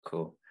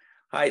Cool.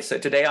 Hi, so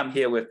today I'm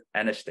here with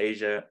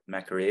Anastasia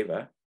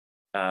Makarieva,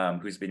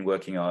 who's been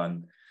working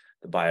on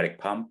the Biotic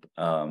Pump,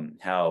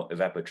 how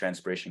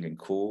evapotranspiration can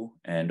cool,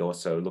 and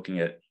also looking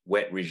at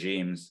wet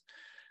regimes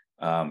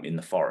in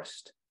the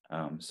forest.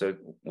 So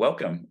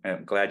welcome.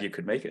 I'm glad you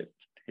could make it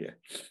here.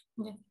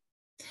 Yeah.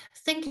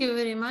 Thank you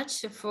very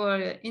much for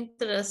your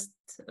interest,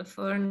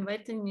 for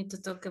inviting me to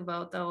talk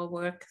about our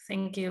work.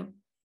 Thank you.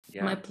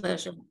 Yeah. My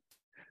pleasure.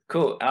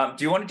 Cool.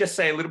 Do you want to just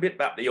say a little bit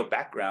about your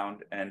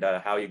background and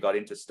how you got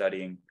into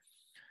studying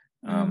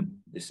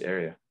this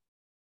area?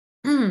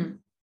 Actually,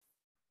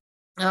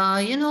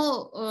 I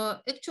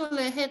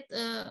had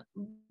a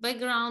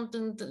background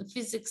in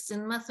physics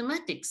and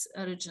mathematics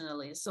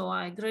originally. So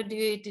I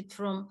graduated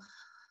from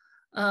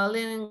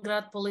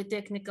Leningrad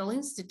Polytechnical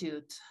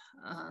Institute,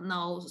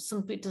 now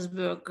St.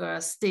 Petersburg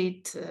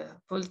State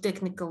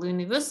Polytechnical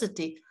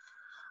University,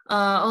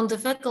 on the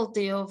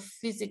faculty of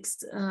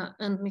physics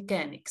and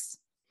mechanics.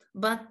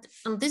 But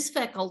on this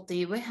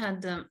faculty, we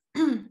had a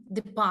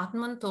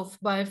department of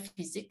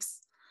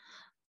biophysics,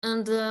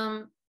 and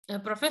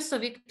Professor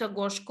Victor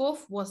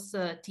Gorshov was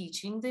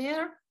teaching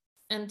there,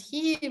 and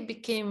he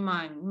became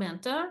my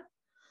mentor,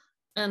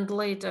 and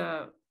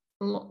later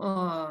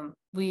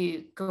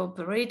we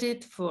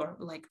cooperated for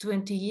like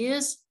 20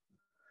 years,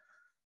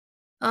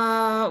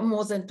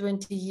 more than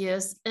 20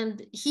 years,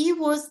 and he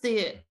was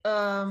the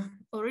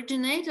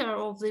originator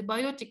of the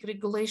biotic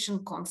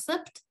regulation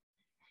concept.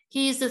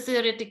 He was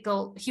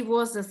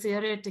a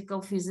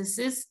theoretical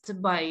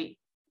physicist by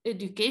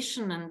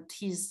education and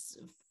his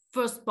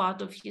first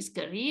part of his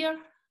career,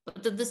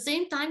 but at the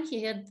same time,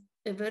 he had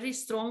a very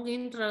strong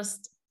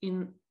interest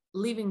in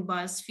living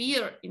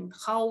biosphere, in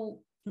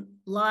how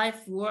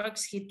life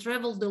works. He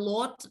traveled a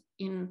lot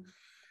in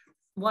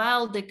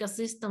wild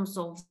ecosystems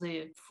of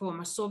the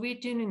former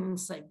Soviet Union, in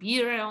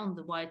Siberia, on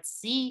the White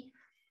Sea.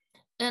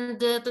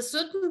 And at a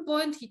certain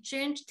point, he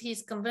changed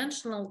his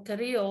conventional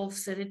career of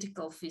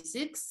theoretical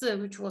physics,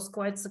 which was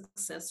quite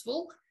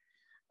successful.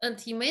 And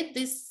he made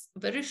this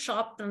very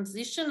sharp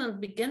transition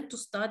and began to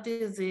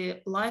study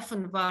the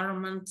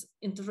life-environment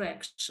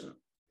interaction.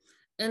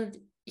 And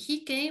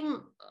he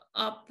came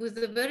up with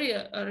a very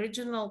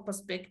original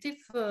perspective,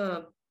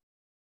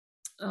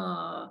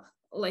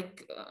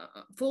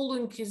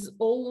 following his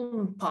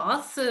own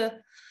path,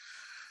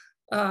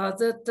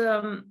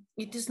 that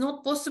it is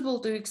not possible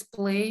to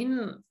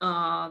explain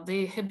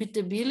the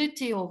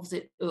habitability of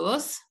the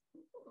Earth,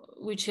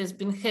 which has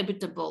been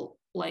habitable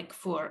like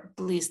for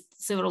at least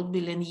several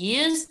billion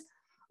years,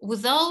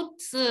 without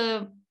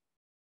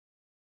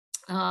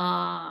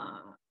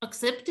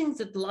accepting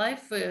that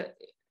life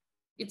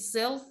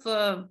itself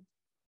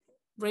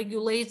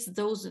regulates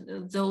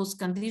those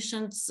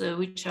conditions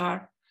which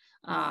are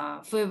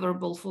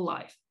favorable for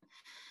life.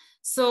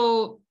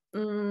 So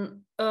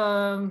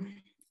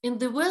in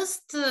the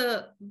West,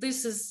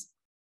 this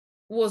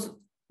was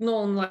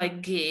known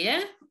like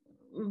Gaia,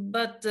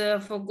 but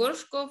for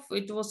Gorshov,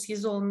 it was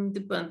his own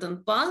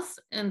independent path,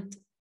 and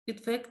in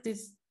fact,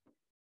 it's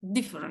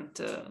different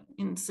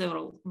in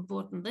several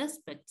important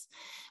aspects.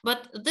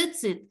 But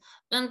that's it.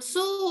 And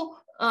so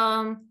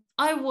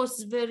I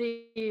was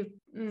very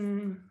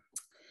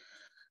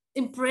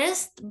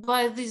impressed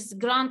by this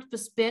grand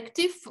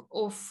perspective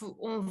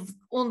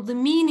on the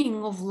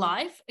meaning of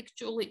life.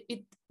 Actually,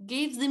 it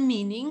gave the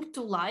meaning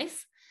to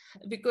life,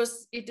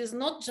 because it is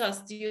not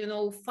just,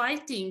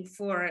 fighting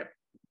for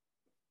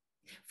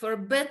a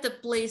better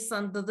place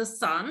under the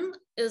sun,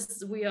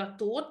 as we are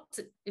taught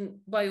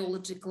in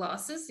biology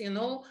classes,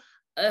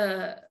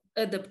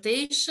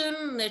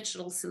 adaptation,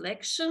 natural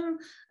selection,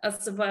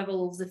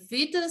 survival of the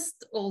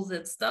fittest, all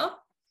that stuff.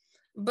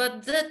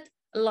 But that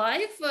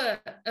life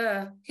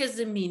has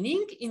a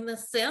meaning in the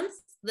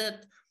sense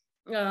that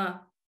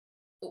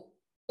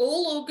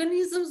all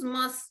organisms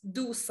must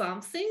do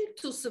something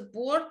to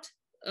support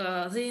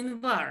the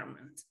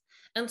environment.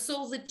 And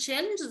so the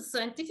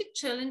scientific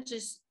challenge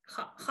is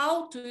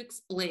how to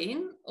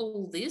explain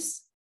all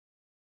this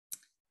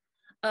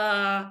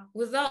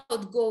without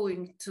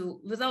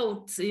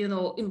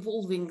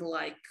involving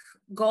like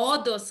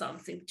God or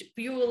something,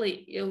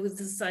 purely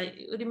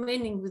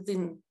remaining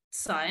within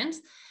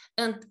science.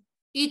 And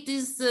it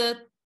is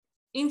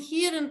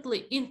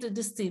inherently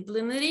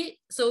interdisciplinary,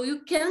 so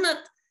you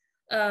cannot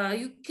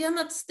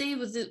stay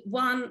with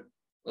one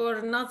or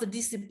another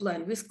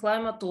discipline, with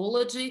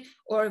climatology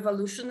or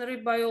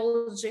evolutionary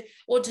biology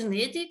or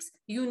genetics.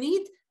 You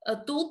need a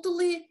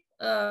totally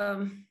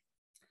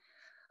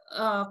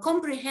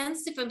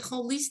comprehensive and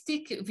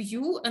holistic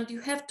view, and you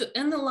have to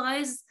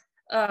analyze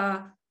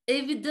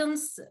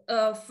evidence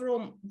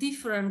from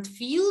different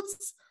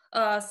fields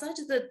such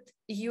that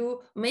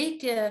you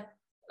make a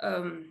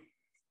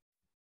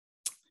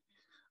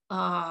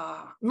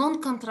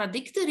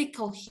non-contradictory,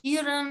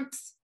 coherent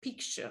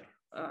picture.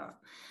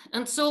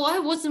 And so I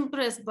was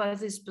impressed by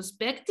this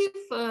perspective.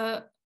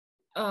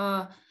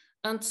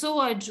 And so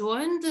I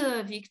joined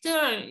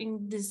Victor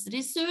in this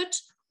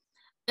research.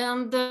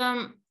 And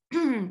the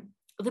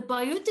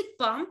biotic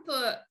pump,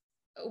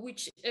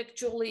 which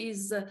actually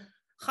is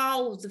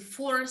how the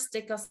forest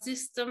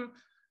ecosystem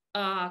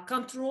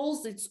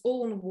controls its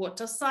own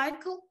water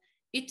cycle.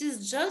 It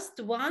is just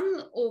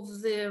one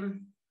of the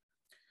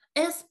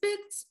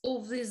aspects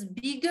of this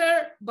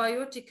bigger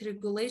biotic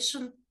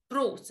regulation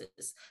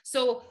process.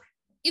 So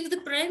if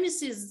the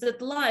premise is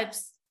that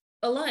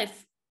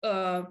life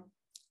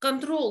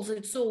controls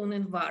its own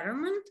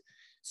environment,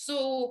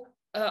 so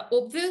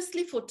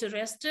obviously for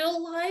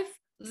terrestrial life,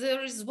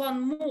 there is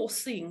one more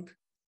thing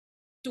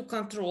to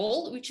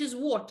control, which is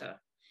water.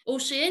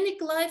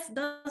 Oceanic life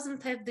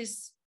doesn't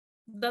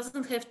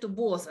have to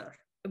bother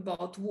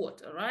about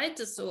water, right?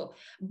 So,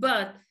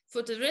 but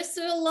for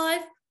terrestrial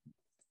life,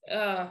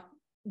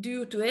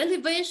 due to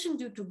elevation,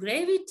 due to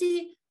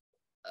gravity,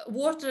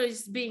 water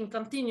is being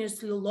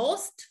continuously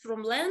lost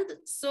from land.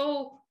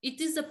 So it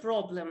is a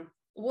problem,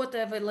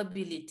 water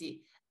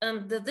availability.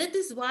 And that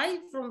is why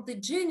from the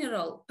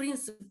general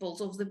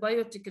principles of the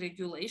biotic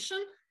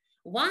regulation,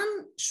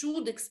 one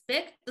should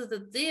expect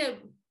that there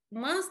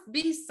must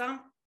be some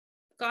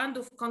kind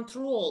of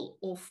control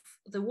of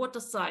the water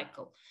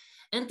cycle.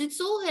 And it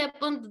so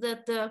happened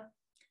that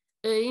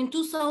in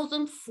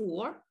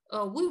 2004,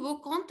 we were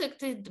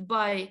contacted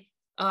by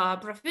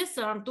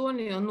Professor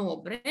Antonio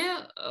Nobre,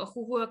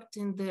 who worked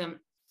in the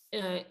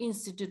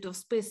Institute of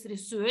Space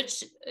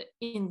Research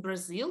in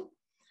Brazil.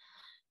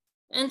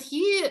 And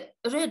he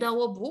read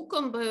our book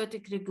on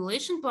biotic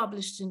regulation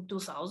published in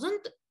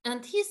 2000.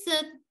 And he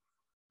said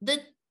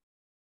that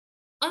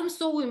I'm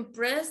so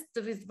impressed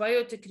with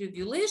biotic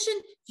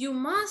regulation, you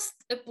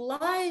must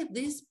apply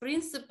these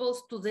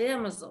principles to the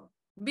Amazon,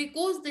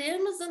 because the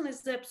Amazon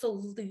is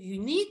absolutely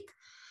unique.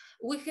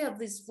 We have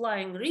these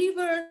flying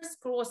rivers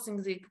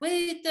crossing the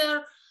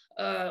equator,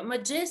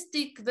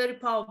 majestic, very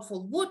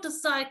powerful water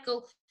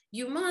cycle.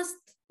 You must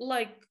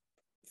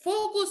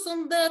focus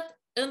on that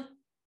and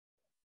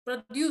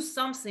produce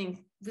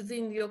something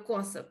within your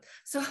concept.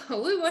 So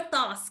we were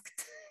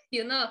tasked,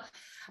 you know,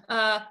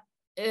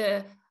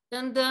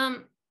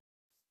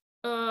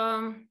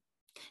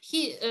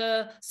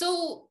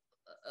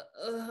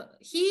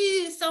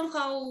 he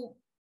somehow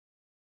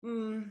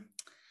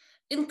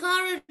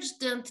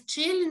encouraged and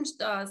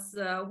challenged us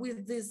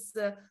with this.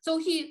 So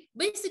he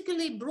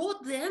basically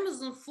brought the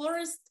Amazon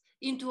forest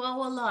into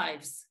our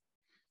lives.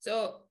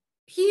 So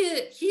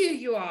here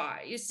you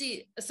are, you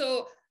see.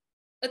 So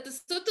at a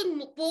certain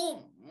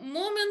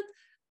moment,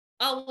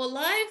 our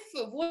life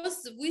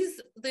was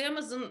with the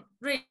Amazon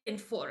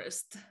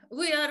rainforest.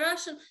 We are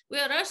Russian,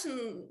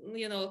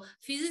 you know,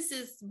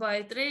 physicists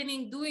by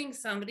training, doing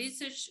some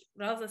research,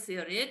 rather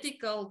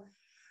theoretical.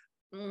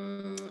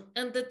 And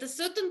at a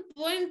certain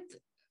point,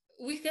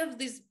 we have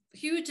this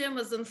huge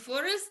Amazon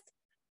forest,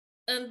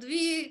 and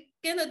we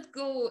cannot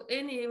go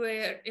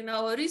anywhere in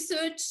our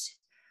research,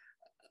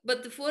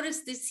 but the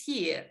forest is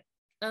here.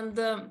 And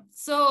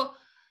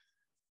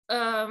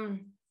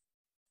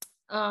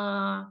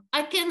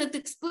I cannot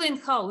explain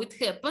how it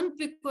happened,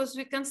 because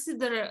we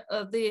consider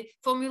the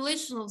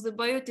formulation of the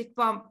biotic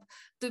pump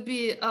to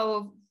be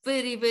our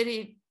very,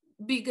 very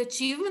big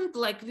achievement.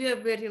 Like, we are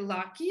very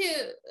lucky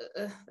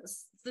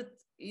that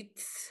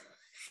it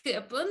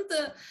happened.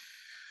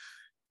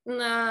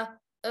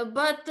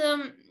 But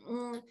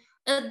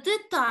at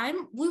that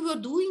time, we were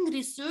doing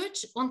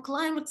research on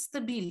climate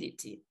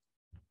stability.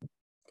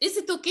 Is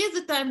it okay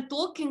that I'm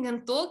talking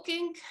and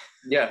talking?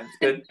 Yeah, it's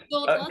good.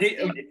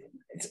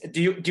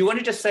 Do you want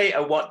to just say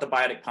what the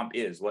biotic pump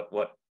is?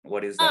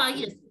 What is that?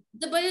 Yes,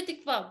 the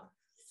biotic pump.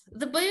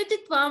 The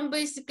biotic pump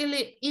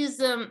basically is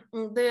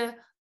the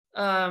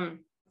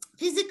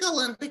physical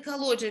and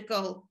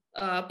ecological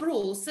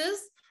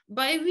process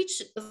by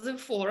which the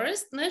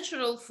forest,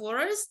 natural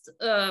forest,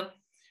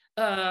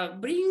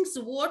 brings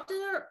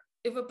water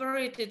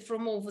evaporated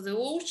from over the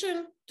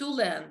ocean to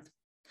land.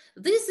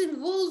 This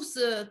involves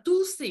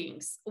two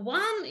things.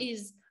 One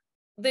is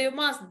there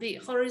must be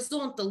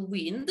horizontal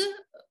wind,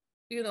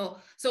 you know,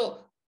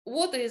 so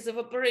water is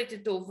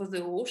evaporated over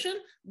the ocean,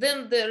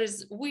 then there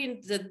is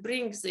wind that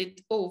brings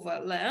it over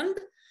land,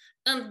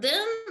 and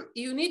then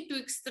you need to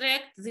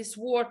extract this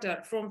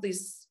water from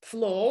this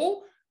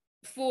flow.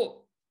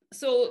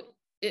 So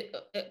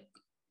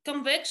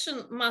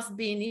convection must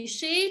be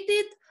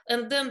initiated,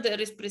 and then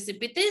there is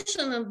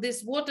precipitation, and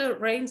this water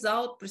rains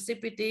out,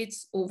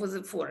 precipitates over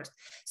the forest.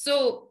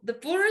 So the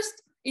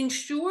forest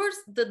ensures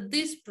that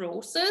this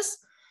process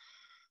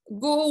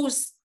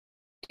goes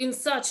in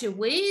such a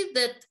way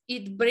that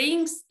it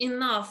brings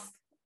enough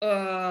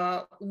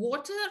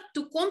water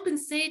to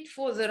compensate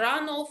for the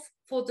runoff,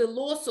 for the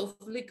loss of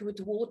liquid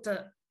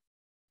water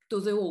to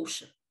the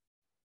ocean.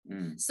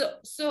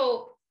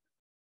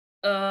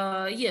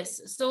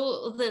 Yes,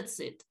 so that's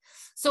it.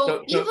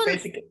 So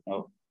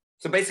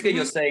basically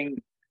you're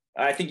saying,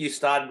 I think you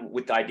started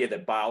with the idea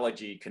that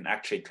biology can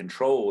actually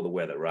control the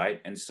weather,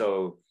 right? And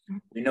so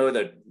we know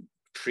that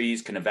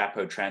trees can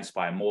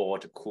evapotranspire more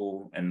to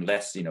cool and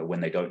less, you know, when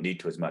they don't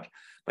need to as much.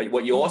 But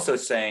what you're also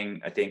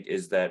saying, I think,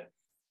 is that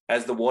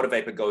as the water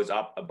vapor goes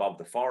up above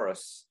the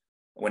forests,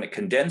 when it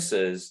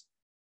condenses,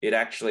 it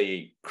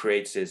actually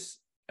creates this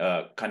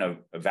kind of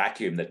a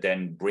vacuum that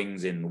then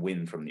brings in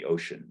wind from the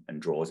ocean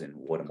and draws in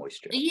water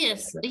moisture.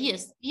 Yes,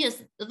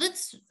 yes,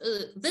 that's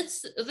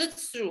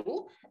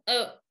true.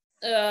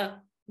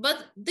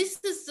 But this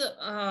is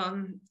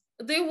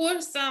there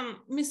were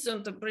some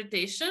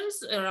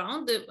misinterpretations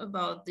around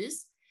about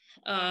this.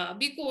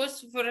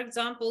 Because, for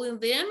example, in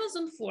the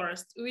Amazon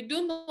forest, we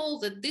do know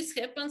that this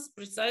happens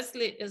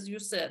precisely as you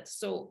said.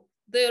 So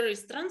there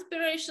is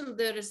transpiration,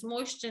 there is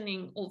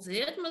moistening of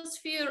the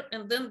atmosphere,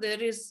 and then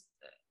there is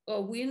a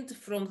wind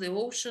from the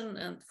ocean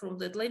and from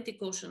the Atlantic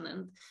Ocean,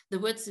 and the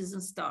wet season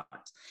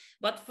starts.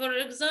 But for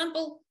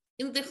example,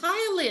 in the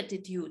higher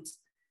latitudes,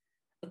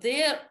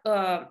 there,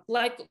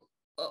 like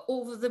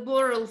over the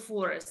boreal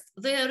forest,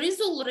 there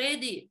is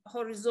already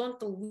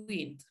horizontal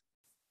wind.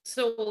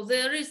 So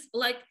there is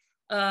like,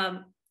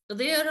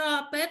 there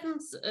are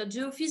patterns,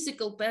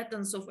 geophysical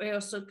patterns of air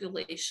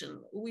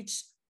circulation,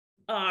 which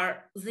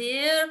are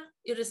there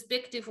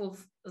irrespective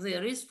of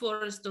there is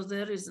forest or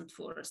there isn't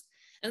forest.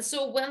 And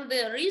so when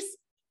there is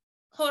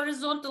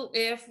horizontal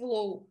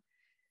airflow,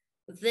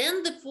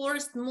 then the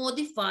forest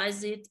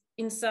modifies it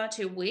in such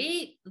a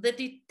way that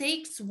it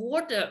takes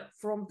water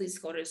from this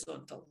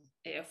horizontal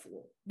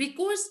airflow.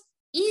 Because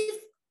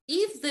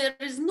if there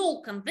is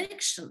no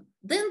convection,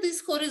 then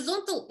this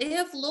horizontal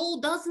airflow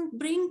doesn't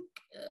bring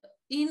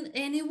in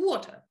any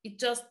water. It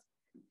just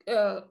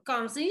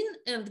comes in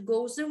and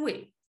goes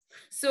away.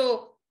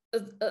 So,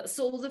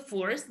 so the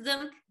forest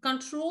then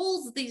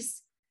controls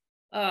this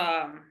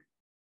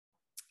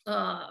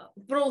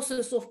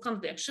process of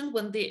convection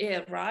when the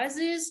air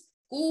rises,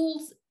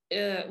 cools,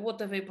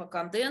 water vapor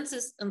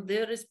condenses, and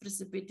there is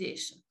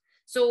precipitation.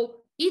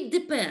 So it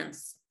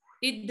depends.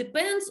 It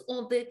depends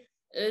on the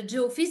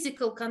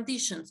geophysical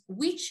conditions,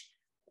 which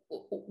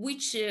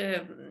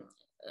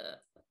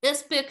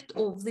aspect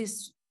of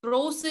this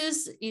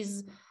process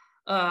is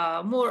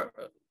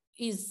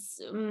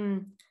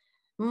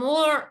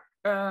more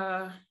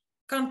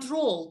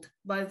controlled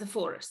by the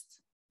forest.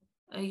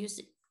 You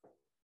see.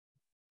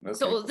 Okay,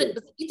 so cool.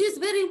 It is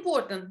very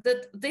important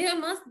that there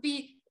must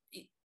be.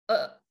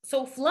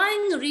 So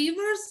flying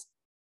rivers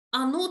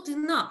are not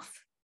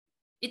enough.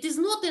 It is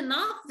not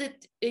enough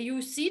that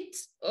you sit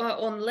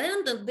on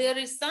land and there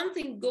is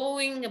something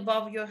going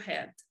above your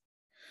head.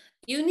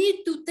 You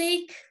need to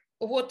take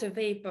water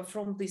vapor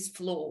from this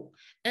flow.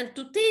 And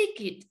to take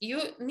it, you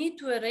need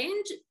to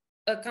arrange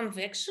a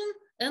convection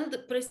and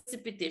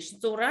precipitation,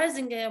 so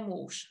rising air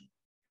motion.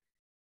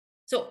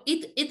 So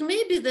it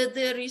may be that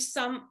there is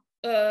some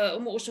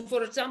motion,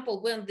 for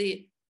example, when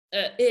the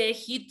air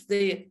hits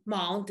the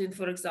mountain,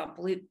 for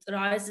example, it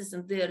rises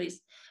and there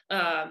is,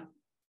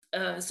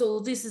 so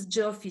this is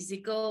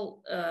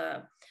geophysical,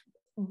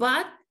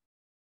 but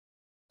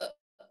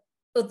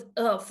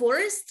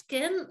forest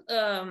can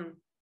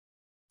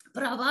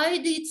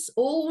provide its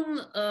own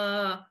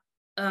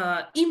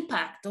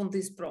impact on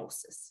this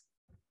process.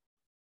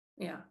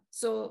 Yeah,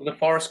 so the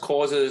forest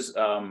causes,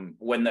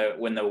 when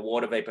the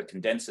water vapor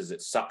condenses,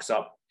 it sucks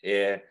up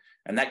air,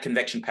 and that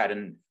convection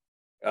pattern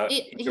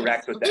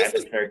interacts with the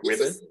atmospheric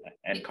rivers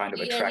and kind of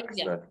attracts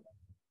the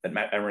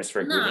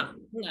atmospheric river.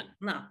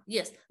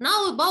 Yes.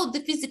 Now about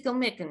the physical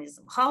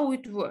mechanism, how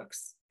it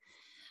works.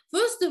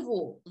 First of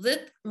all,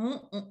 that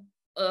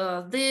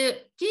the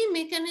key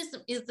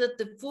mechanism is that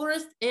the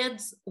forest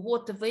adds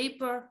water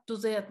vapor to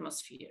the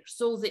atmosphere.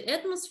 So the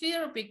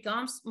atmosphere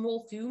becomes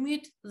more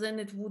humid than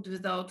it would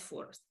without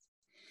forest.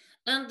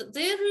 And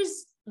there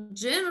is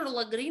general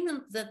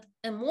agreement that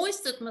a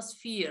moist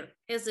atmosphere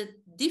has a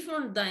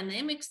different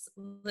dynamics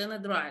than a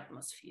dry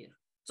atmosphere.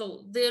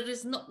 So there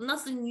is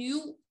nothing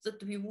new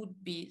that we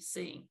would be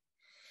saying.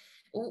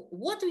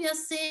 What we are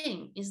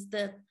saying is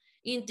that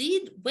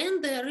indeed,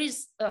 when there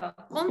is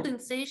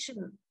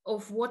condensation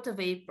of water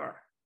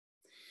vapor,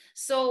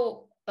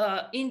 so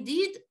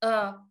indeed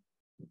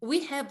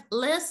we have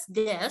less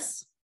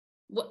gas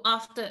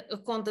after a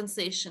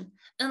condensation,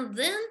 and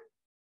then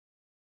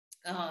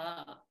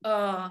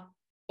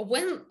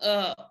when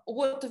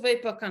water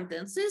vapor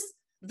condenses,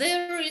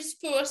 there is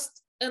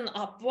first an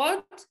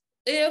upward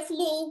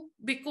airflow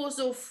because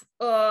of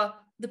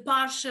the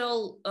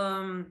partial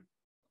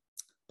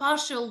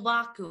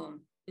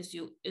vacuum, as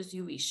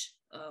you wish,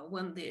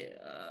 when the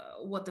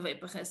water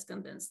vapor has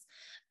condensed.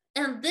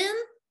 And then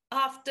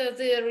after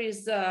there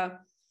is a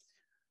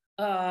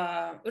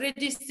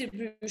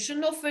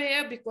redistribution of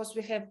air because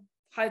we have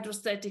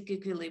hydrostatic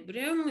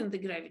equilibrium in the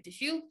gravity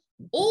field,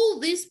 all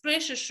this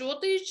pressure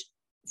shortage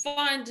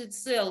finds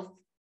itself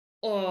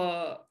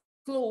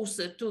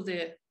closer to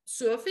the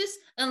surface.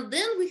 And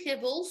then we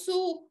have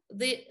also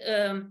the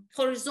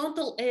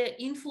horizontal air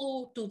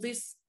inflow to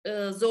this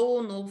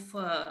zone of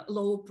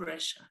low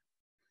pressure.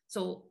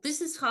 So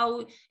this is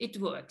how it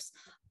works.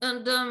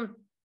 And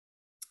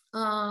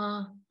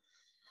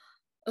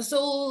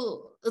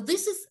so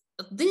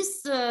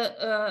this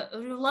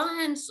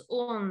reliance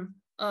on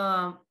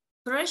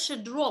pressure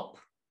drop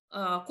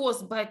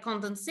caused by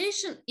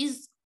condensation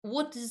is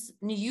what is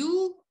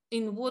new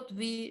in what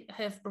we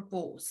have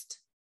proposed.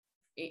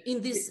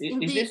 In this,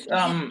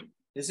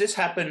 Does this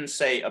happen,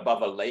 say,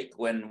 above a lake?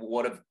 When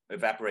water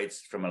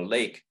evaporates from a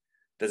lake,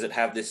 does it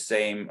have this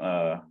same,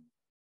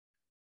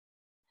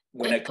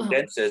 when it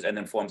condenses and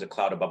then forms a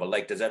cloud above a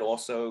lake, does that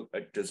also,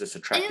 does this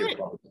attractive?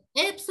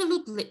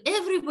 Absolutely,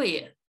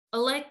 everywhere.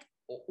 Like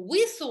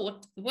we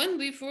thought when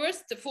we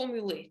first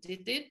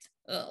formulated it,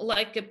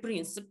 like a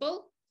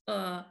principle,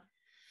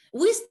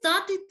 we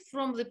started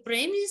from the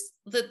premise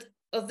that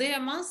there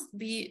must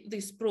be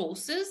this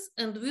process,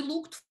 and we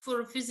looked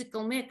for a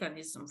physical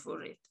mechanism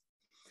for it.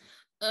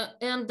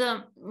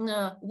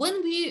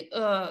 When we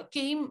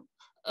came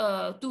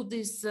to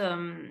this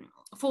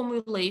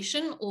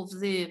formulation of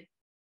the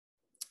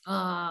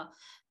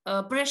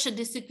pressure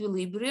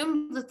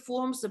disequilibrium that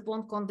forms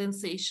upon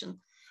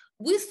condensation,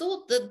 we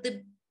thought that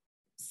the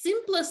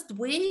simplest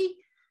way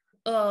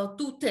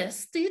to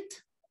test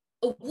it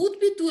would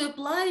be to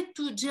apply it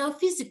to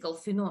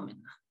geophysical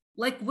phenomena,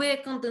 like where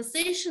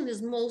condensation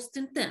is most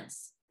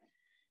intense,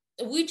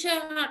 which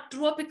are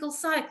tropical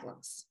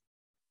cyclones.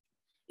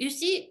 You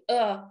see,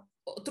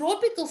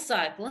 tropical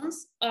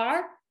cyclones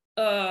are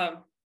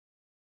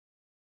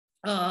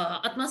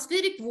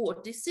atmospheric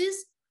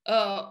vortices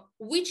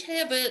which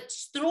have a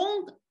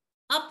strong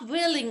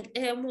upwelling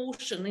air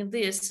motion in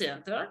their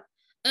center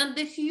and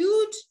a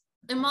huge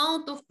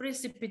amount of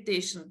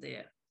precipitation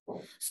there.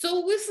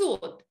 So we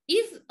thought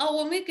if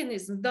our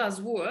mechanism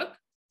does work,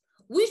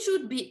 we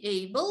should be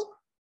able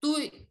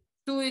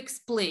to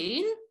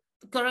explain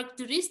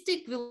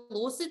characteristic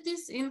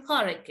velocities in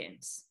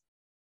hurricanes.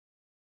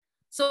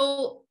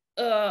 So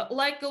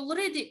like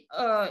already,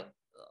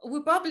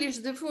 we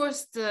published the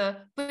first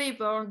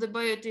paper on the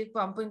biotic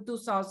pump in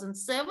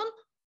 2007,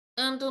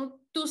 and in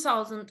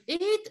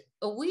 2008,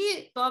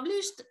 we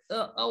published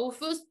our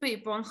first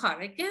paper on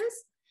hurricanes,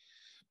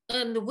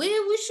 and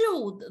where we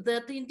showed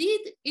that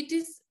indeed it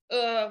is,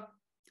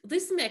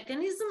 this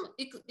mechanism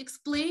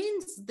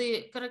explains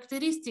the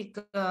characteristic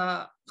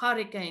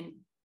hurricane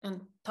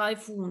and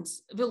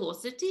typhoons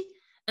velocity,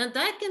 and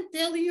I can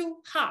tell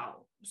you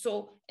how.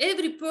 So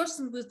every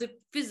person with the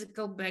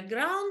physical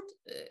background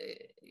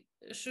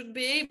should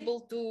be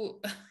able to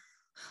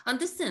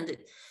understand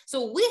it.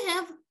 So we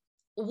have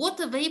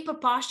water vapor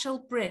partial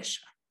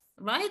pressure,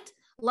 right?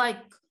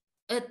 Like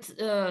at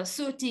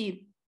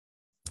 30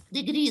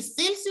 degrees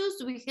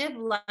Celsius, we have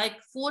like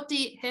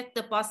 40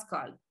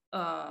 hectopascal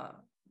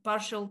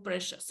partial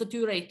pressure,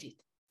 saturated.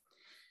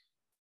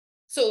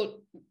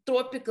 So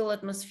tropical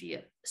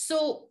atmosphere.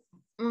 So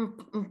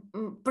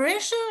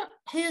pressure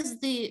has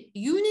the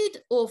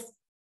unit of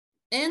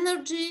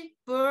energy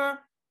per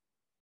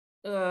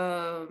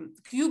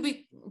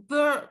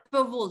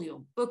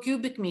volume, per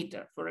cubic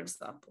meter, for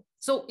example.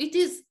 So it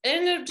is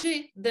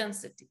energy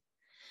density.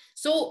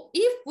 So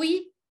if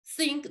we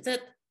think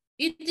that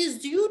it is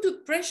due to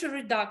pressure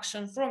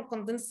reduction from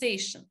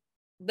condensation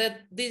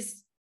that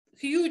these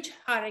huge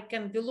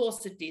hurricane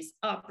velocities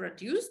are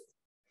produced,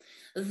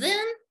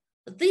 then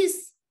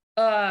this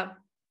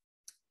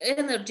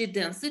energy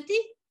density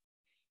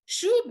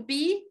should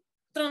be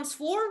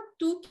transformed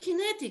to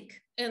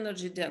kinetic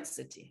energy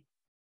density,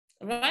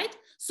 right?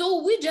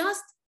 So we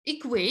just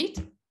equate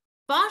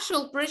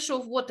partial pressure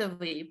of water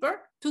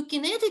vapor to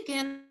kinetic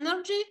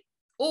energy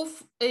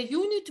of a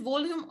unit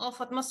volume of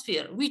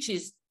atmosphere, which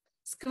is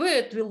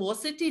squared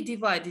velocity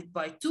divided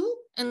by 2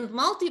 and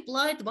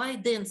multiplied by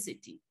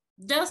density,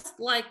 just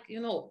like, you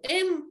know,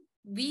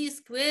 mv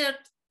squared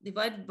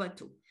divided by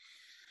 2.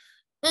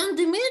 And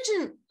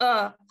imagine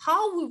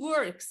how we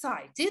were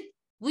excited.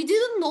 We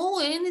didn't know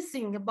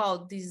anything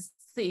about these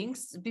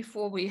things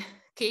before we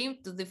came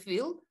to the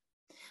field.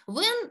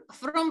 When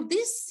from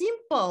this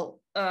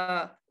simple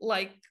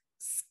like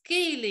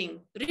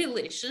scaling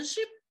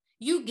relationship,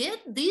 you get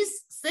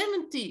this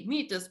 70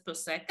 meters per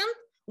second,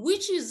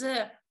 which is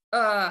a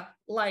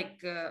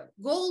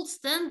gold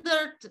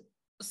standard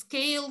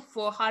scale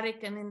for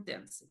hurricane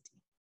intensity.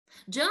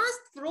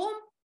 Just from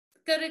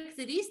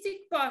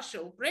characteristic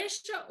partial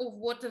pressure of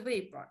water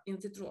vapor in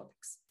the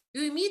tropics,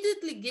 you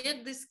immediately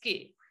get the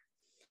scale.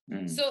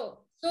 So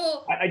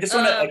I just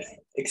want to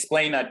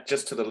explain that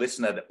just to the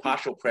listener, that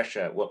partial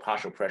pressure, what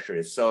partial pressure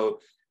is. So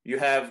you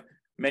have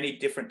many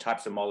different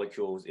types of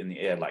molecules in the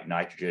air, like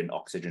nitrogen,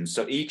 oxygen.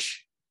 So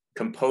each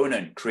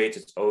component creates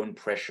its own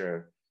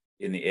pressure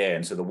in the air.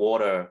 And so the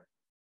water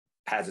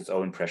has its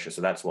own pressure.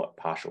 So that's what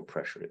partial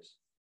pressure is.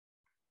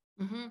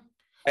 Mm-hmm.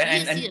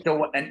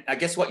 And I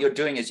guess what you're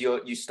doing is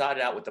you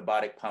started out with the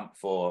Biotic pump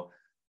for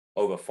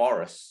over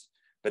forests,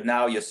 but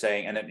now you're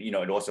saying, and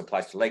it also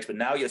applies to lakes, but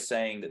now you're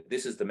saying that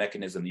this is the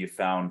mechanism you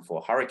found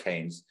for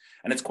hurricanes.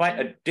 And it's quite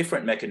a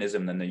different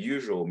mechanism than the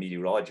usual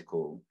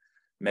meteorological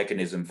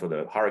mechanism for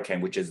the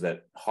hurricane, which is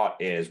that hot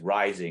air is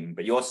rising.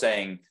 But you're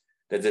saying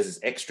that there's this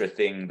extra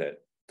thing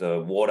that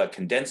the water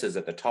condenses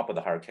at the top of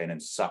the hurricane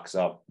and sucks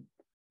up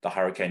the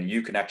hurricane.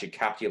 You can actually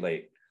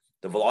calculate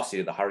the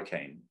velocity of the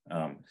hurricane,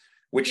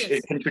 which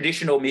yes, in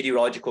traditional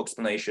meteorological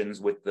explanations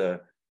with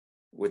the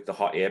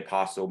hot air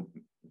parcel,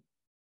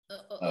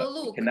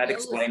 can that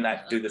explain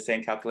that? Do the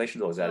same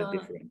calculations, or is that a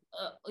different?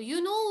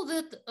 You know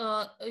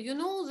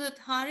that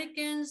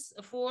hurricanes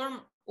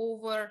form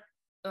over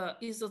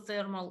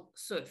isothermal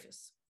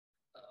surface,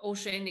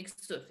 oceanic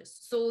surface.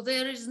 So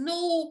there is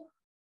no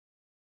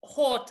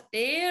hot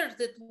air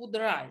that would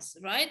rise,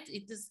 right?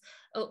 It is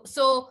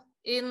so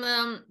in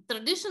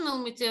traditional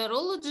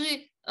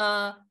meteorology,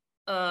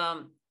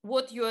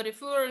 what you are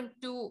referring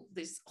to,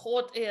 this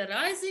hot air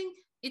rising,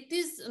 it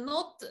is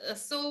not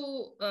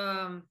so.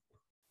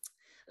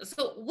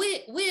 So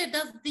where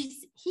does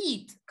this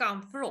heat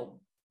come from?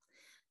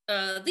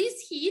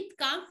 This heat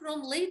comes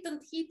from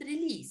latent heat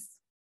release,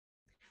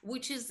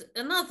 which is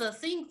another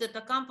thing that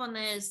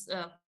accompanies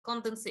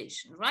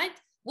condensation, right?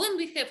 When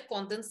we have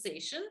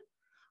condensation,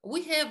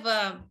 we have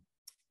a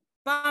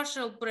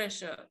partial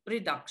pressure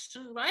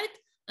reduction, right?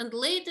 And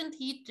latent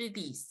heat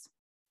release.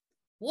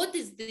 What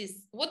is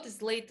this? What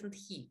is latent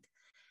heat?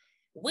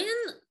 When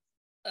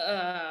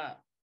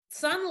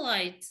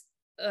sunlight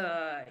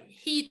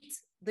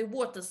heats the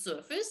water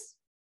surface,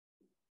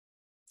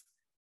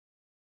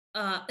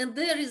 and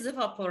there is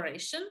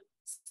evaporation,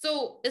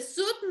 so a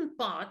certain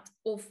part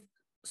of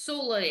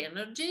solar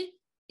energy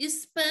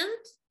is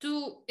spent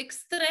to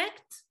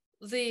extract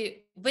the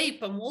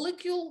vapor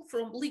molecule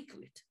from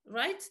liquid,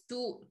 right?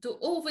 To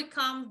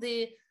overcome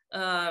the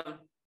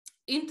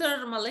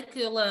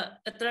intermolecular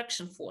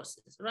attraction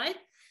forces, right?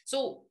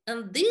 So,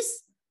 and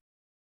this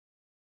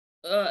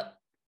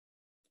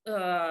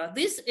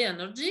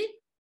energy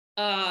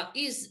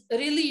is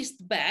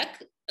released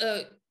back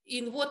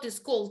in what is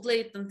called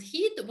latent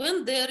heat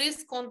when there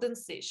is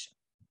condensation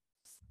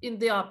in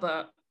the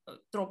upper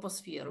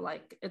troposphere,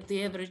 like at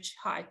the average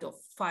height of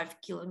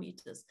 5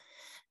 kilometers.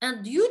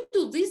 And due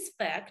to this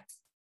fact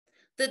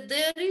that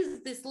there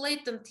is this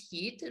latent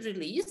heat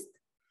released,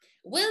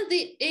 when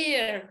the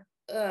air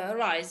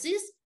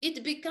rises,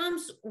 it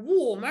becomes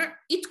warmer,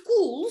 it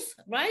cools,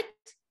 right?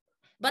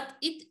 But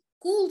it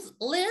cools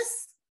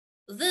less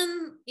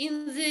than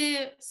in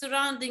the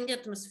surrounding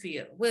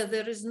atmosphere where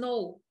there is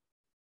no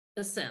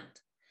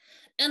ascent.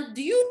 And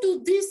due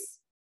to this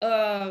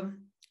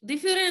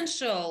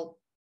differential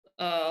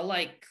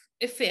like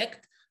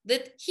effect,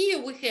 that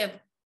here we have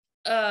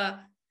an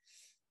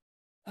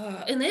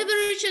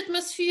average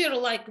atmosphere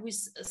like with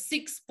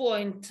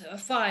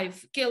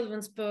 6.5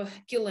 kelvins per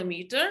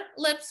kilometer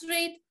lapse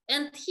rate,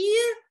 and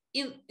here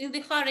in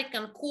the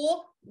hurricane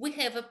core we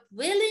have a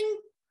welling,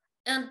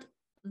 and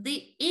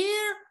the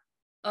air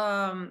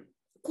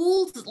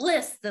cools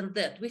less than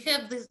that. We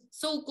have the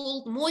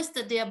so-called moist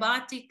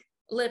adiabatic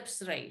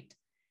lapse rate,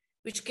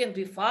 which can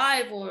be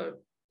 5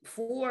 or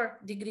 4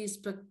 degrees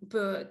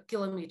per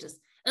kilometers.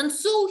 And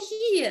so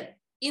here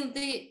in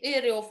the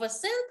area of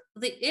ascent,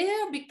 the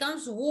air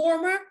becomes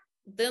warmer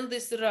than the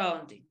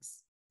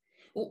surroundings.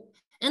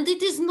 And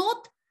it is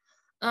not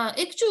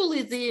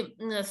actually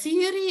the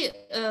theory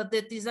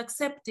that is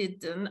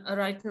accepted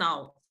right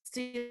now,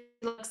 still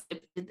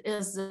accepted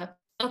as an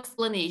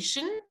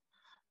explanation.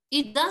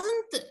 It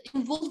doesn't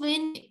involve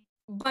any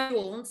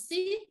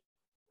buoyancy.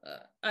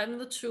 I'm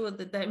not sure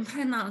that I'm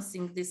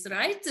pronouncing this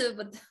right,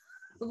 but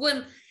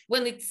when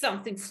it's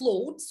something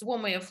floats,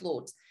 warm air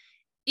floats,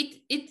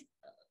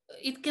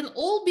 it can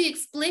all be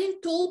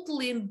explained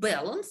totally in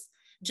balance,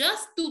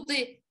 just to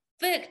the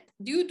fact,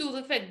 due to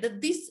the fact that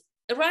this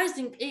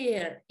rising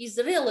air is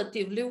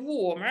relatively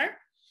warmer,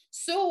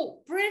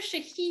 so pressure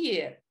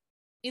here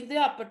in the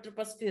upper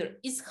troposphere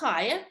is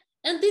higher,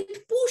 and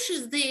it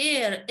pushes the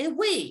air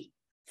away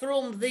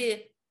from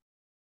the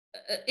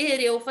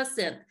area of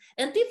ascent.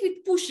 And if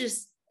it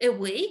pushes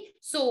away,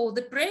 so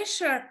the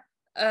pressure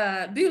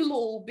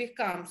below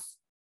becomes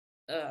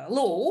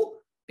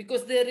low,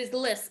 because there is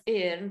less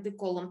air in the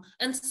column.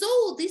 And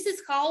so this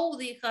is how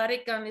the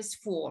hurricane is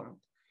formed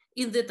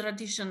in the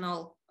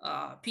traditional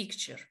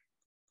picture.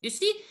 You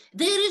see,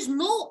 there is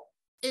no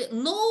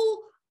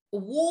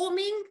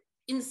warming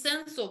in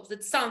sense of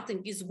that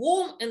something is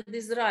warm and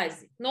is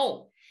rising.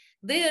 No,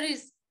 there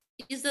is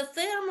a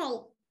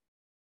thermal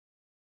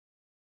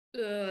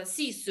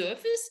sea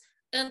surface,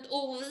 and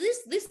over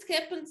this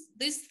happens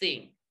this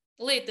thing.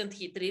 Latent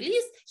heat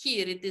release,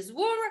 here it is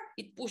warmer,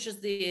 it pushes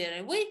the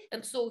air away,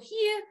 and so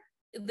here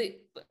the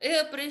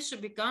air pressure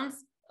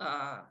becomes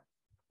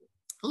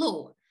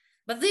lower.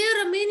 But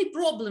there are many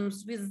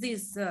problems with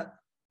this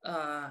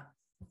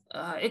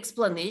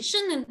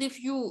explanation, and if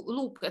you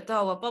look at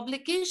our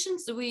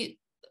publications, we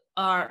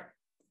are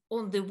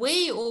on the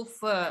way of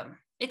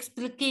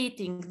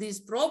explicating these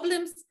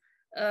problems,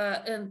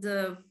 and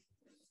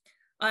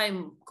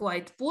I'm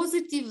quite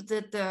positive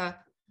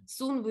that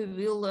soon we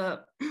will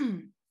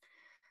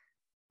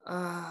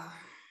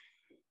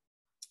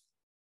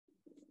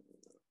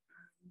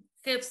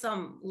have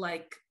some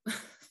like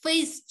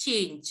phase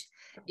change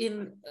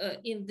in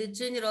the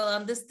general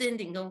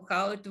understanding of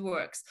how it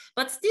works.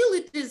 But still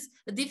it is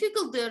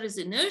difficult. There is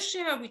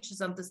inertia, which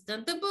is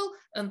understandable,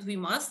 and we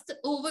must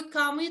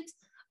overcome it.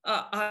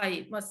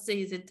 I must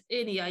say that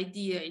any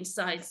idea in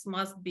science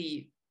must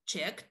be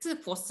checked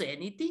for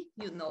sanity,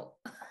 you know.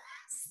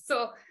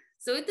 So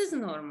it is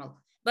normal.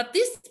 But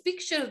this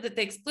picture that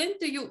I explained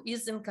to you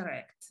is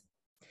incorrect.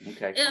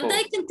 Okay, and cool.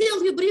 I can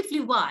tell you briefly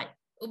why.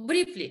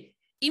 Briefly,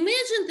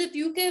 imagine that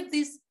you have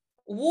this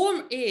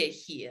warm air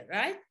here,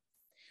 right?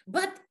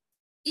 But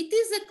it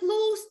is a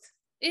closed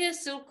air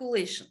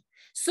circulation.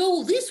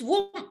 So this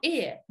warm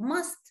air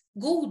must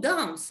go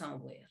down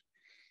somewhere.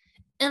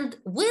 And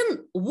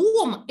when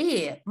warm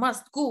air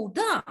must go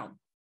down,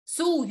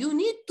 so you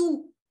need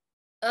to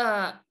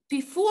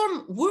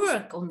perform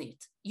work on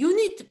it. You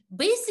need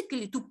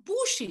basically to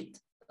push it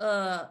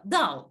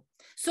down.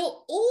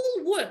 So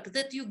all work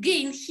that you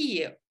gain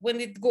here when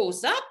it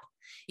goes up,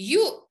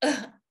 you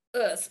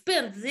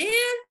spend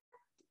there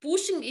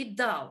pushing it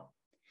down.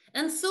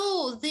 And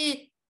so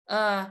the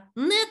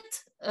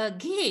net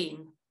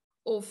gain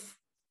of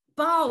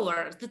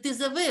power that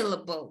is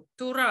available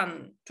to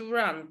run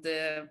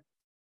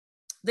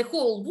the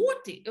whole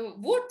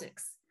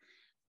vortex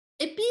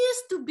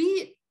appears to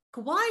be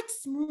quite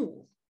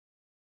small.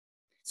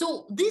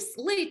 So this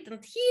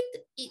latent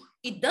heat,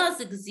 it does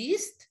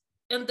exist,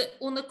 and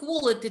on a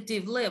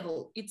qualitative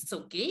level, it's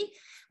okay,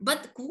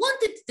 but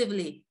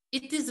quantitatively,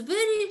 it is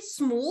very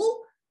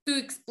small to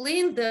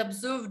explain the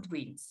observed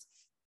winds.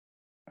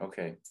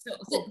 Okay.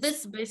 So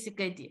that's the basic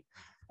idea.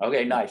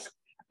 Okay, nice.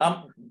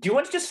 Do you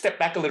want to just step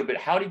back a little bit?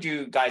 How did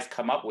you guys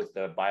come up with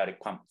the biotic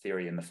pump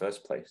theory in the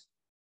first place?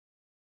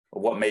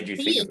 Or what made you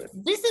think of it?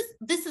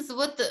 This is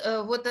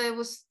what I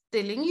was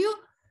telling you.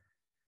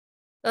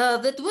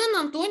 That when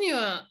Antonio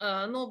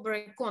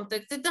Nobre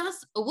contacted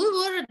us, we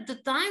were at the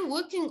time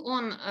working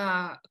on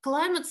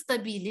climate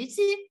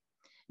stability,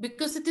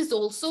 because it is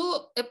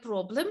also a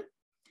problem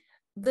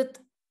that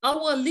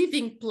our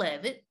living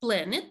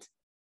planet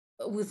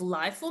with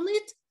life on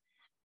it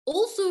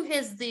also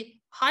has the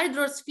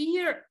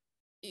hydrosphere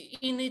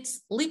in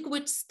its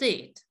liquid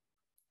state.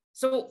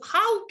 So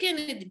how can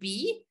it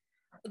be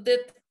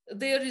that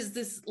there is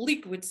this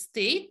liquid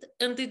state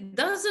and it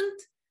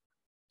doesn't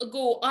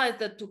go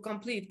either to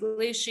complete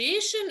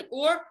glaciation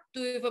or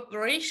to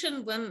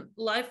evaporation when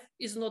life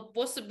is not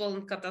possible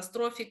in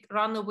catastrophic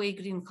runaway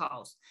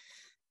greenhouse?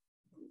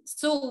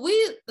 So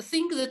we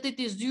think that it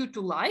is due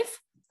to life,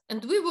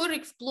 and we were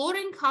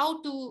exploring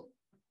how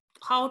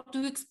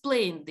to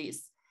explain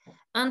this.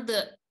 And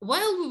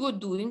while we were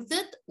doing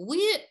that,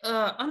 we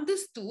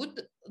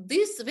understood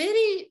this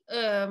very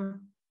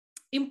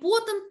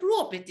important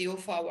property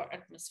of our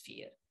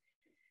atmosphere,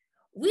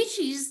 which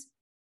is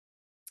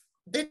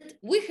that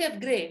we have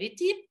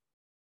gravity,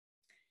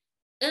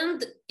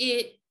 and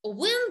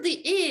when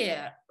the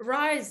air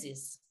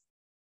rises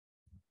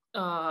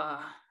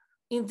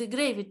in the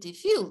gravity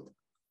field,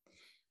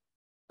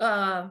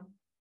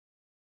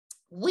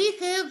 we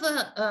have,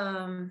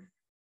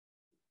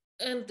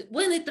 and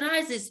when it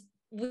rises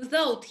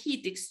without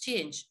heat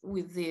exchange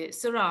with the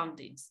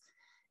surroundings,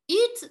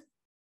 it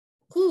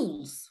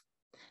cools.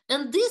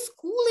 And this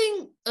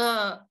cooling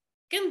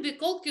can be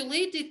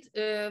calculated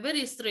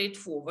very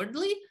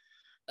straightforwardly.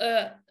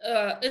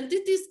 And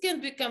it can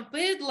be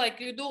compared like,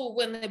 you know,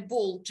 when a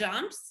ball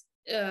jumps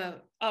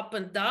up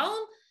and down,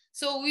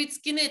 so its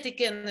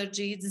kinetic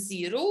energy is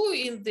 0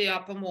 in the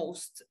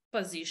uppermost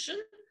position,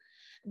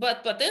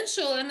 but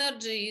potential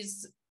energy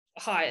is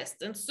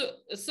highest. And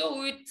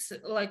so it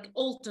like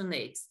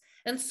alternates.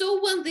 And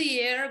so when the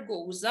air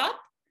goes up,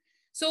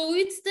 so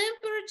its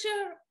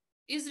temperature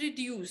is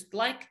reduced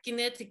like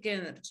kinetic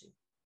energy.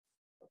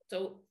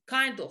 So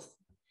kind of.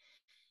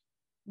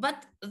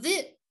 But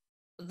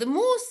the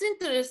most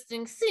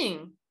interesting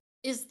thing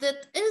is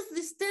that as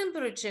this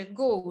temperature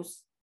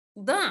goes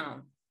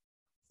down,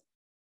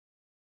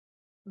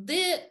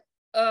 the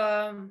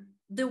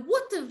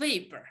water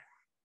vapor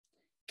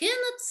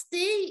cannot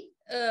stay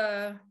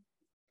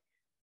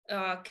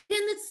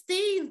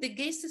in the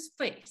gaseous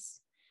phase,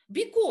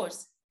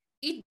 because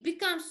it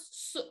becomes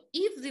so,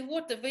 if the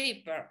water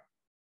vapor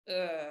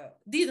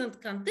didn't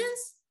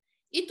condense,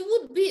 it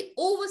would be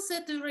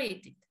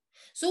oversaturated.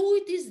 So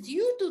it is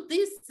due to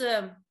this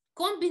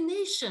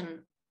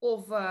combination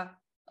of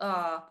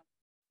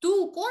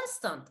two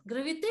constant,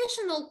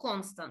 gravitational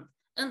constant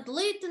and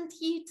latent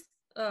heat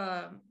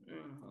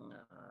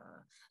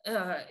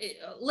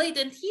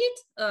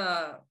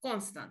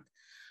constant,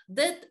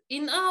 that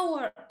in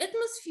our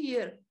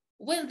atmosphere,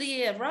 when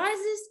the air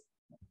rises,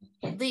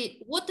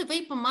 the water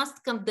vapor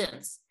must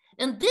condense.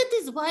 And that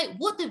is why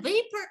water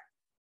vapor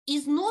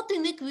is not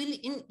in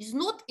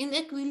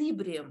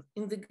equilibrium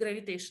in the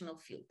gravitational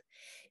field.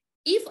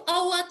 If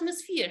our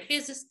atmosphere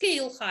has a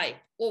scale height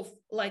of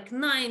like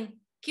 9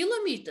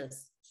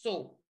 kilometers,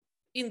 so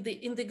in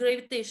the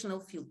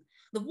gravitational field,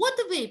 the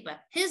water vapor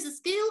has a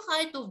scale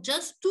height of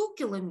just 2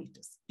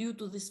 kilometers due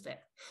to this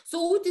fact.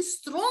 So it is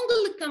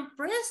strongly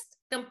compressed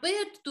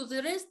compared to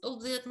the rest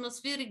of the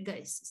atmospheric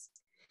gases.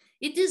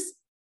 It is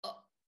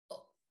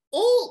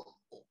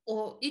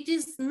it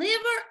is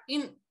never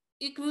in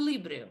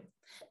equilibrium.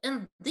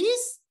 And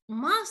this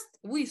must,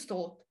 we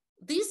thought,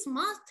 this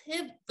must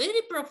have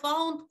very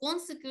profound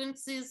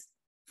consequences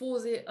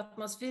for the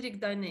atmospheric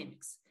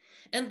dynamics.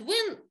 And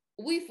when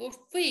we were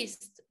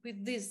faced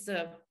with this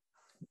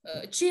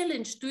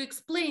challenge to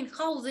explain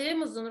how the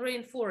Amazon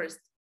rainforest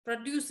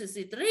produces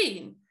its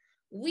rain,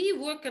 we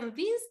were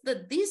convinced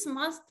that this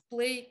must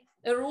play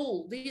a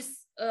role.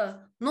 This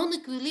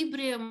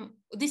non-equilibrium,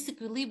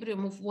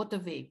 disequilibrium of water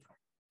vapor.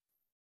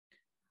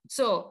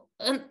 So,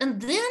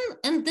 and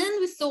then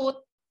we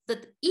thought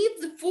that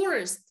if the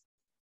forest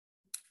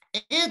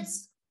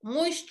adds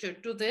moisture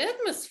to the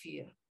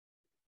atmosphere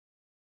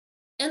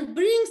and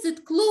brings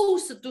it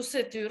closer to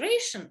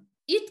saturation,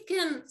 it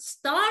can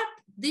start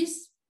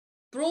this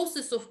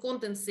process of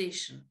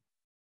condensation.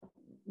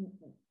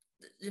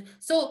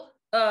 So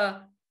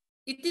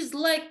it is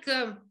like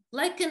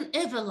an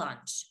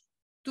avalanche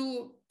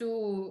to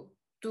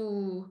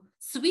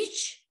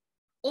switch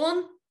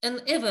on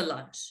an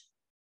avalanche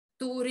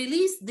to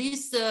release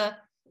this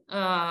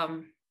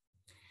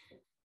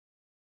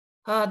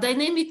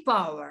dynamic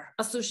power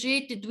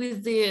associated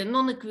with the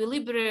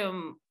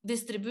non-equilibrium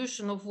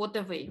distribution of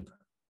water vapor.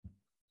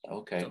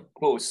 Okay,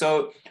 cool.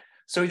 So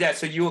yeah,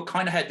 so you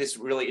kind of had this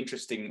really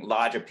interesting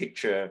larger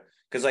picture,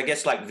 because I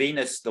guess like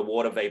Venus, the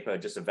water vapor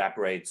just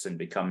evaporates and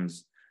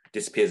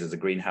disappears as a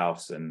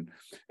greenhouse, and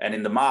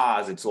in the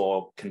Mars, it's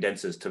all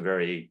condenses to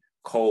very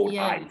cold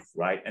ice,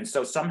 right? And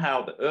so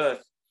somehow the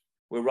Earth,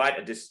 we're right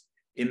at this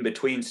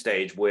in-between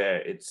stage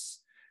where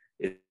it's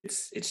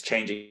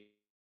changing.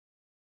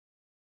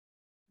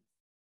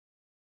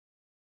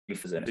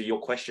 So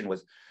your question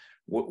was,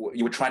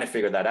 you were trying to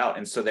figure that out,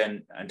 and so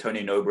then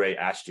Antonio Nobre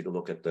asked you to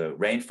look at the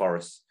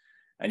rainforests,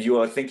 and you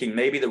were thinking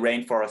maybe the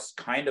rainforest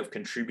kind of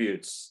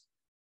contributes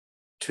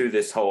to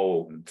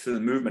the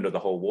movement of the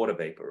whole water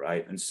vapor,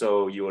 right? And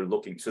so you were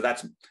looking, so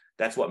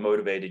that's what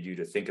motivated you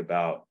to think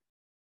about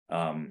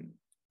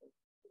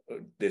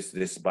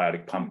this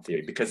biotic pump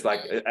theory, because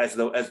like as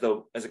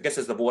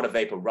the water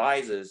vapor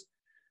rises,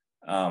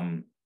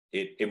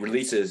 it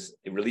releases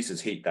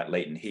heat, that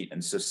latent heat,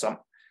 and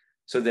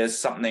so there's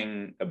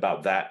something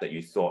about that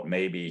you thought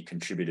maybe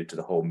contributed to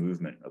the whole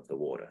movement of the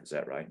water. Is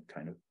that right?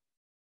 Kind of.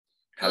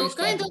 Kind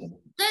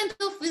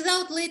of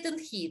without latent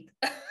heat.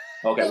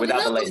 Okay,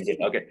 without the latent heat.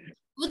 Okay.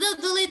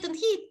 Without the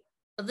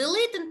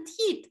latent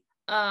heat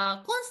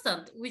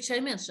constant, which I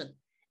mentioned,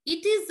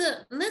 it is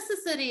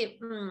necessary.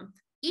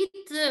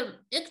 It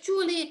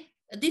actually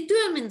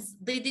determines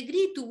the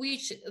degree to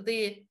which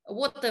the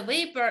water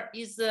vapor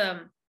is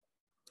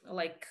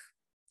like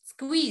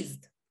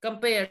squeezed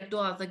compared to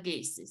other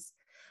gases.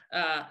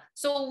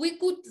 So we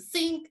could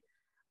think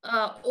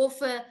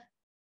of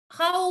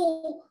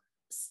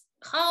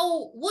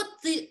what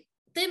the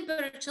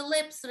temperature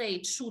lapse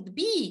rate should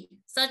be,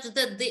 such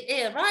that the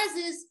air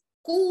rises,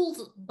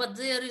 cools, but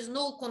there is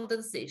no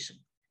condensation,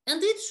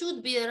 and it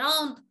should be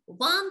around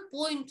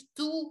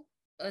 1.2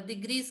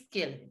 degrees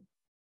Kelvin.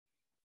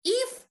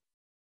 If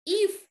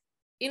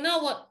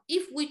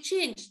we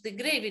change the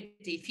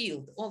gravity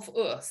field of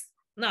Earth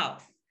now,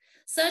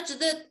 such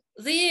that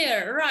the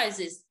air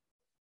rises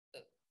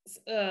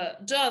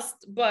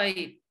just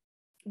by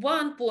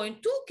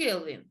 1.2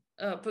 Kelvin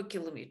per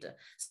kilometer,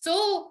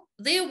 so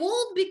there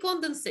won't be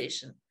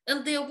condensation,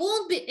 and there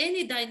won't be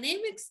any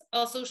dynamics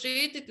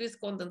associated with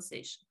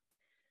condensation.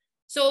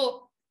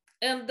 So,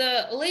 and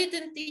the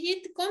latent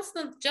heat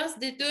constant just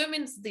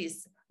determines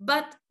this,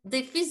 but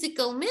the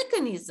physical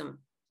mechanism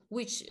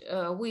which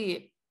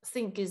we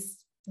think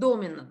is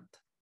dominant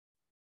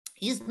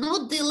is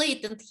not the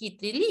latent heat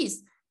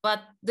release,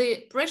 but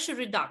the pressure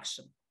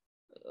reduction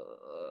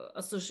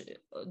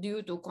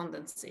due to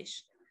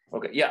condensation.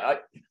 Okay, yeah.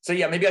 So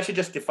yeah, maybe I should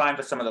just define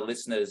for some of the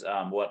listeners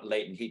what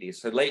latent heat is.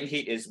 So latent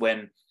heat is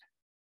when,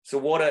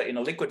 water in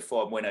a liquid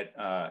form, when it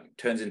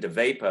turns into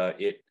vapor,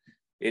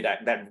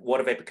 that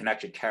water vapor can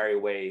actually carry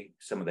away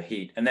some of the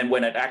heat. And then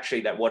when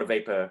that water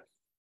vapor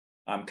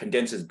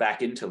condenses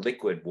back into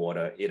liquid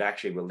water, it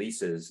actually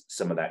releases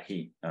some of that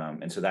heat.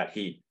 And so that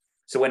heat,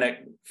 so when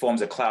it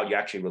forms a cloud, you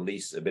actually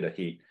release a bit of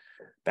heat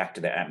back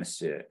to the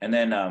atmosphere. And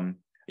then,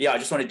 I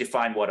just want to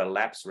define what a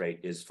lapse rate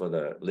is for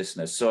the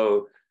listeners.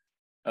 So,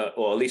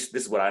 or at least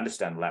this is what I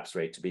understand lapse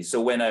rate to be.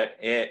 So when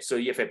so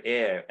you have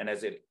air, and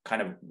as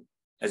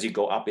you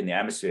go up in the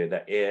atmosphere,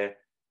 the air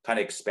kind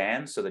of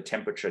expands, so the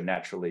temperature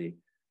naturally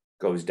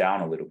goes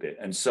down a little bit.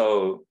 And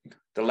so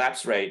the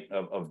lapse rate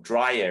of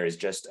dry air is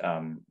just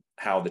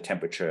how the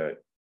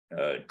temperature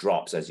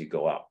drops as you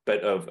go up.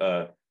 But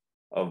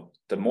of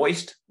the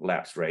moist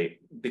lapse rate,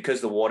 because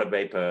the water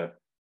vapor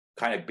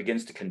kind of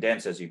begins to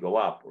condense as you go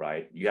up,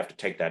 right? You have to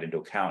take that into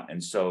account.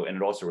 And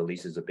it also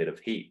releases a bit of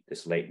heat,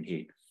 this latent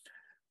heat.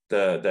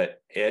 The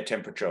air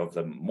temperature of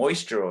the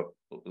moisture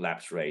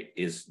lapse rate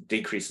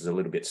decreases a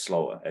little bit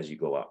slower as you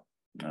go up.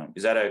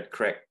 Is that a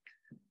correct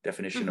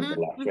definition of the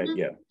lapse rate?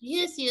 Yeah.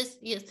 Yes.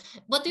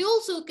 But you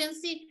also can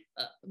see,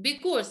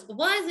 because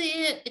why the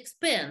air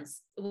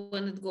expands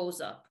when it goes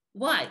up?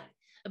 Why?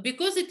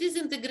 Because it is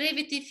in the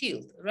gravity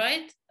field,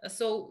 right?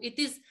 So it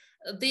is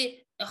the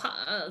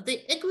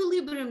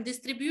equilibrium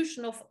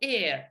distribution of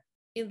air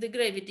in the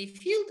gravity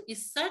field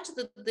is such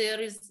that there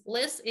is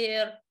less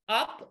air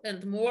up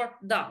and more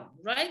down,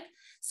 right?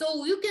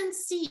 So you can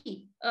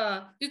see,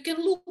 you can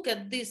look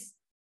at this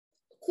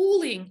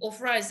cooling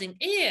of rising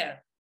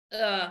air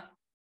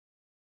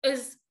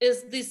as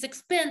this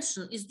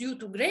expansion is due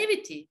to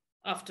gravity,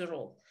 after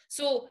all.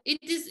 So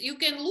it is, you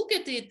can look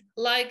at it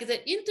like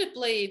the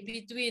interplay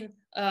between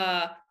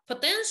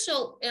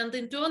potential and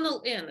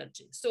internal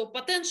energy. So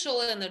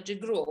potential energy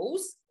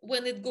grows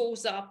when it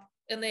goes up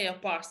an air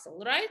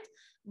parcel, right?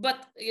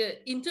 But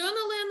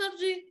internal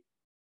energy,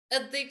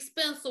 at the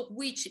expense of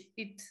which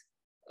it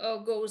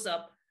goes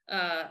up,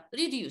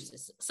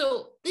 reduces.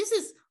 So this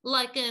is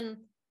like a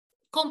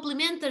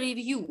complementary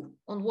view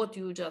on what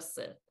you just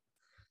said.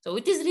 So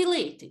it is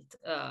related.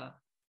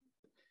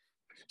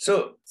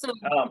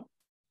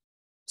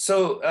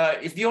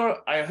 If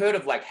I heard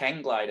of like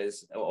hang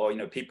gliders or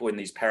people in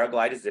these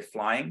paragliders, they're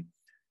flying.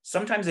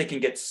 Sometimes they can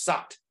get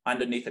sucked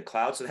underneath a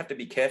cloud, so they have to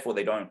be careful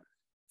they don't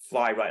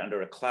fly right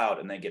under a cloud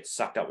and they get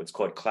sucked up. It's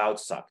called cloud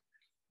suck.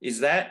 Is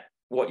that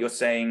what you're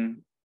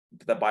saying?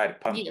 The Biotic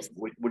Pump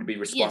would be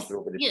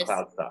responsible for this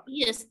cloud suck?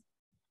 Yes.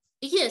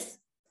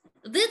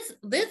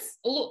 That's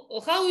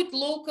how it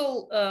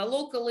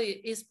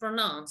locally is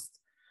pronounced.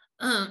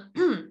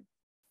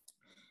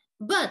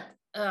 But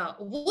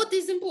what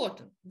is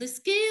important? The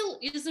scale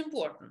is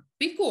important,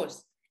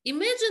 because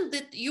imagine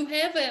that you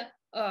have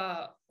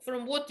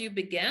from what you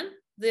began,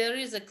 there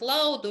is a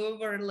cloud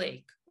over a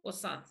lake or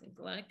something,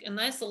 like an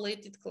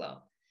isolated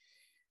cloud.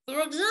 For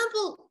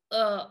example,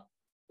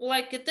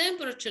 like a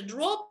temperature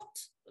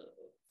dropped,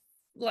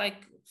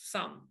 like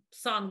some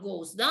sun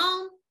goes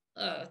down,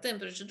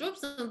 temperature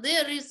drops, and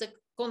there is a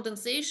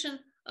condensation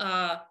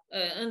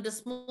and a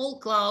small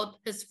cloud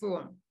has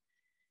formed.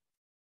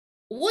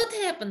 What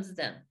happens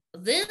then?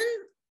 Then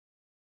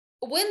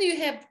when you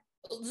have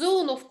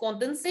zone of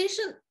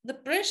condensation, the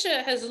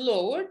pressure has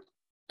lowered,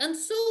 and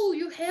so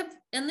you have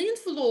an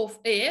inflow of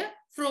air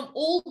from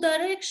all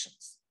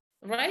directions,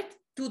 right?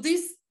 To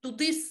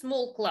this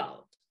small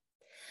cloud.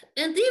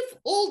 And if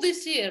all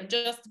this air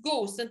just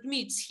goes and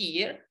meets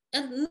here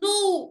and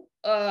no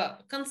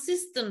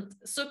consistent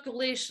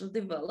circulation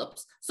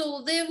develops,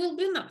 so there will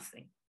be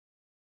nothing.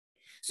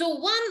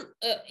 So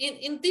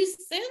in this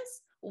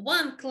sense,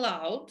 one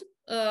cloud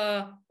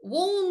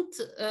won't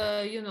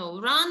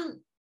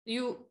run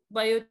you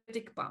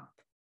biotic pump.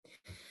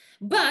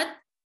 But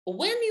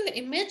when you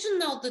imagine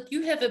now that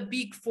you have a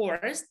big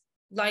forest,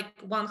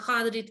 like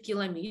 100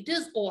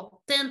 kilometers or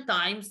 10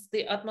 times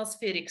the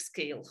atmospheric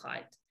scale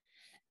height,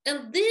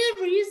 and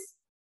there is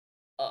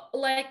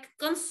like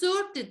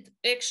concerted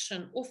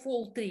action of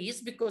all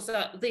trees, because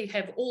they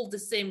have all the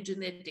same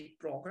genetic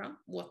program,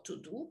 what to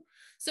do.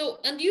 So,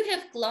 and you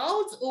have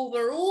clouds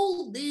over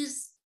all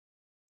this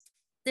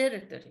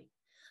territory.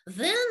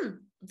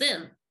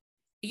 Then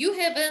you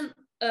have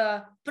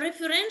a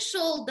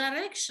preferential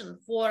direction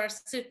for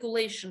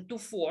circulation to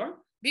form,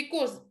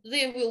 because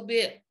there will be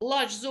a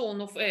large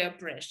zone of air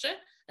pressure,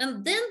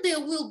 and then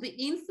there will be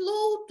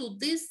inflow to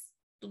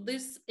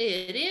this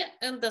area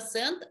and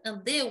descent,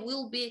 and there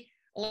will be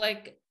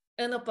like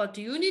an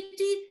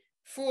opportunity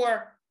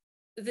for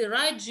the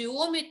right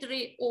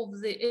geometry of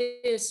the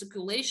air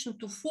circulation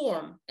to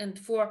form, and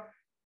for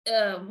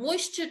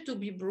moisture to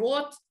be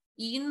brought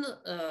in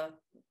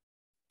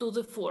to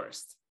the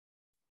forest.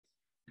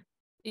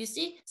 You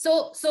see,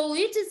 so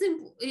it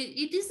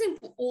is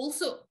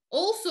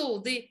also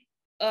the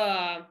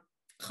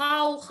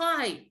how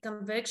high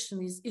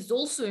convection is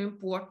also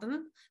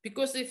important,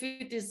 because if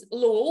it is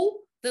low,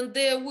 then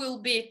there will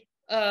be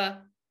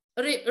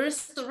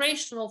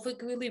restoration of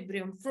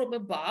equilibrium from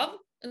above,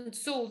 and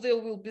so there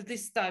will be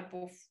this type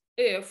of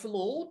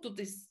airflow to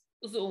this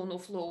zone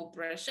of low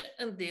pressure,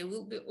 and there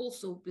will be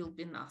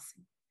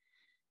nothing.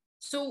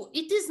 So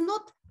it is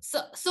not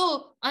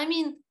so I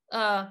mean,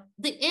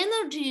 the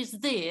energy is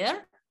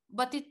there,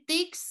 but it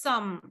takes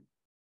some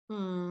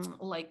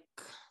like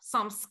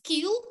some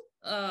skill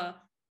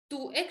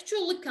to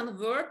actually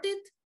convert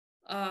it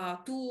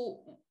to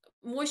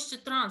moisture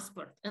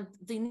transport and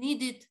the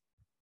needed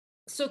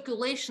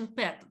circulation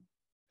pattern.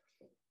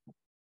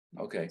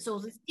 Okay. So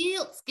the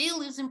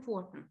scale is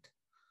important.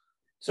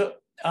 So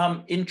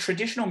in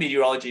traditional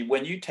meteorology,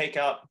 when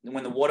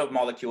the water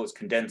molecules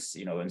condense,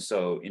 and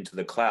so into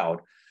the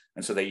cloud,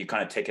 and so that you're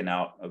kind of taken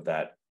out of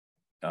that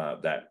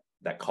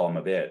that column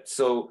of air.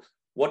 So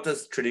what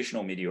does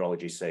traditional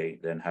meteorology say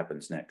then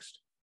happens next?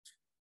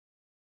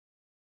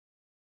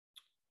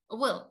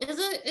 Well, as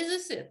I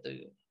said to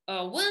you,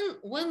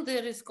 when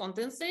there is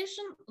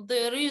condensation,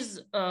 there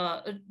is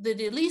the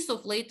release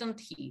of latent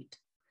heat.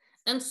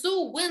 And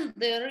so when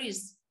there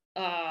is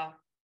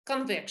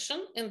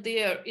convection and the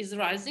air is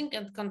rising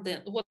and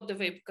water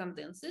vapor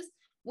condenses,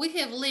 we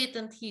have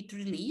latent heat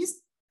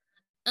released,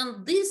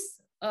 and this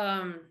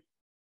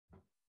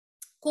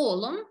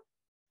column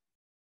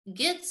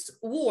gets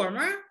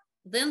warmer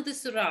than the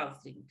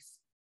surroundings.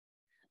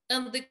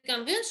 And the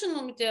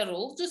conventional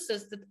meteorology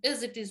says that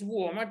as it is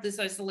warmer, this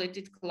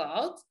isolated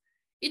cloud,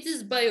 it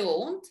is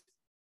buoyant,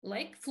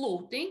 like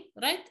floating,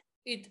 right?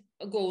 It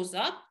goes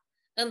up.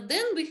 And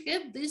then we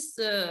have this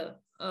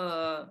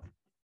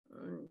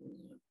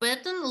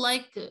pattern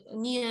like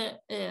near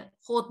a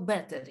hot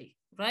battery,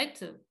 right?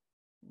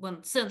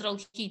 When central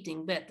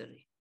heating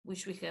battery,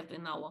 which we have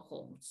in our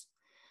homes.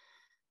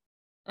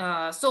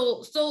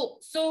 So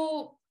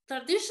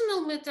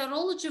traditional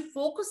meteorology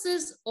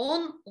focuses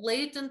on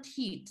latent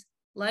heat,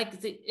 like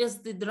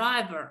as the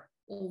driver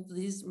of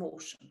these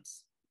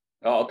motions.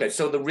 Oh, okay.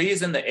 So the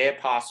reason the air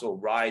parcel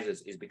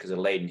rises is because of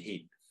latent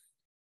heat.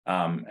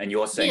 And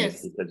you're saying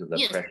it's because of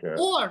the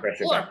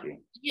pressure vacuum.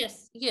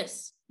 Yes.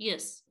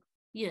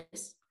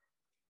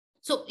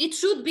 So it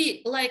should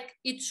be like,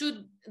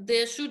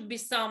 there should be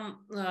some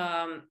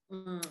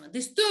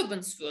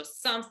disturbance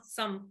first,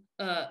 some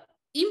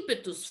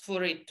impetus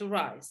for it to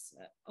rise,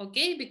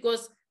 okay?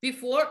 Because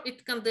before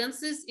it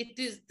condenses,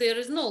 there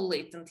is no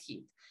latent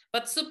heat.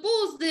 But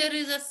suppose there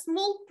is a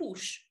small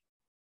push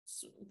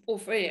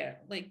of air,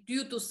 like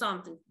due to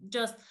something,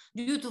 just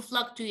due to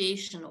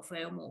fluctuation of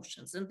air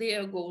motions, and the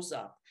air goes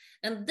up.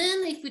 And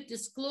then if it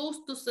is close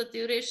to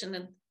saturation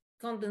and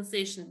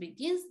condensation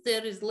begins,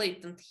 there is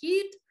latent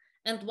heat.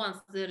 And once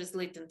there is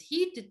latent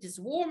heat, it is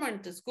warmer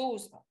and it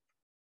goes up.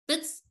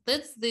 That's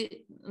the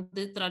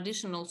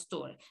traditional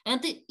story.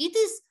 And it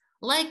is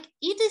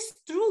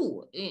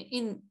true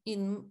in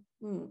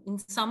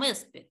some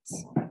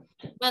aspects,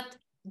 but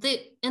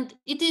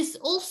it is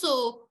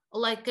also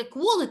like a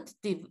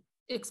qualitative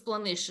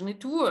explanation.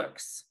 It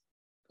works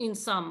in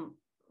some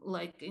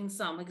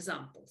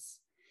examples,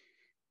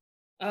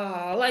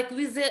 like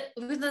with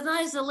an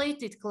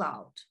isolated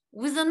cloud.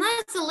 With an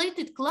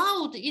isolated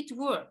cloud, it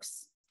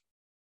works.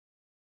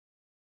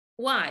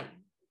 Why?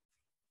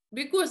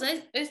 Because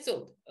I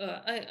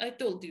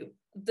told you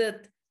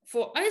that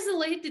for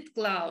isolated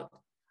cloud,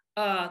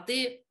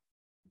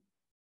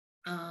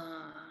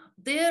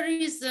 there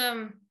is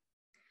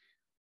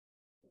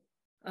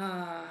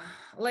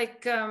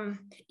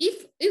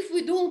if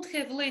we don't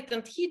have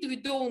latent heat, we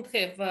don't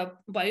have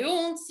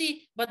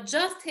buoyancy, but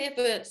just have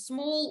a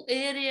small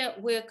area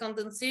where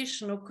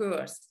condensation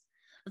occurs,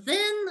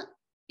 then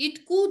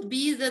it could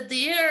be that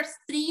the air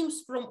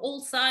streams from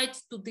all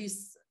sides to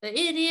this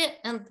area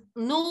and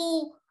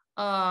no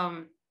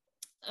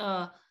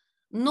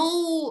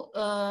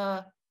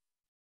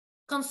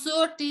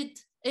concerted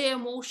air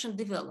motion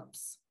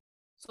develops.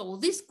 So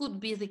this could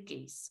be the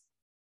case.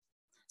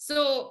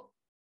 So,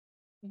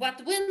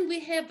 but when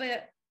we have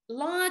a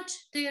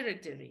large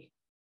territory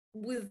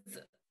with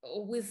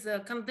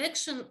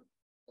convection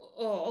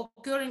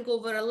occurring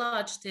over a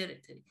large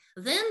territory,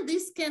 then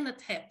this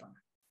cannot happen,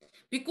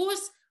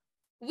 because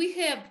we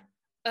have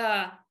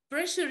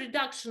pressure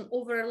reduction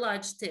over a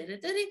large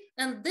territory,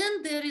 and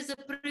then there is a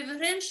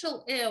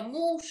preferential air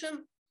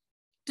motion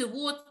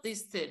towards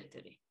this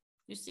territory,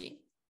 you see.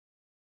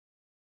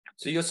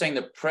 So you're saying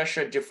the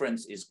pressure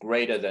difference is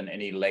greater than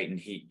any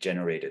latent heat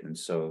generated, and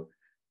so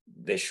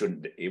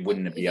it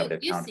wouldn't be able to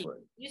account for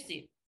it. You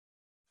see,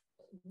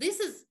 this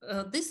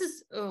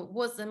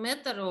was a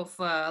matter of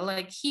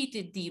like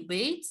heated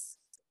debates,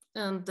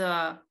 and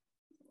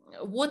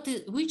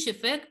which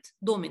effect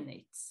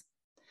dominates.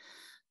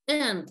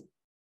 And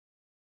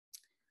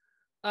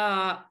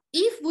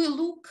if we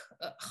look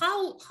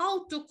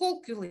how to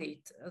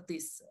calculate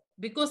this,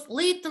 because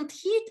latent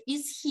heat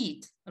is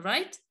heat,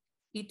 right?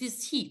 It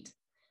is heat.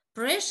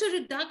 Pressure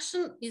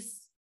reduction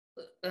is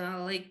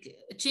like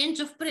a change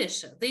of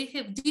pressure. They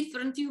have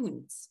different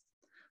units.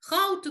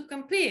 How to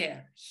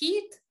compare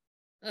heat,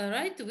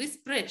 right,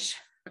 with pressure?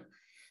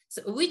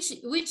 So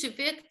which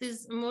effect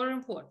is more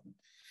important?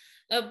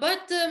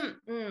 But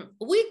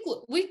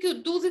we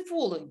could do the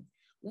following.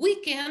 We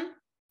can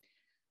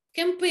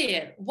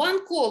compare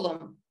one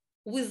column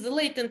with the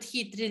latent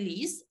heat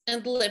release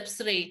and lapse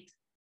rate,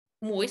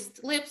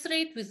 moist lapse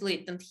rate with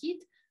latent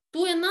heat,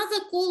 to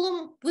another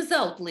column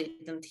without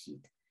latent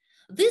heat.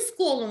 This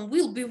column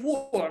will be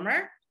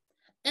warmer,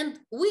 and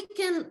we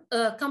can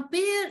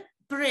compare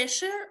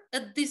pressure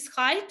at this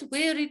height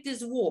where it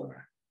is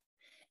warmer.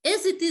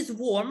 As it is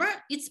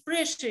warmer, its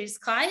pressure is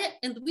higher,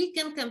 and we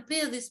can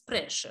compare this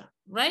pressure,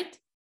 right?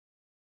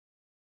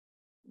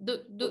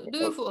 Do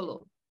you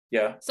follow?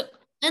 Yeah. So,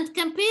 and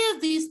compare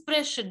this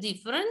pressure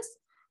difference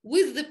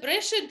with the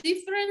pressure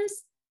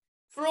difference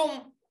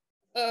from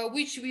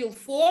which will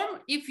form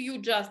if you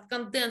just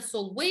condense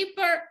all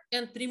vapor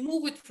and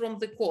remove it from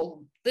the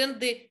column. Then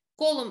the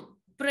column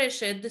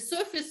pressure at the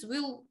surface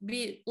will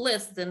be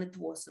less than it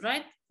was,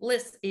 right?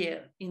 Less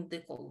air in the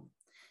column.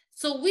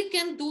 So we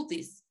can do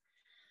this.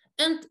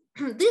 And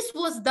this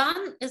was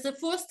done as a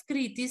first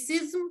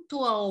criticism to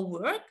our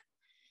work.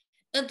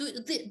 And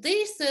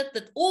they said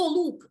that, oh,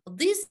 look,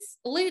 this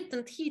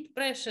latent heat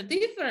pressure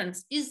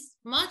difference is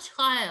much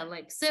higher,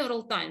 like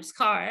several times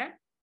higher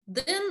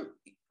than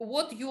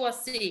what you are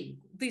saying,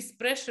 this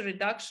pressure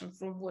reduction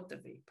from water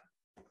vapor.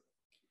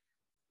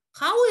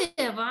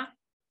 However,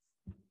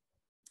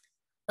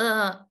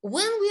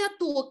 when we are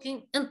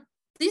talking, and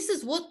this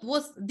is what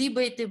was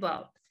debate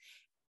about.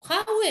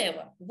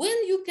 However,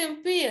 when you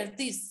compare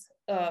this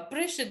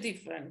pressure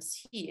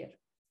difference here,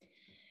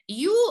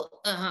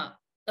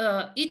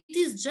 it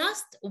is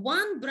just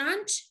one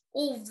branch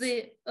of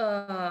the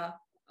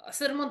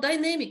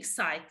thermodynamic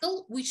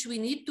cycle, which we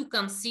need to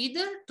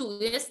consider to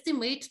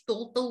estimate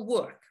total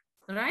work,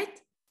 right?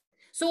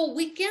 So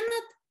we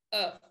cannot,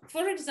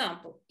 for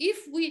example,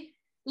 if we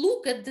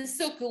look at the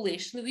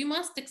circulation, we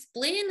must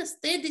explain a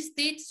steady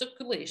state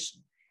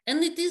circulation.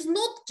 And it is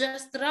not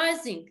just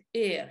rising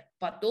air,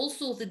 but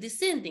also the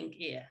descending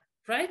air,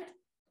 right?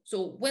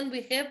 So when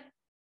we have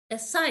a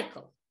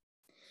cycle,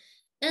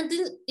 and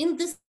in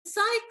this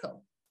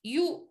cycle,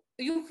 you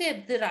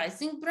have the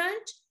rising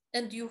branch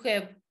and you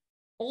have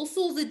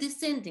also the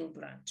descending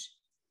branch.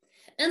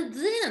 And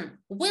then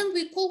when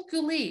we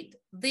calculate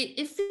the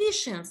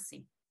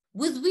efficiency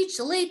with which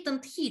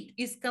latent heat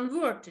is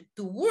converted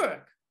to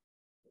work,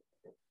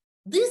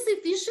 this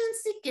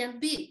efficiency can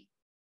be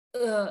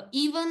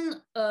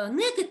even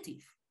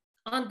negative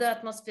under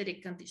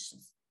atmospheric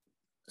conditions.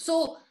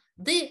 So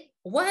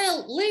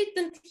while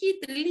latent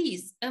heat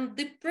release and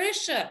the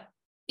pressure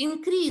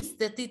increase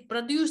that it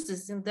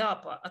produces in the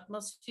upper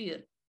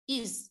atmosphere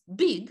is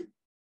big,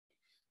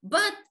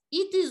 but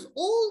it is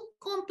all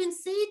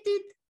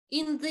compensated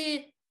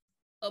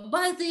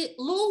by the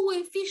low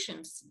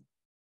efficiency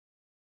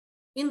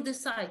in the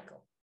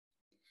cycle.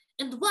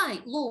 And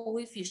why low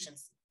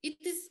efficiency? It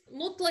is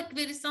not like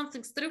very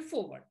something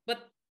straightforward,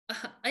 but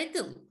I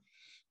tell you,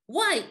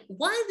 why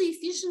the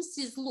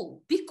efficiency is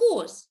low?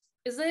 Because,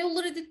 as I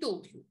already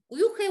told you,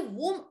 you have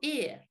warm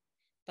air,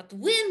 but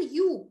when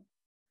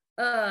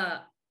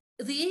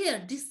the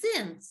air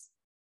descends,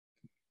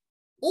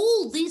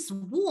 all this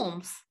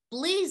warmth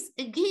plays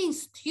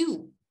against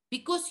you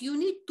because you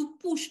need to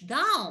push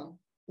down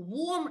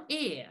warm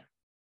air.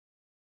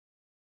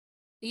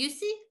 You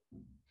see?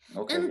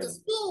 Okay, and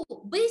so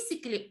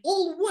basically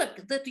all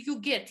work that you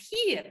get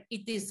here,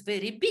 it is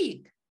very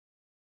big.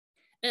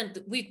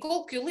 And we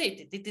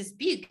calculated, it is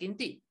big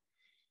indeed.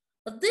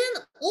 But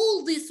then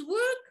all this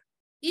work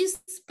is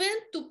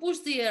spent to push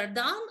the air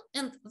down,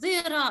 and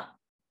there are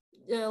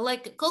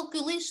like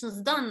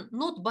calculations done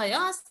not by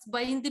us,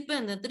 by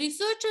independent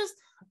researchers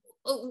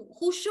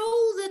who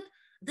show that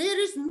there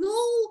is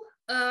no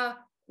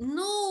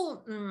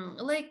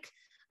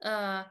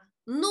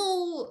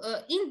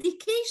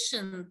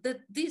indication that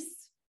this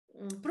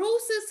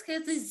process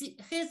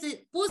has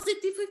a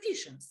positive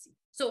efficiency.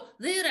 So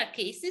there are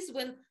cases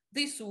when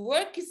this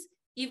work is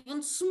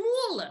even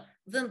smaller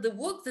than the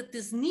work that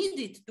is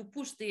needed to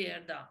push the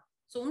air down.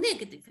 So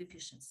negative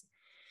efficiency.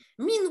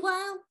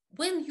 Meanwhile,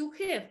 when you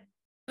have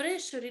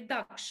pressure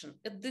reduction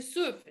at the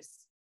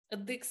surface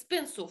at the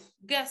expense of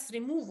gas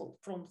removal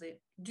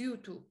due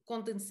to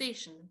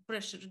condensation and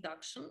pressure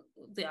reduction,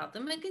 the other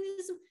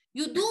mechanism,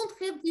 you don't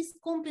have this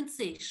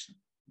compensation.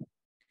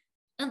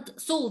 And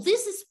so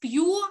this is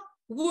pure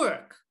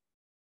work.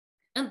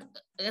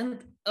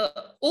 And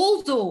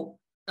although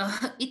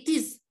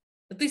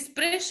this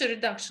pressure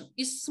reduction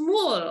is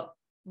smaller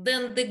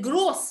than the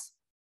gross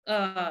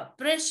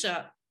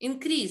pressure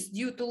increase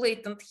due to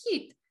latent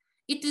heat,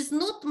 it is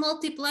not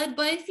multiplied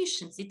by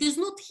efficiency. It is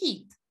not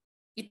heat.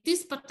 It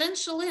is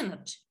potential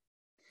energy.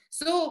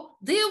 So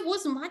there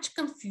was much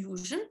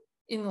confusion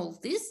in all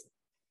this.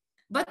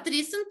 But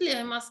recently,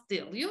 I must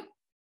tell you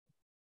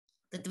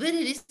that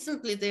very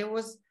recently there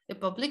was a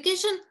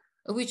publication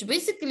which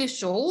basically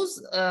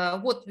shows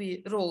what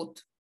we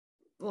wrote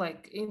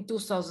like in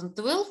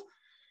 2012,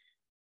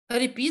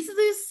 repeats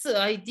this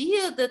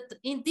idea that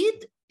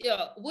indeed,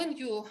 when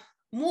you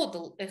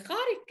model a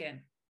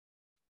hurricane,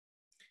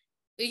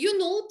 you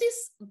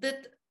notice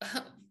that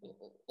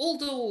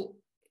although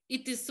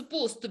it is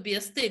supposed to be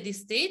a steady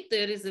state,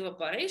 there is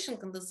evaporation,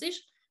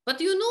 condensation, but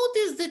you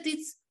notice that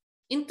its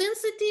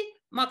intensity,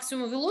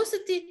 maximum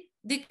velocity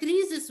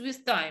decreases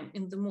with time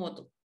in the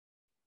model.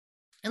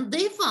 And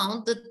they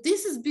found that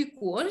this is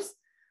because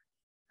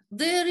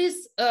there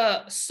is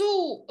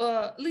so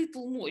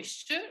little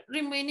moisture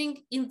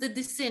remaining in the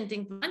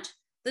descending branch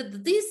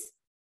that this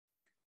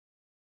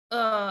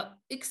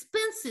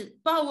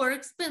power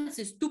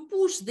expenses to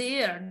push the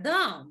air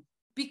down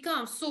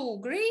become so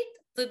great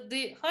that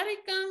the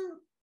hurricane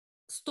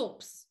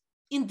stops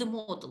in the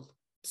model.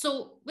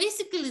 So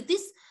basically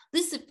this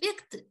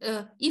effect,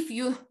 if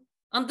you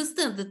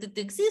understand that it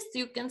exists,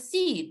 you can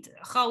see it,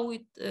 how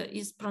it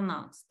is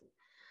pronounced.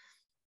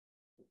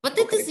 But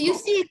it is, you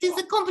see, it is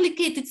a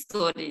complicated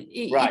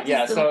story.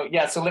 Right,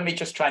 so let me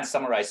just try and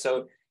summarize.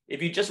 So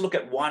if you just look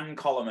at one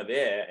column of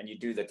air and you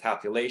do the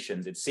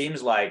calculations, it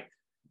seems like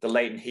the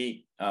latent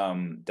heat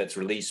that's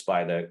released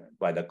by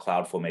the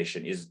cloud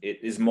formation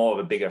is more of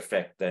a bigger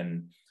effect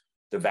than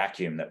the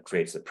vacuum that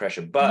creates the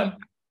pressure. But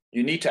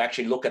you need to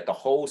actually look at the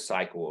whole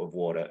cycle of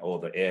water, or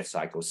the air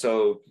cycle.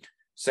 So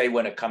say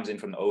when it comes in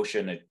from the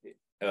ocean,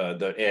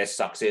 the air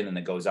sucks in and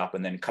it goes up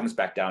and then comes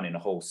back down in a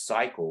whole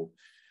cycle.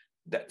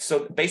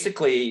 So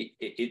basically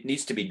it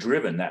needs to be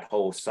driven, that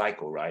whole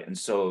cycle, right? And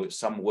so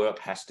some work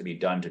has to be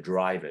done to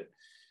drive it.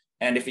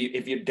 And if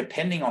you're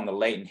depending on the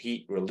latent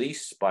heat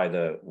released by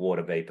the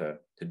water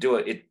vapor to do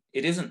it,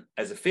 it isn't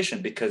as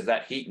efficient, because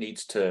that heat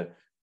needs to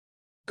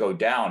go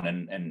down,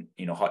 and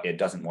hot air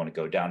doesn't want to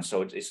go down.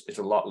 So it's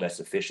a lot less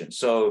efficient.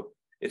 So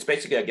it's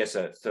basically, I guess,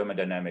 a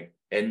thermodynamic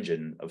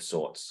engine of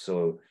sorts.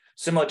 So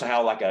similar to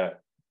how like a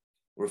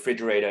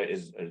refrigerator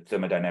is a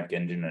thermodynamic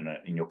engine and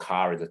in your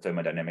car is a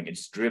thermodynamic,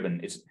 it's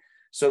driven.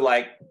 So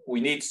like we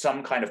need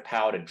some kind of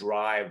power to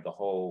drive the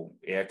whole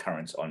air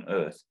currents on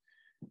Earth.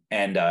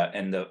 And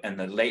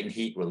the latent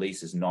heat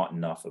release is not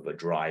enough of a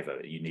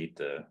driver. You need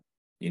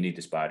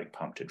this biotic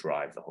pump to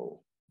drive the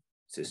whole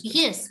system.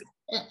 Yes,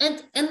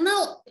 and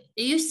now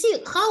you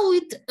see how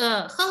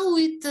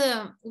it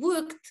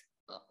worked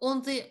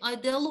on the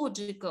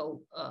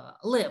ideological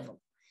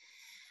level.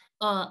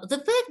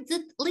 The fact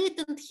that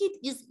latent heat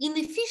is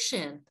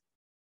inefficient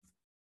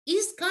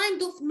is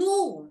kind of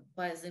known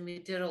by the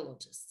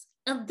meteorologists,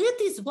 and that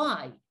is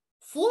why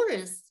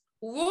forests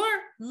were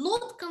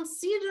not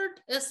considered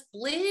as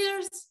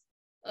players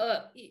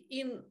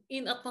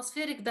in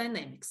atmospheric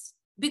dynamics,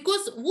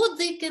 because what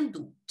they can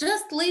do,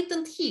 just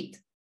latent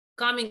heat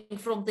coming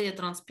from their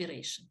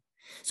transpiration.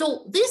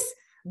 So this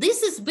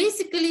is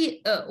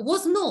basically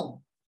was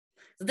known,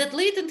 that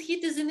latent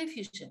heat is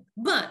inefficient.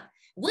 But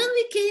when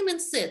we came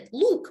and said,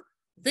 look,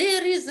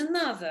 there is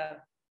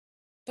another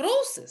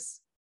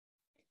process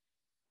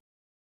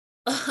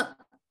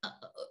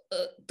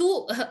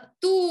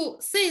to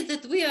say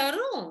that we are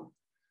wrong,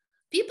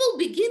 people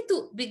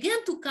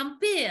began to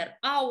compare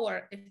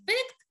our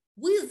effect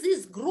with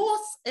this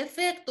gross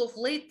effect of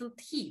latent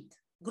heat.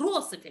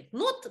 Gross effect,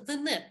 not the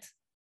net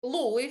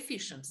low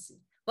efficiency,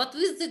 but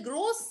with the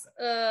gross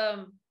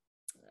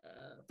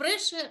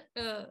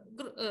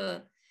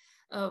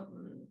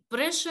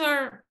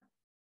pressure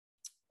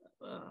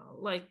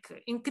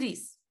like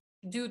increase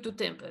due to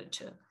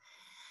temperature.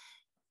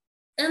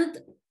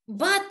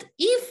 But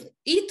if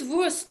it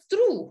was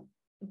true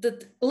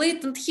that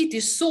latent heat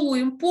is so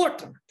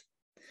important,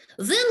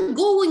 then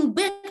going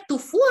back to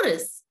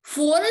forests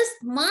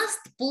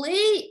must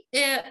play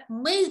a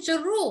major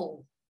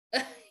role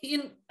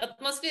in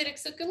atmospheric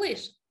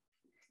circulation.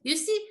 You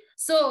see,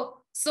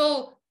 so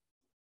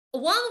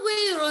one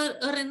way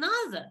or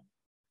another,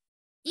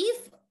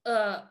 if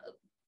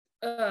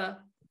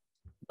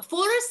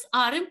forests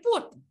are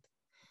important.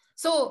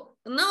 So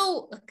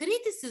now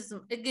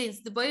criticism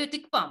against the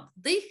biotic pump,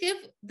 they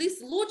have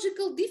this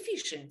logical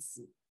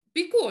deficiency,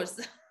 because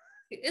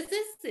as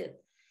I said,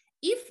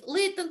 if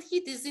latent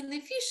heat is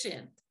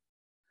inefficient,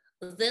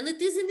 then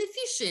it is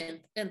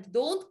inefficient, and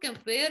don't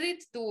compare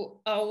it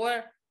to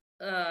our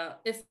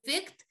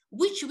effect,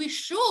 which we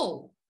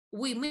show.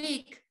 We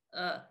make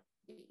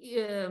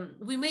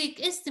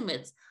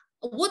estimates.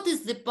 What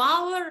is the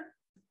power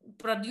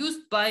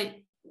produced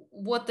by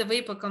water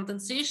vapor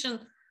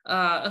condensation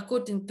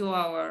according to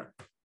our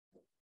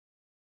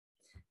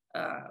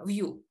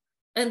view,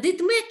 and it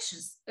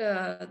matches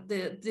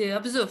the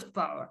observed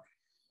power.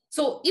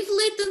 So if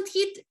latent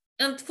heat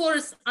and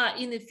forests are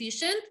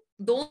inefficient,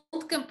 don't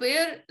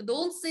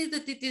say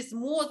that it is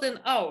more than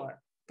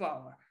our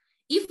power.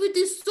 If it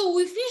is so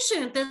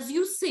efficient as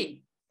you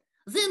say,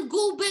 then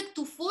go back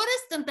to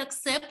forest and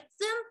accept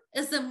them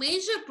as a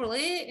major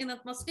player in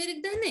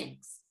atmospheric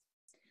dynamics.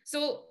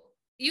 So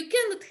you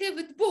cannot have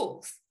it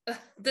both,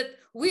 that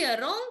we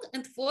are wrong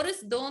and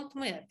forests don't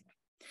matter.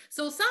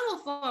 So some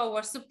of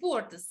our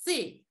supporters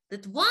say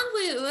that one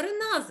way or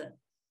another,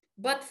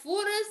 but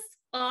forests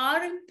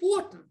are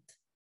important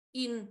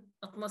in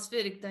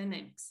atmospheric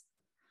dynamics.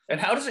 And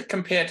how does it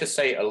compare to,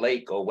 say, a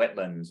lake or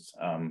wetlands?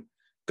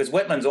 Because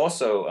wetlands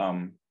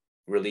also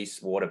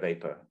release water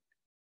vapor.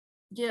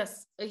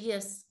 Yes,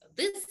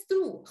 that's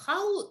true.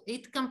 How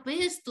it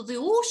compares to the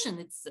ocean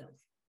itself,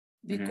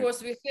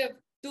 because we have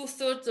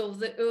 2/3 of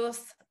the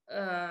Earth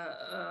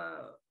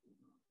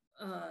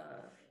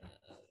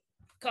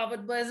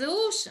covered by the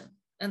ocean,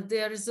 and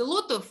there is a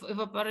lot of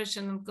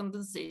evaporation and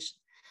condensation.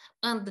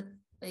 And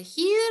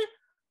here,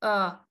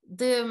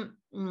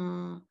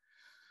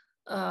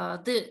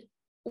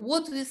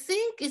 what we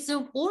think is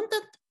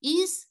important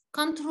is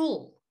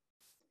control.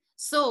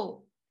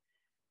 So,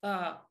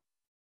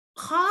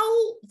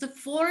 how the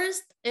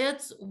forest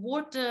adds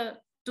water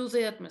to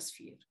the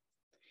atmosphere.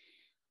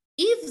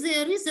 If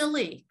there is a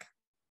lake,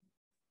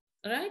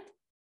 right,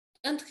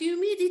 and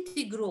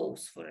humidity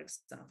grows, for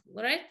example,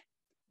 right,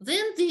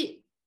 then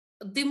the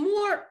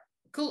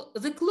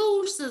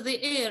closer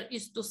the air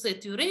is to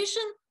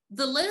saturation,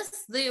 the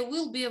less there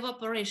will be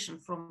evaporation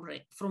from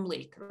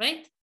lake,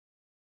 right?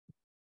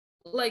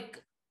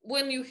 Like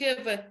when you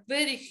have a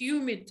very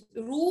humid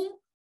room,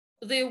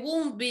 there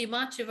won't be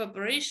much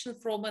evaporation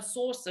from a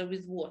saucer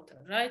with water,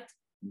 right?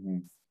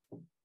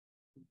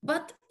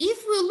 But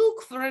if we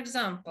look, for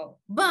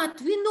example, but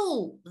we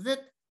know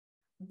that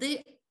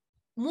the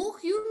more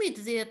humid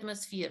the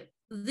atmosphere,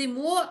 the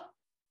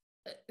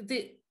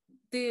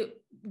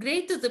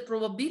greater the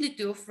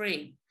probability of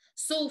rain.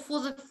 So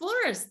for the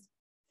forest,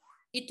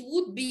 it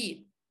would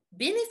be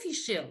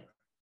beneficial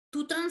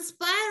to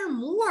transpire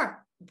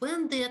more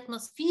when the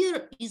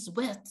atmosphere is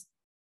wet.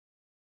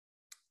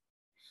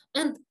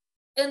 And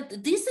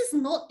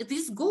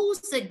this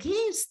goes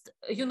against,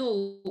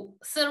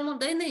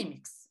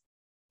 thermodynamics.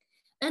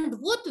 And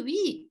what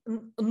we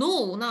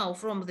know now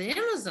from the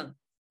Amazon,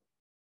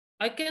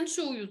 I can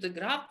show you the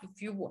graph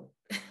if you want.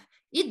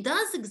 It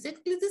does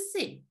exactly the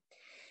same.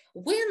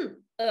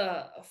 When,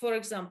 for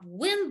example,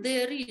 when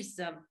there is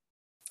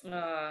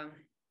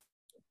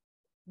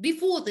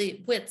before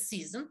the wet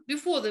season,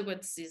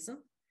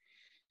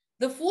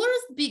 the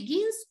forest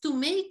begins to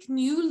make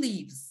new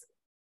leaves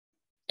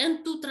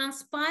and to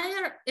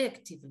transpire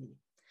actively.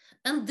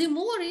 And the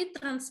more it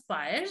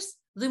transpires,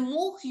 the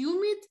more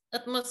humid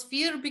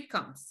atmosphere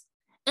becomes.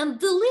 And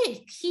the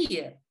lake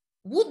here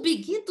would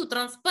begin to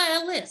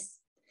transpire less.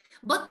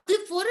 But the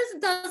forest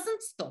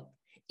doesn't stop.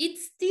 It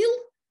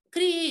still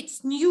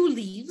creates new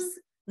leaves,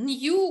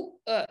 new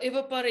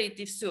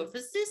evaporative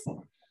surfaces,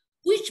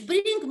 which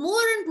bring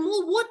more and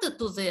more water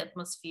to the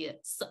atmosphere,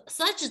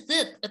 such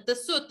that at a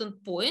certain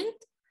point,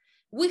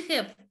 we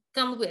have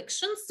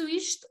convection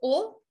switched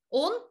on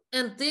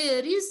and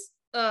there is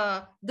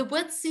the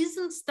wet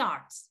season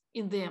starts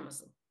in the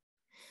Amazon.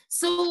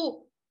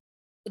 So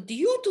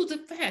due to the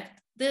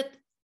fact that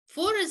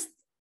forest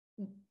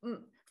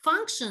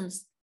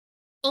functions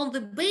on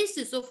the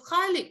basis of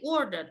highly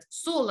ordered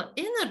solar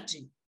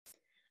energy,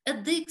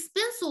 at the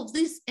expense of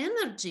this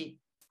energy,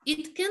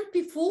 it can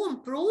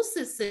perform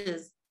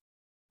processes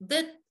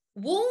that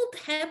won't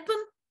happen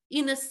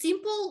in a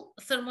simple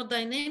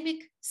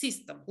thermodynamic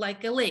system,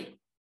 like a lake.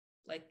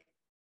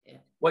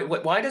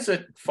 Why does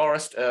a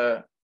forest,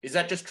 is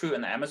that just true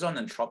in the Amazon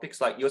and tropics?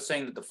 Like you're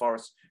saying that the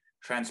forest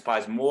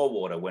transpires more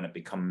water when it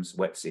becomes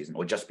wet season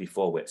or just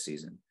before wet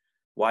season.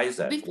 Why is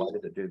that? Why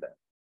does it do that?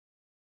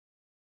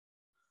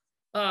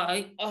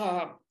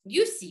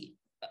 You see,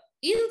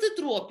 in the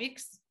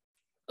tropics,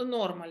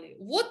 normally,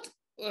 what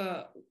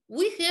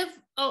we have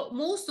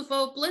most of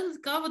our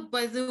planet covered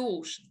by the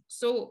ocean.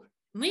 So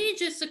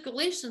major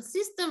circulation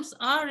systems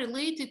are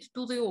related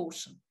to the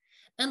ocean.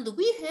 And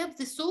we have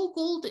the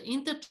so-called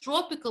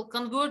intertropical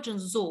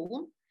convergence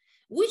zone,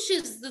 which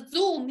is the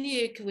zone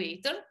near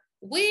equator,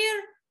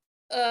 where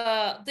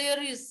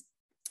there is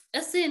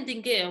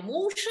ascending air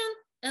motion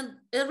and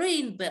a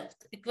rain belt,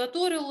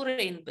 equatorial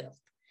rain belt.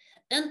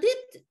 And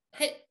it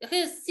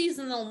has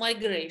seasonal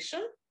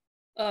migration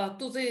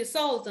to the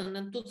southern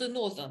and to the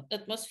northern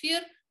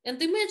atmosphere. And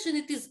imagine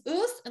it is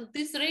Earth and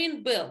this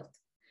rain belt.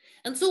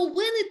 And so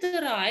when it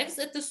arrives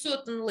at a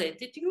certain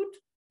latitude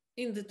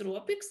in the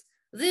tropics,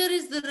 there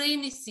is the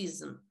rainy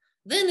season.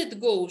 Then it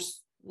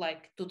goes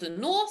like to the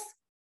north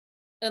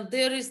and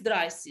there is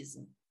dry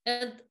season.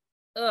 And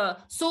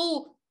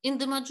so in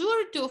the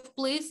majority of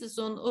places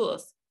on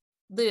Earth,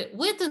 the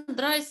wet and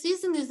dry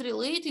season is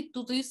related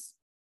to this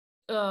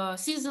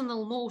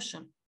seasonal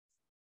motion.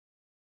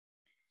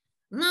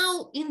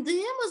 Now, in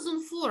the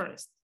Amazon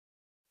forest,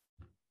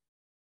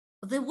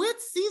 the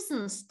wet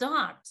season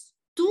starts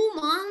 2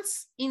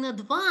 months in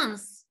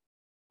advance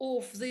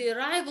of the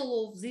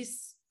arrival of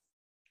this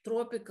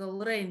tropical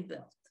rain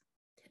belt.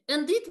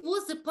 And it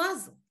was a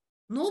puzzle.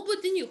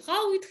 Nobody knew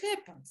how it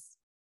happens.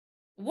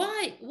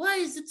 Why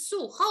is it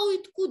so? How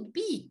it could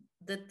be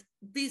that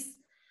this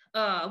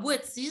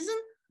wet season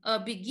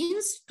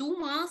begins 2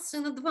 months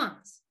in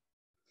advance?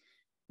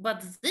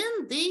 But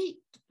then they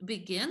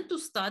began to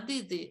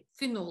study the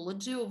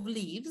phenology of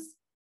leaves,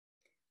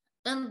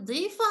 and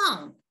they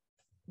found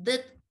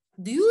that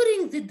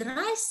during the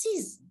dry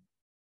season,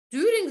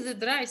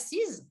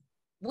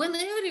 when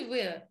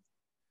everywhere,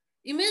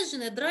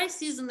 imagine a dry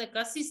season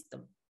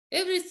ecosystem,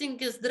 everything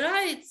is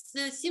dry, it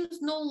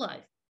seems no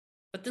life.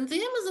 But in the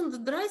Amazon,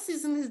 the dry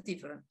season is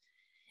different.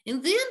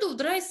 In the end of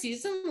dry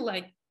season,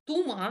 like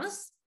 2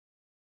 months,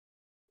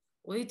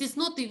 well, it is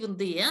not even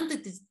the end,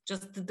 it is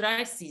just the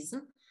dry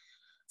season.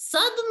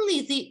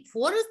 Suddenly the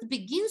forest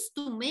begins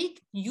to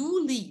make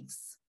new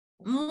leaves,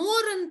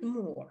 more and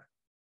more.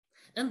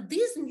 And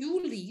these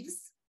new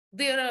leaves,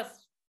 they are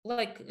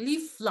like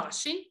leaf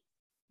flushing.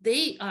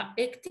 They are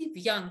active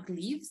young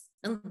leaves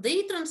and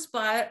they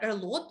transpire a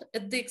lot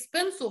at the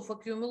expense of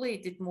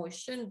accumulated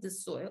moisture in the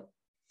soil.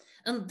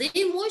 And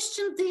they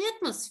moisten the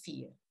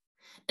atmosphere.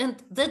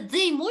 And that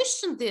they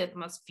moisten the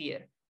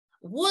atmosphere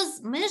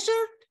was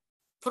measured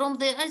from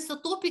the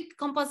isotopic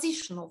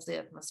composition of the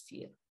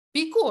atmosphere,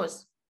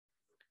 because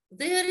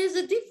there is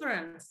a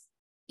difference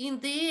in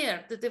the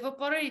air that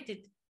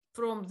evaporated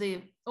from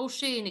the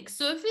oceanic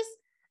surface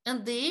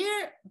and the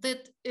air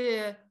that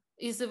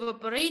is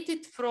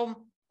evaporated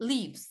from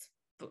leaves,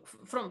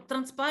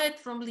 transpired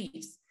from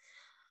leaves.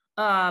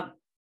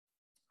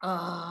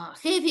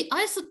 Heavy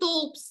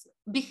isotopes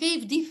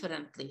behave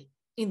differently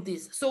in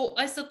this. So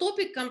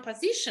isotopic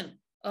composition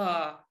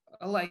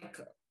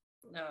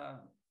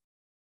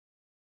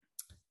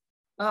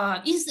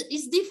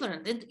is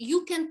different, and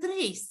you can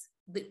trace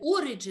the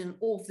origin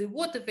of the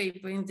water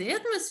vapor in the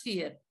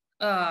atmosphere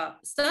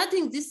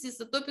studying this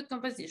isotopic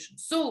composition.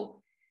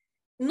 So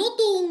not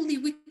only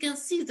we can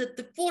see that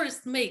the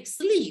forest makes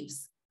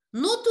leaves,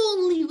 not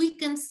only we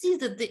can see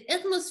that the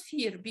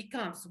atmosphere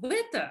becomes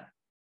wetter,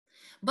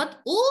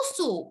 but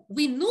also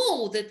we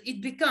know that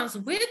it becomes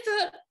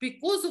wetter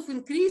because of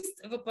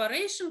increased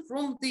evaporation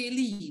from the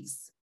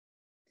leaves.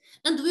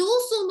 And we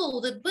also know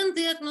that when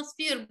the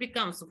atmosphere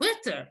becomes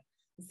wetter,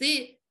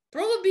 the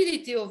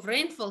probability of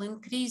rainfall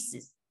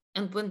increases.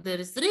 And when there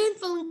is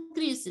rainfall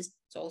increases,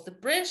 so the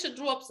pressure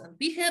drops and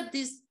we have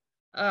this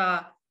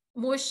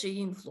moisture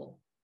inflow.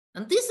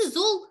 And this is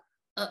all,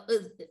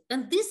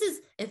 and this is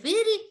a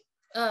very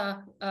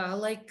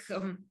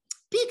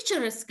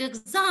picturesque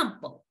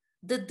example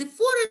that the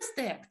forest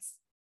acts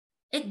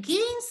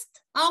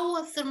against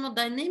our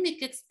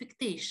thermodynamic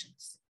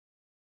expectations.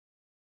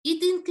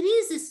 It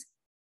increases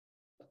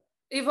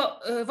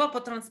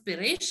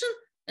evapotranspiration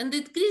and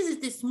increases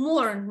this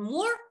more and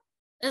more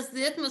as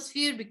the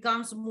atmosphere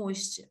becomes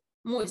moist,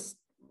 more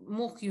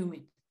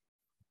humid.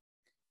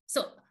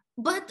 So,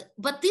 but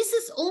this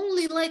is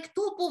only like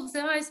top of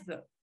the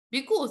iceberg,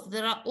 because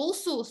there are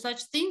also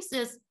such things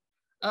as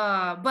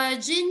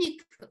biogenic,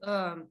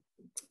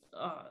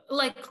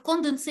 like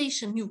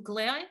condensation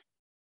nuclei.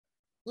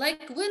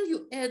 Like when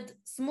you add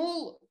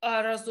small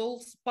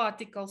aerosols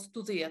particles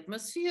to the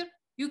atmosphere,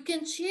 you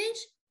can change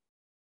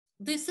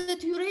the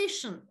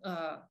saturation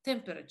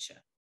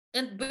temperature.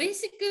 And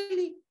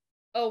basically,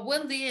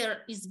 when the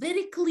air is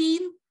very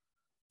clean,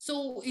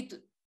 so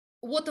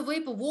water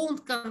vapor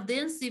won't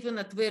condense even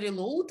at very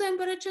low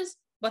temperatures.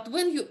 But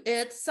when you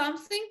add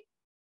something,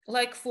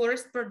 like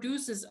forest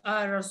produces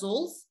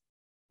aerosols,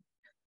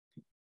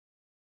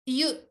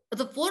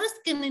 the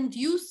forest can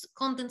induce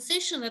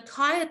condensation at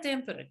higher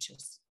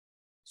temperatures.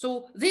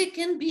 So they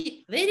can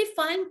be very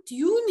fine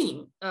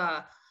tuning.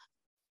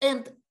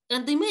 And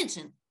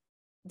imagine,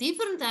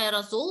 different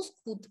aerosols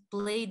could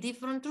play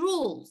different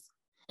roles.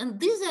 And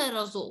these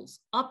aerosols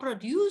are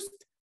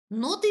produced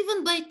not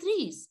even by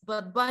trees,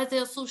 but by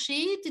the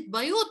associated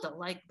biota,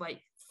 like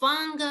by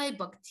fungi,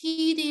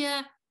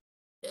 bacteria,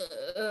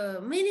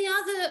 many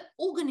other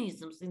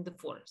organisms in the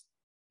forest.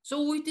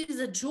 So it is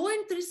a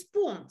joint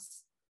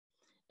response.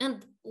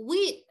 And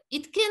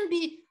it can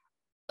be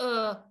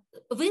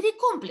very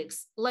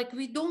complex, like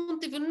we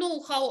don't even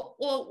know how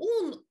our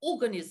own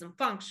organism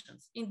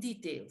functions in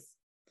details.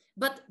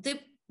 But the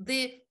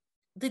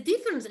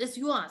difference, as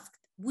you asked,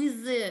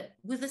 with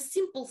a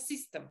simple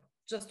system,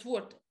 just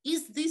what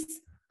is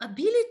this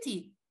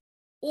ability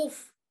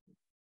of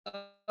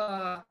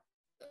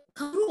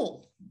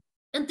control?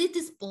 And it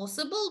is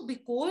possible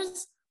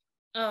because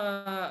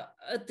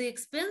at the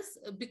expense,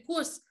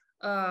 because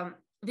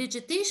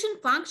vegetation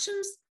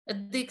functions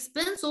at the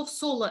expense of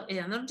solar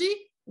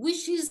energy,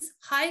 which is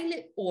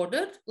highly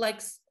ordered,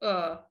 like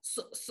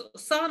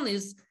sun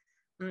is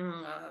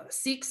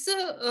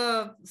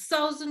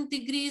 6,000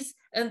 degrees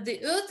and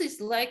the earth is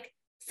like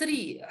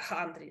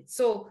 300.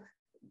 So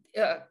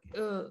the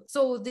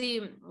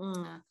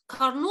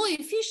Carnot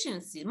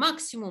efficiency,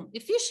 maximum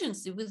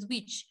efficiency with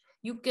which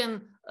you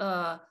can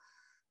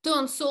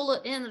turn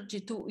solar energy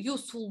to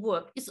useful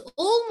work is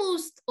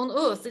almost on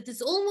earth, it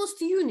is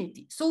almost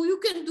unity. So you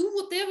can do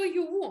whatever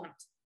you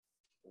want,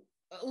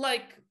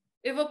 like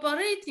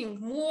evaporating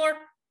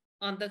more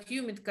under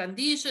humid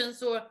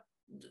conditions or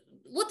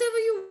whatever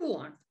you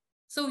want.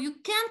 So you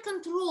can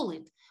control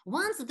it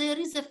once there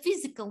is a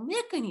physical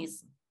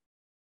mechanism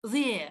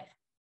there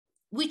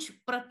which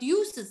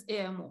produces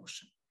air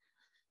motion.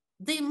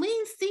 The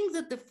main thing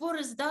that the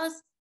forest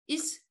does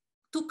is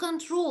to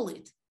control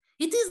it.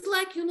 It is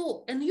like, you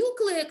know, a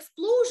nuclear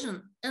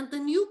explosion and a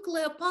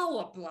nuclear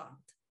power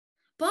plant.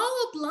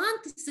 Power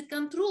plant is a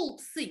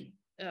controlled thing.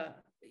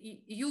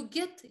 You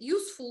get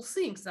useful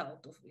things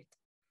out of it.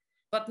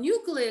 But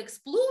nuclear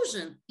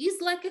explosion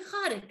is like a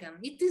hurricane.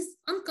 It is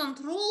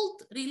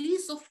uncontrolled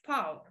release of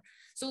power.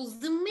 So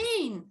the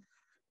main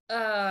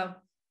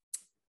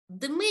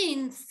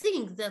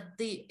thing that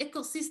the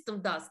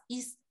ecosystem does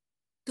is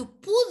to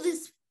put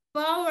this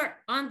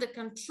power under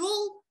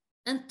control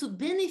and to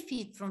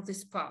benefit from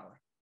this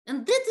power.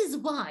 And that is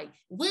why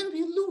when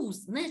we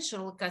lose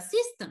natural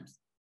ecosystems,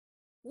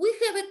 we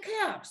have a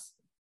chaos.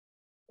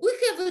 We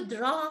have a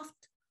drought.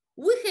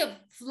 We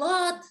have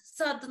flood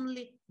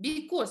suddenly.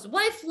 Because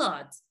why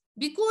floods?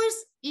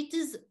 Because it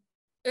is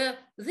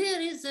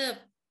there is a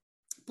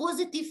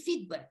positive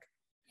feedback.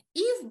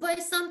 If by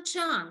some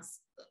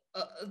chance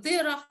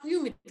there are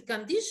humid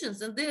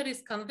conditions and there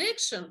is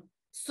convection,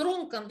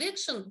 strong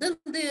convection, then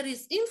there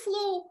is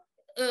inflow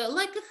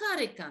like a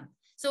hurricane.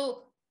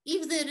 So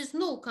if there is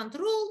no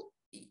control,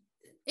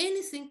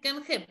 anything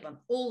can happen.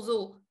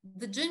 Although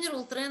the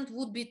general trend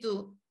would be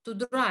to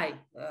dry.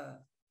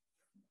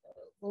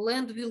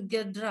 Land will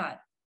get dry.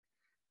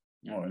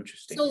 Oh,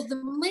 interesting. So the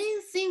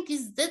main thing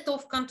is that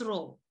of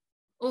control,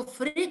 of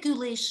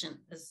regulation.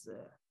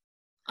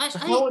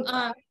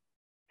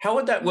 How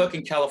would that work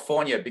in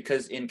California?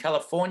 Because in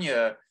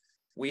California,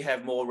 we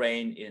have more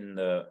rain in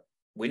the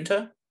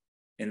winter,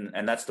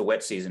 and that's the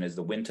wet season is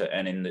the winter,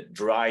 and in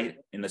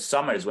the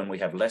summer is when we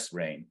have less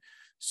rain.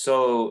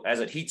 So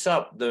as it heats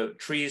up, the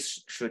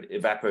trees should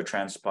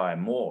evapotranspire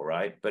more,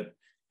 right? But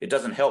it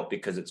doesn't help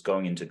because it's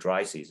going into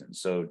dry season.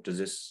 So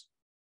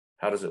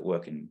how does it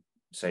work in,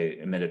 say,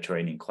 in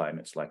Mediterranean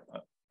climates like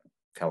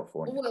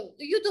California? Well,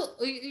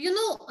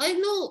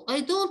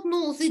 I don't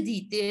know the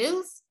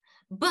details,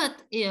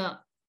 but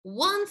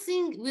one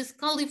thing with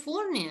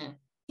California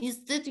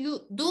is that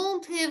you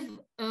don't have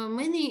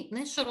many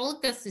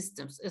natural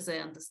ecosystems, as I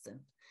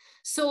understand.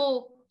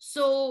 So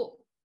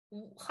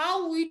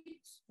how it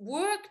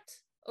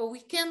worked, we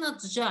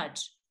cannot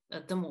judge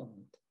at the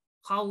moment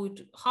how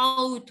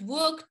it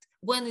worked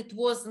when it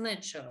was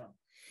natural.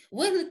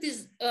 when it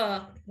is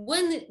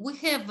when we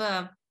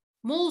have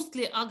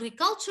mostly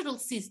agricultural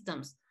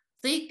systems,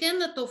 they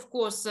cannot, of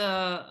course,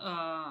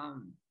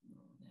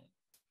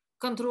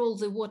 control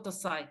the water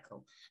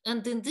cycle.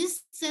 And in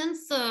this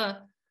sense,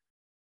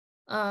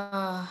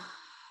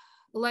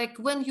 like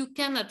when you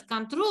cannot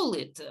control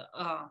it,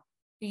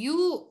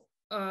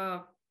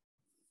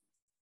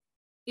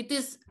 it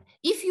is,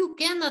 if you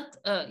cannot,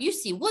 you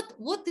see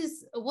what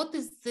is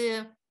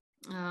the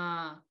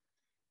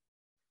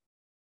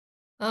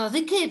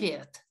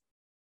caveat.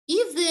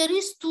 If there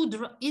is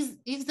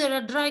if there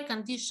are dry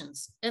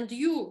conditions and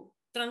you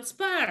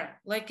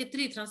transpire like a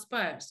tree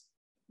transpires,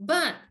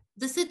 but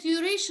the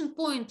saturation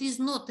point is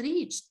not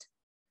reached,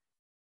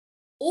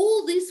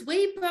 all this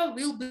vapor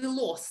will be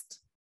lost.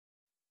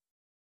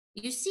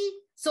 You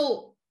see,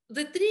 so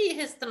the tree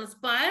has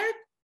transpired,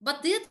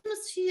 but the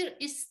atmosphere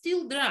is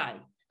still dry,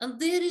 and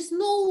there is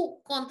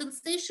no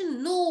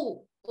condensation,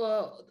 no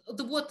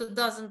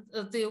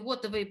the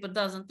water vapor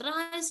doesn't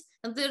rise,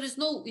 and there is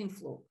no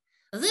inflow.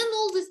 Then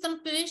all this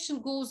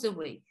transpiration goes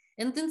away.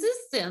 And in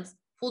this sense,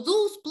 for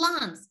those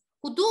plants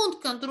who don't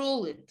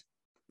control it,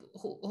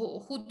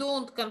 who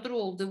don't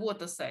control the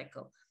water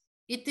cycle,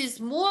 it is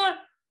more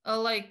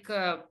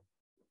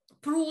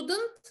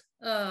prudent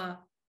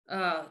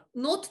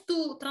not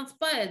to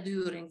transpire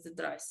during the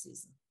dry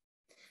season.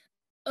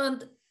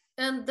 And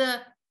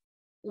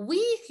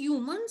we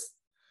humans,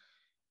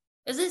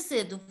 as I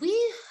said, we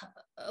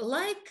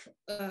like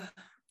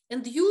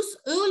and use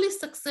early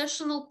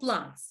successional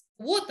plants.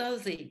 What are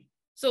they?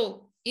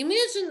 So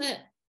imagine a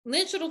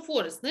natural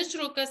forest,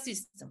 natural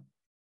ecosystem.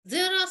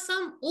 There are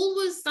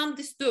always some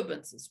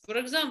disturbances. For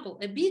example,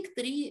 a big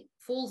tree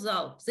falls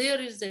out. There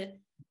is a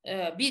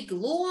big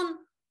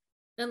lawn,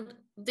 and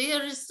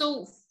there is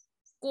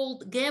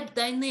so-called gap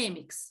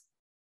dynamics.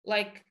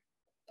 Like,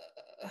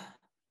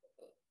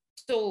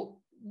 so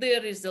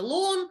there is a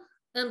lawn,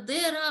 and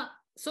there are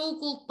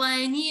so-called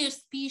pioneer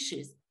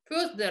species.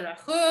 First, there are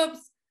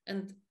herbs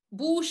and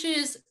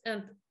bushes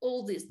and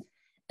all this.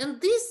 And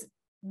these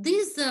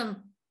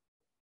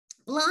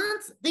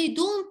plants, they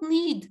don't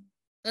need,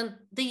 and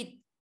they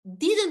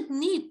didn't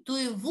need to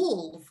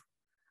evolve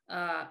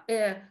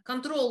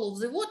control of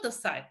the water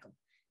cycle,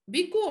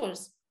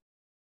 because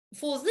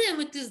for them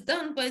it is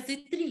done by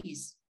the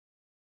trees,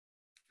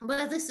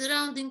 by the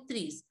surrounding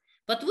trees.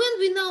 But when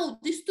we now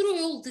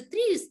destroy all the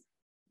trees,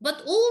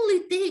 but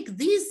only take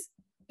these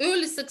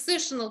early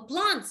successional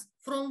plants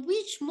from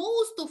which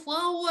most of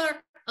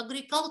our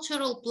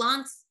agricultural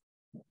plants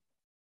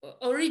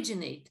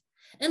originate,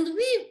 and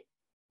we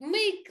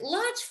make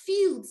large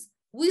fields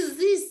with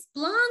these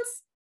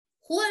plants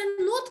who are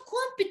not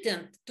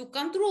competent to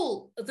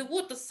control the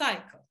water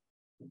cycle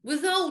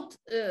without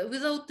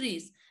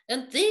trees,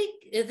 and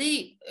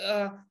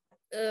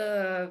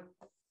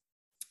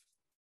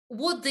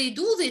what they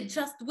do, they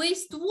just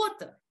waste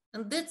water,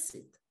 and that's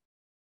it.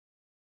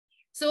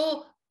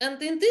 So,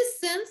 and in this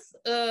sense,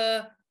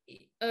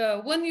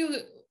 when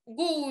you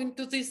go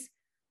into this,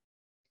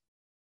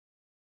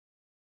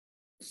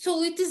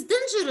 so it is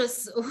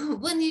dangerous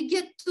when you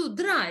get too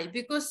dry,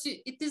 because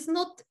it is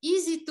not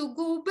easy to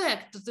go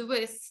back to the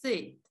West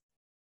state.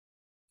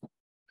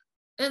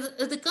 And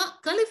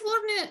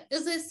California,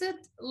 as I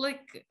said,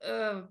 like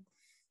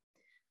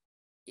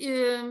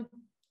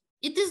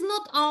it is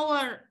not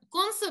our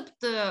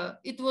concept.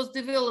 It was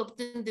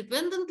developed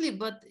independently,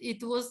 but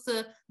it was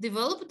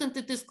developed, and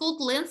it is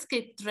called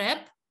landscape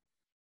trap.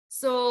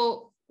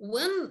 So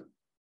when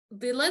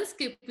the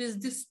landscape is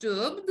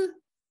disturbed,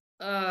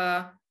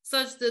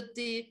 such that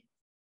the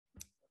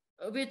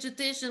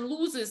vegetation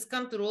loses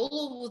control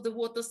over the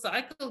water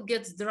cycle,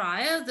 gets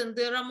drier, then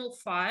there are more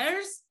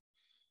fires,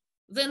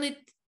 then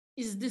it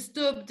is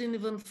disturbed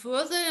even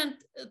further,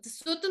 and at a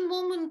certain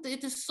moment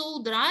it is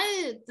so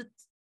dry that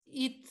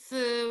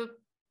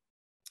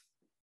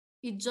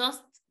it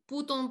just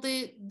put on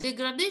the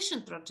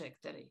degradation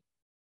trajectory.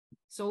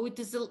 So it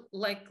is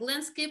like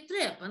landscape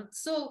trap. And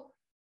so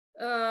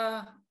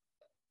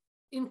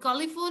in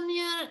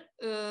California,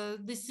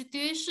 the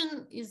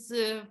situation is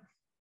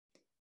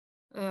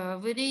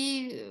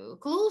very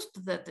close to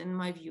that, in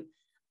my view.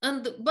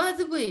 And by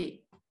the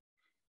way,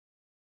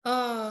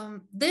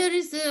 there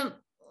is a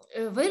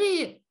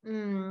very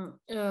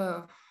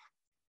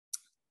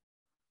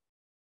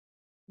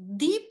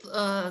deep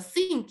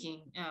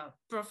thinking.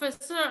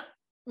 Professor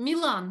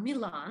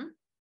Milan,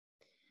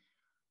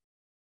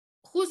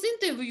 whose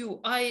interview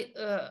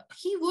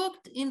he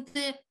worked in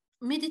the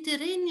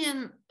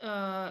Mediterranean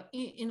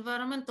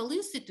Environmental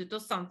Institute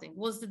or something,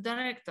 was the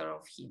director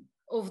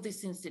of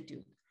this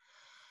institute.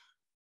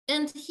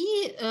 And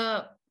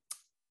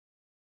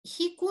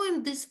he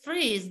coined this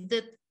phrase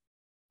that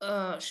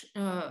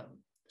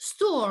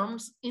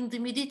storms in the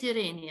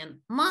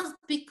Mediterranean must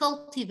be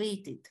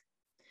cultivated,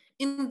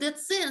 in that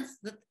sense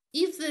that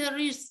if there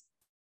is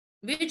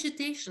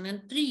vegetation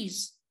and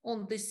trees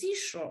on the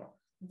seashore,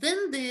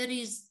 then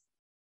the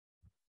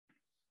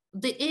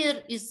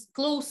air is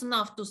close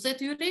enough to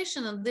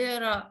saturation, and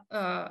there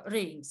are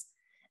rains.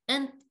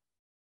 And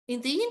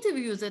in the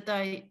interview that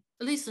I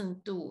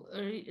listened to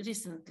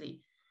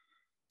recently.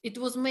 It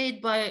was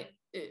made by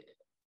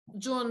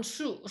John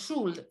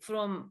Schuld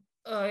from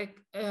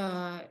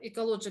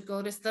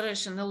Ecological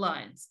Restoration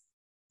Alliance.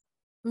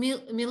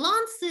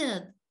 Milan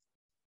said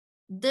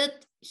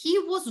that he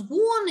was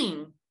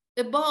warning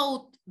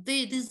about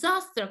the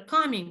disaster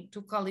coming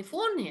to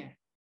California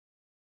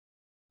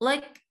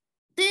like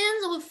 10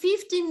 or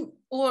 15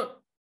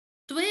 or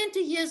 20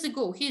 years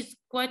ago. He's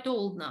quite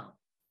old now,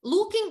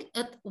 looking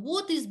at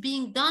what is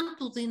being done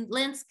to the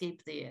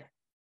landscape there.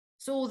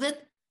 So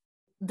that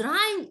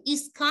drying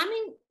is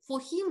coming for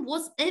him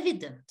was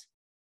evident.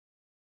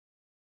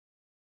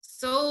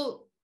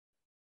 So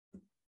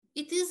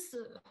it is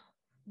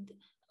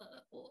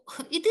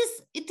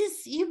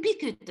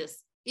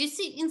ubiquitous. You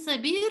see, in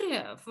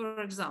Siberia,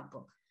 for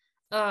example,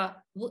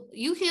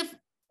 you have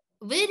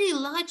very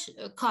large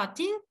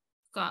cutting,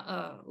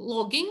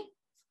 logging,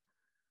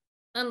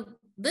 and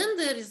then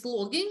there is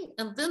logging,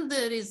 and then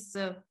there is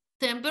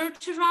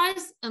temperature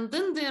rise, and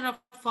then there are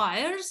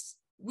fires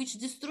which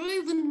destroy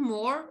even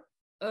more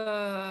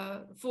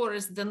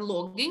forest than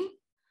logging.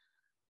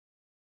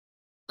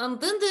 And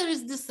then there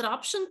is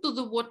disruption to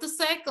the water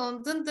cycle,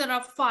 and then there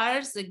are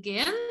fires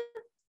again.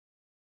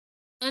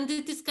 And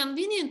it is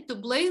convenient to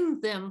blame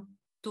them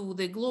to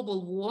the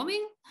global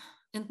warming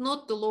and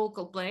not the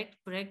local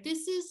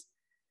practices.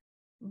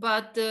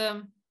 But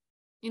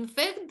in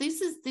fact, this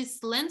is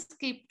this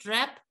landscape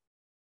trap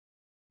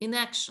in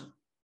action.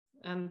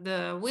 And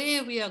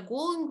where we are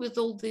going with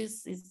all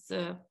this is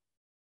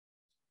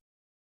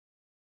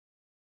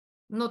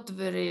not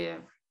very...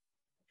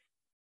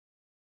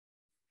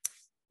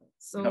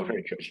 So not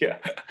very good, yeah.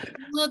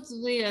 Not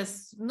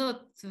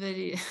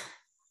very...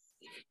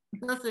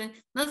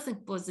 nothing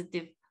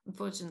positive,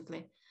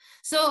 unfortunately.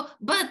 So,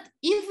 but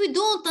if we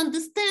don't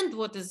understand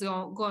what is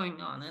going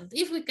on, and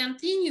if we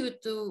continue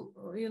to,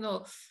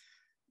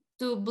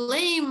 to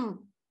blame,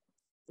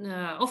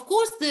 of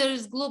course, there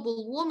is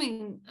global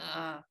warming,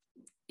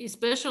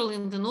 especially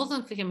in the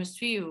northern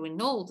hemisphere. We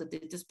know that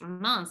it is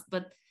pronounced,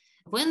 but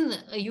when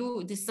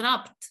you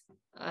disrupt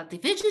the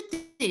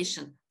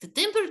vegetation, the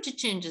temperature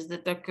changes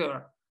that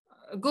occur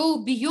go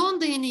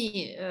beyond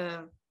any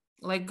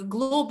like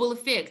global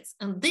effects,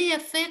 and they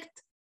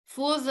affect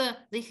further.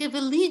 They have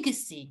a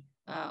legacy.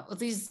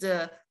 These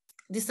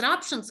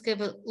disruptions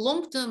have a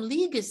long-term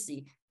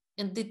legacy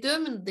and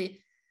determine the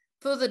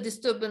further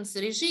disturbance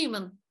regime.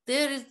 And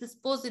there is this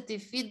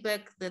positive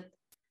feedback that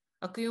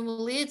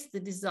accumulates the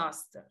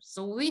disaster.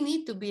 So we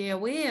need to be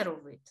aware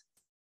of it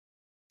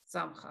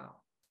somehow.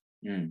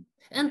 Mm.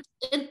 And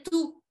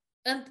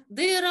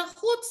there are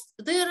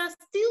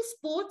still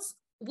spots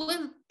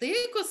when the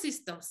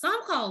ecosystem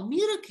somehow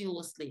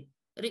miraculously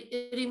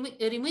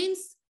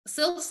remains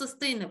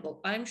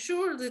self-sustainable. I'm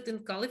sure that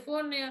in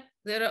California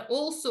there are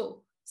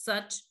also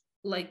such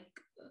like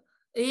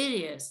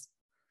areas,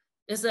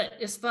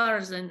 as far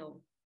as I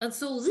know. And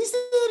so these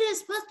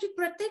areas must be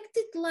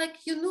protected like,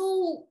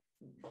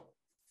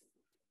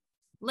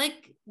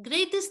 like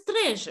greatest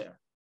treasure,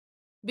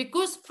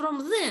 because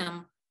from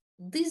them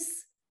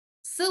this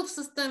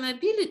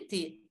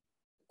self-sustainability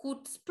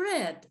could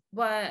spread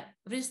by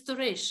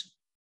restoration.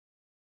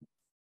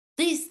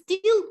 They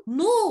still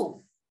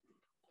know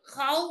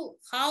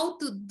how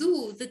to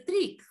do the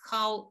trick,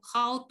 how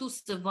to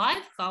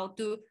survive, how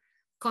to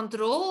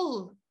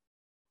control.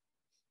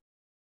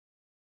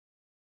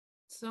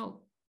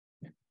 So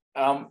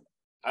I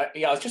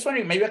was just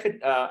wondering, maybe I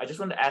could I just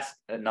wanted to ask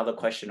another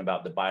question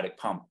about the Biotic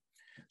Pump.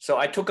 So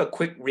I took a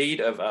quick read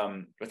of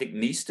I think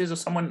Neistas or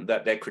someone,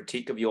 that their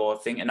critique of your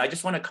thing, and I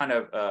just want to kind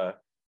of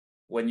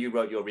when you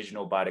wrote your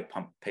original Biotic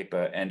Pump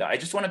paper, and I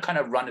just want to kind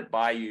of run it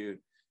by you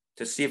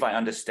to see if I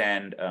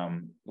understand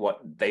what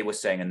they were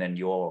saying and then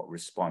your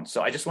response.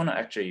 So I just want to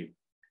actually,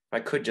 if I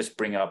could just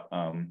bring up,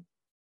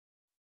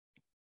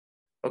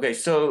 okay,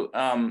 so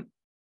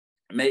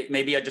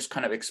maybe I just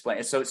kind of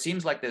explain. So it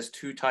seems like there's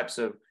two types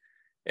of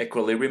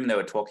equilibrium they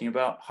were talking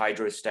about: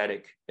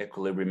 hydrostatic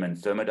equilibrium and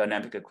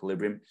thermodynamic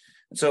equilibrium.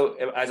 So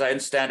as I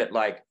understand it,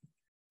 like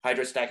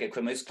hydrostatic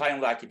equilibrium is kind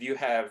of like if you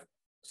have,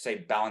 say,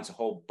 balance a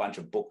whole bunch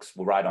of books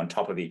right on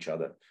top of each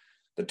other.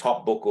 The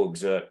top book will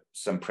exert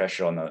some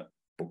pressure on the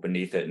book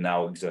beneath it, and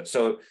now exert.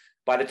 So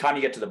by the time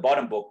you get to the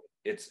bottom book,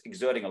 it's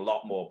exerting a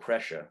lot more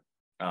pressure.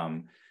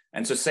 And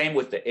so same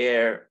with the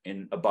air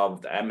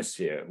above the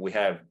atmosphere. We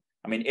have,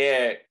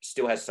 air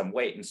still has some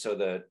weight, and so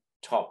the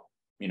top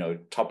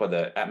of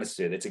the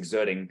atmosphere, that's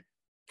exerting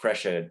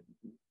pressure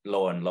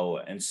lower and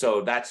lower. And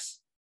so there's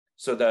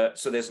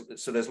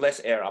less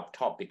air up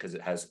top because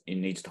it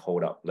needs to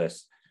hold up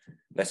less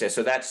air.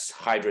 So that's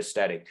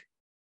hydrostatic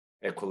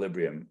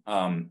equilibrium.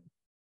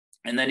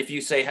 And then if you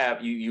say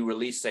you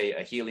release, say,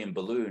 a helium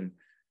balloon,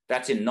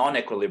 that's in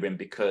non-equilibrium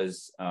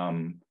because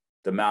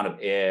the amount of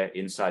air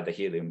inside the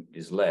helium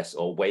is less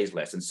or weighs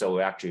less, and so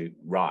it actually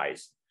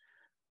rise.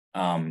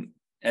 And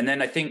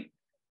then I think,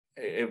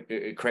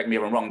 correct me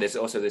if I'm wrong, there's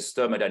also this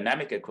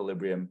thermodynamic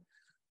equilibrium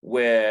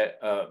where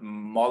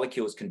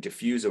molecules can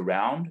diffuse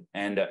around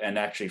and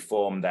actually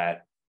form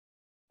that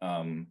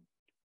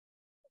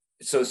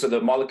so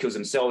the molecules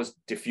themselves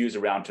diffuse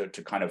around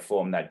to kind of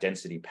form that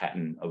density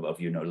pattern of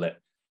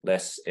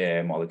less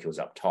air molecules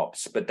up top.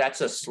 But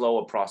that's a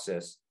slower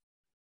process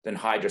than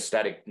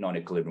hydrostatic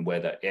non-equilibrium, where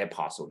the air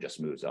parcel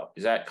just moves up.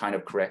 Is that kind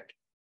of correct,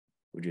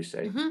 would you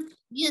say? Mm-hmm.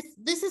 Yes,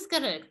 this is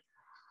correct.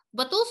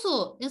 But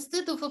also,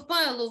 instead of a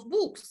pile of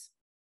books,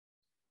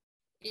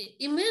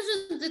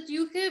 imagine that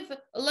you have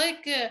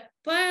like a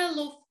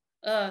pile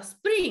of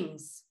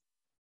springs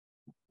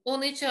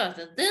on each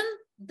other. Then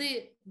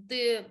the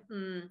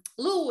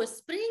lowest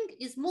spring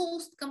is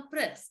most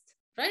compressed,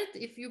 right?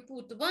 If you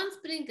put one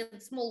spring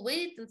and small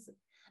weight,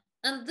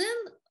 and then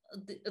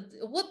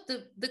what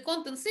the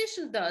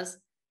condensation does,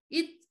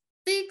 it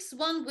takes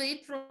one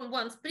weight from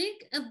one spring,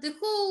 and the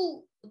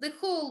whole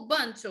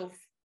bunch of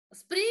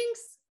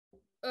springs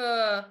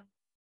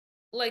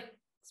like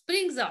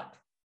springs up.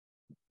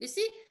 You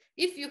see,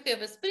 if you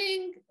have a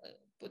spring,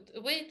 put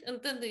a weight,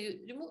 and then you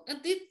remove,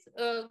 and it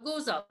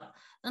goes up.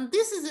 And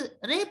this is a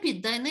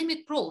rapid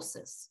dynamic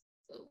process,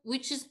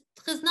 which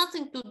has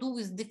nothing to do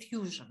with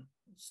diffusion.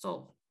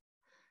 So,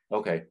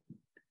 okay.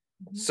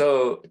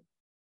 So,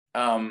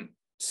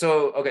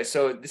 so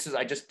this is,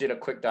 I just did a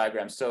quick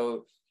diagram.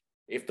 So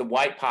if the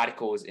white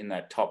particles in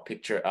that top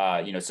picture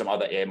are, some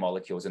other air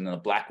molecules, and then the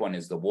black one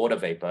is the water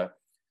vapor.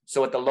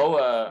 So at the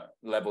lower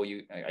level,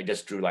 I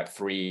just drew like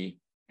three,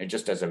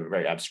 just as a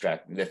very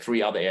abstract, there are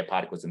three other air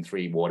particles and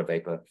three water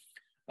vapor.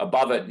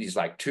 Above it is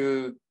like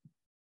two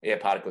air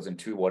particles and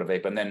two water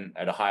vapor. And then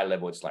at a higher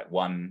level, it's like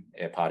one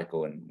air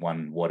particle and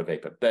one water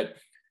vapor. But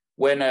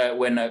when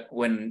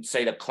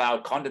say the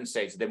cloud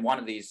condensates, then one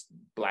of these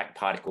black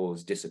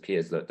particles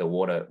disappears, the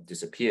water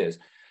disappears.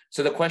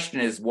 So the question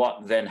is,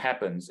 what then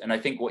happens? And I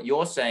think what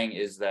you're saying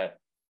is that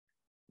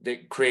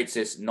creates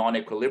this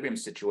non-equilibrium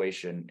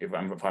situation, if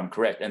I'm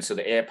correct. And so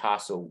the air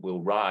parcel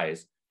will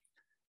rise.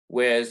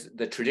 Whereas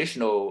the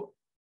traditional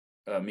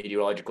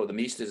meteorological, the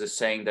Meisters are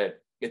saying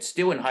that it's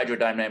still in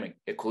hydrodynamic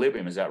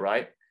equilibrium, is that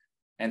right?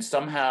 And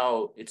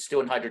somehow it's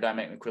still in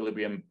hydrodynamic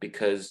equilibrium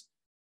because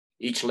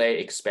each layer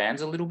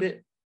expands a little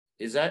bit.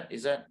 I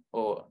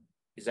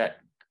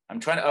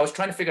was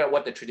trying to figure out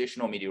what the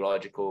traditional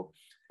meteorological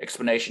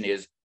explanation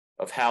is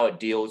of how it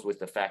deals with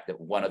the fact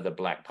that one of the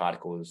black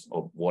particles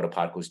or water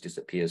particles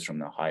disappears from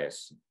the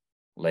highest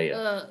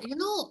layer.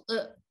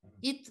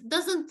 It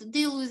doesn't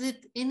deal with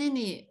it in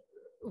any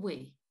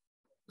way.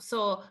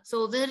 So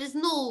there is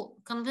no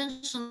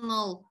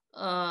conventional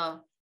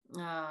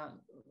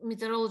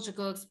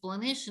meteorological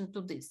explanation to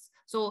this.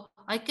 So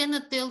I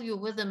cannot tell you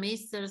whether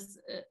Meisters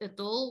at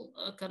all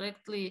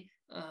correctly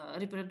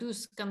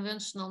reproduce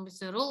conventional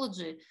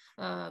meteorology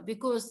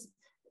because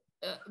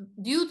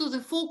due to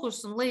the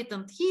focus on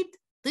latent heat,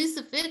 this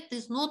effect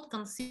is not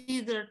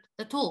considered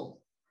at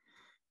all.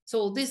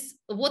 So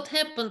what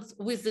happens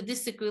with the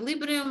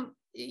disequilibrium,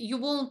 you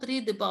won't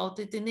read about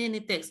it in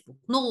any textbook.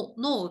 No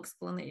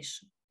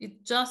explanation.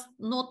 It's just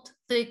not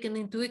taken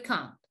into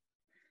account.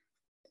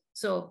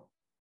 So.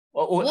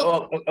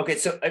 Okay,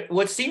 so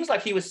what seems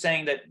like he was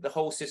saying that the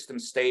whole system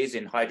stays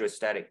in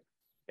hydrostatic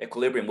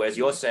equilibrium, whereas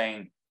you're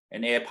saying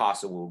an air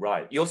parcel will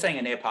rise. You're saying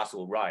an air parcel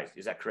will rise.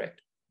 Is that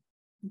correct?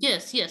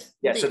 Yes.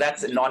 Yeah, so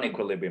that's a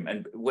non-equilibrium.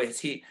 And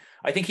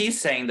I think he's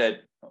saying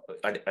that,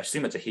 I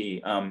assume it's a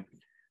he, that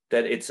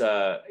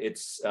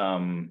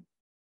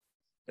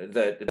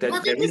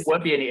there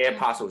won't be any air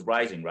parcels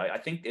rising, right? I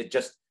think it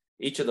just,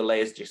 each of the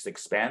layers just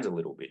expands a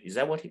little bit. Is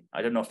that what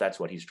I don't know if that's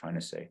what he's trying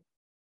to say.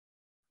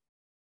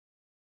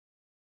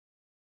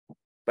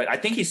 But I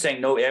think he's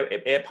saying no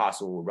air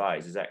parcel will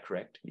rise. Is that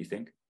correct, you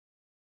think?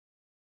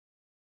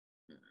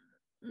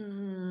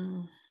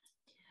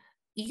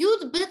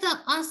 You'd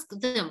better ask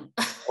them.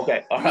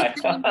 Okay, all right.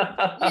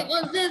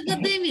 What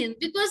they mean,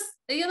 because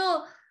in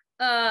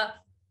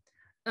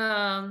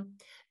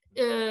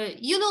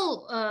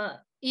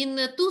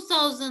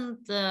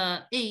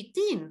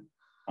 2018,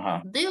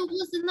 there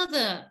was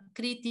another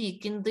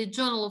critique in the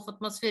Journal of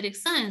Atmospheric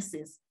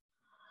Sciences,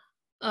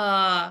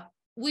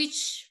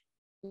 which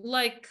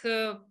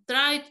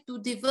tried to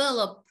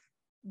develop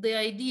the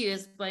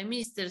ideas by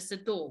Meisters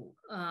et al.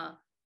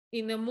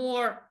 In a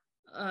more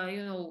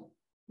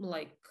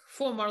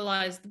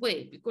formalized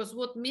way, because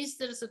what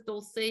Meisters et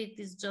al. Say it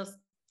is just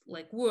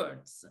like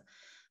words.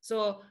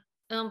 So,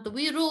 and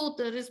we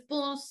wrote a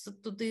response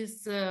to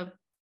this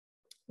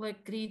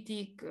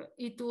critique.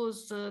 It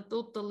was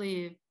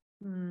totally.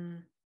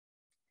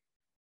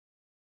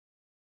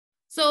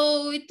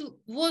 So it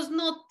was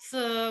not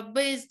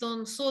based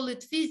on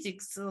solid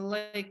physics,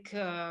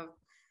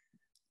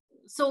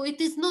 so it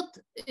is not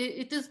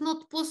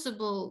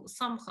possible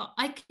somehow.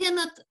 I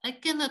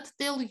cannot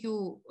tell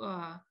you.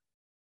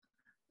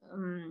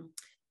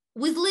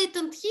 With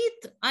latent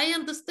heat, I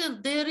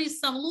understand there is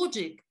some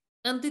logic,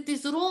 and it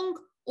is wrong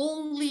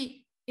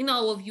only in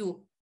our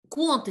view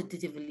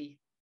quantitatively.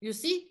 You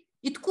see,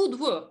 it could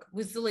work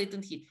with the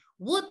latent heat.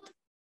 What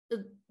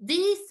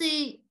they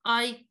say,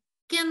 I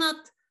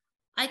cannot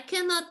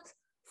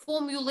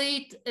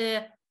formulate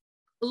a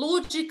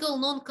logical,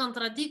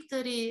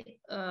 non-contradictory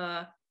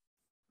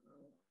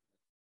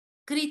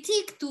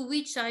critique to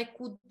which I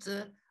could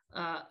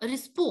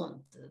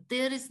respond.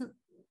 There is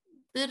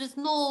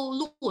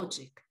no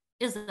logic,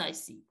 as I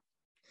see.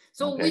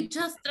 So Okay. we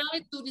just try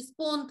to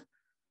respond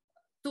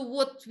to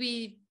what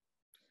we,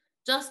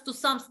 just to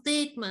some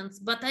statements,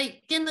 but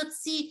I cannot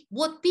see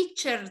what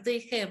picture they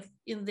have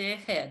in their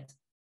head.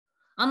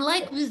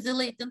 Unlike with the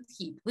latent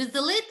heat. With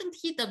the latent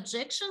heat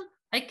objection,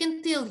 I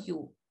can tell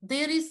you,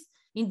 there is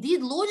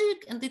indeed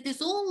logic, and it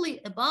is only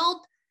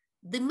about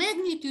the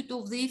magnitude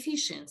of the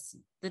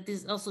efficiency that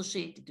is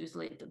associated with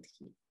latent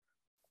heat.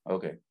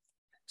 Okay.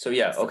 So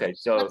yeah, okay.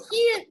 So but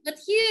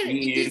here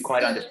you didn't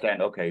quite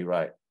understand. Okay,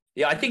 right.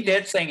 Yeah, I think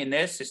they're saying in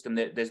their system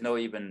that there's no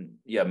even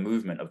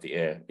movement of the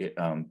air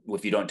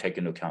if you don't take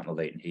into account the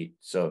latent heat.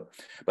 So,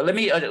 but let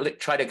me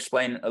try to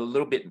explain a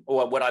little bit,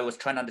 or what I was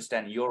trying to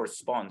understand your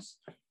response.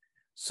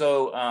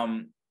 So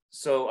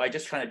so I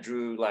just kind of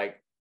drew like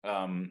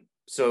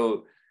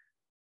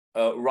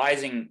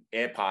rising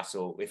air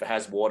parcel, if it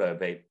has water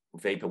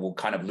vapor, will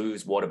kind of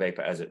lose water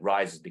vapor as it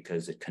rises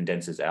because it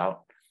condenses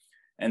out.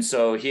 And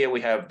so here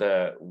we have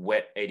the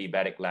wet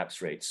adiabatic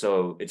lapse rate.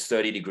 So it's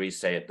 30 degrees,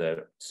 say, at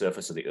the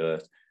surface of the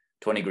Earth,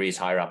 20 degrees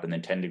higher up, and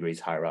then 10 degrees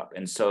higher up.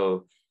 And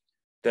so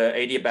the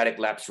adiabatic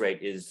lapse rate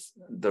is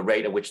the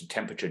rate at which the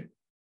temperature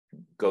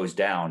goes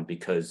down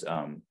because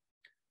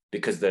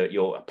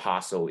your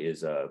parcel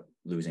is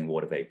losing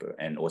water vapor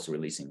and also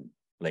releasing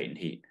latent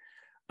heat.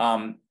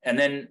 And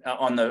then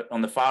on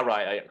the far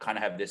right, I kind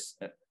of have this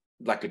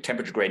like a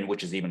temperature gradient,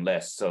 which is even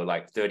less. So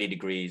like 30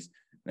 degrees,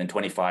 then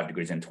 25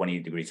 degrees and 20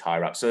 degrees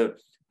higher up. So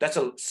that's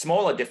a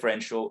smaller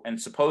differential.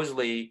 And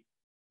supposedly,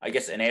 I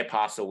guess an air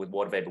parcel with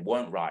water vapor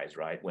won't rise,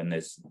 right? When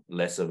there's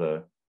less of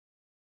a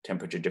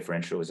temperature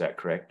differential. Is that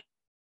correct?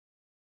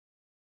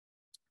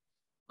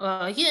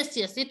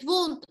 Yes, it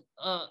won't.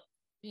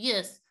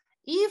 Yes,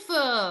 if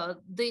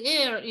the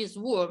air is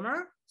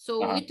warmer,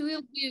 so it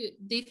will be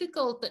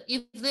difficult.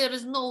 If there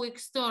is no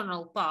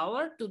external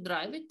power to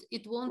drive it,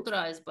 it won't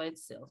rise by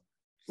itself.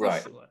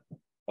 Right. Sure.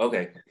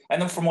 Okay.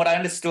 And then from what I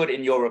understood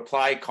in your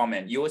reply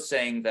comment, you were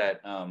saying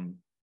that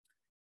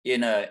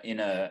in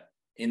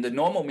the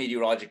normal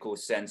meteorological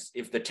sense,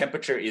 if the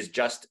temperature is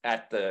just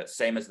at the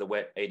same as the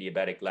wet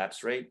adiabatic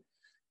lapse rate,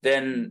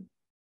 then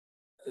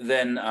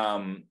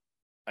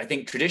I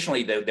think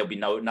traditionally there'll be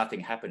nothing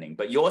happening.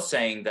 But you're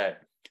saying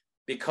that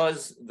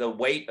because the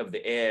weight of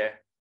the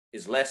air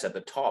is less at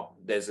the top,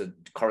 there's a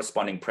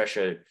corresponding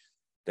pressure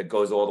that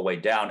goes all the way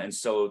down, and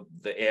so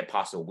the air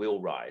parcel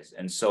will rise.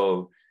 And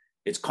so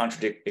it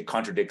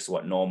contradicts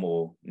what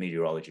normal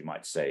meteorology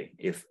might say.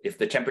 If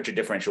the temperature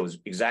differential is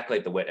exactly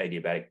at the wet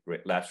adiabatic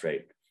lapse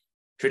rate,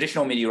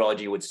 traditional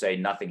meteorology would say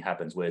nothing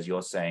happens, whereas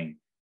you're saying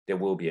there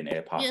will be an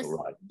air parcel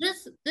rise.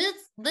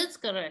 That's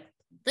correct.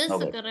 That's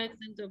the correct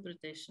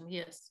interpretation.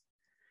 Yes.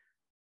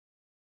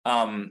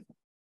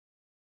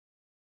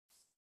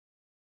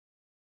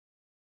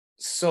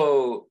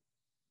 So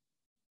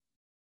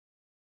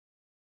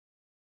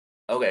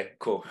okay,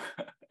 cool.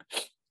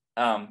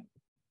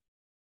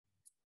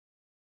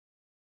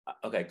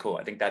 Okay, cool.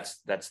 I think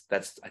that's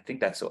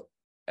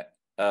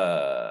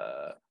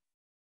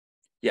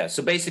yeah.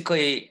 So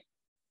basically,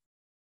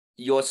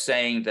 you're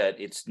saying that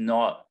it's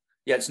no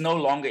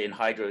longer in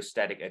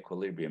hydrostatic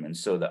equilibrium, and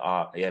so the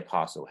air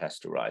parcel has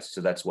to rise.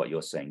 So that's what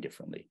you're saying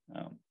differently.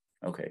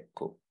 Okay,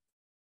 cool.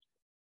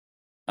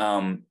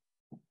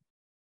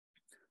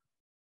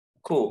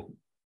 Cool.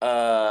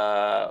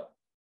 Well,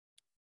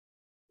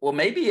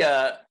 maybe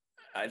I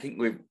think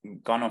we've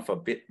gone on for a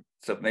bit,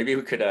 so maybe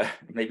we could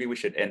maybe we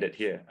should end it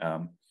here.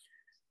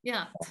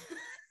 Yeah,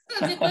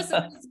 because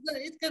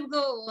it can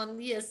go on.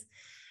 Yes.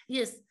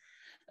 Yes,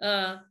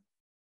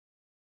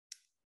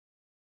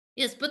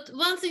 but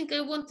one thing I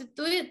wanted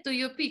to add to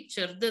your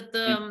picture, that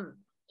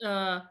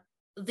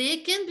there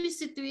can be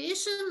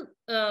situation.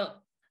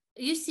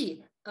 You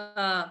see,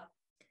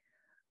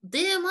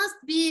 there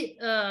must be.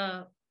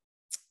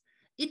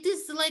 It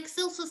is like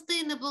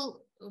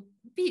self-sustainable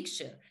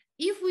picture.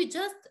 If we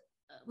just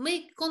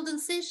make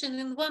condensation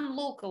in one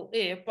local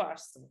air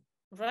parcel,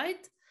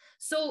 right?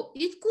 So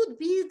it could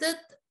be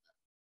that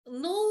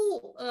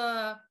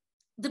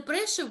the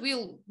pressure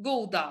will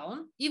go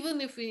down, even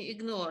if we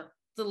ignore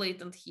the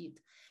latent heat.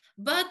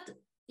 But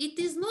it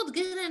is not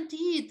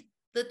guaranteed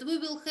that we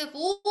will have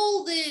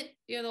all the,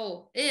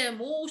 air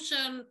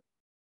motion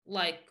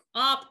like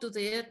up to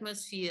the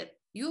atmosphere.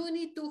 You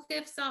need to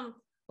have some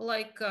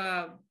like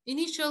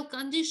initial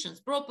conditions,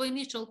 proper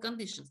initial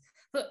conditions.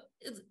 But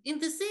in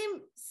the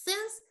same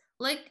sense,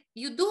 like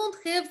you don't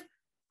have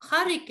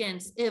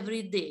hurricanes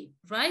every day,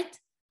 right?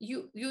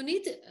 You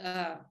need,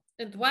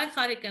 and why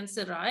hurricanes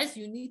arise,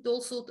 you need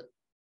also the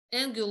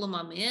angular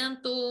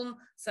momentum,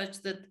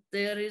 such that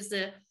there is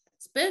a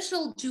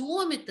special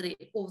geometry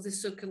of the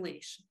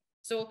circulation.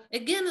 So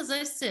again, as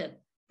I said,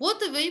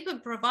 water vapor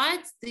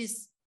provides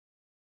this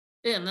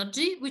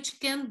energy which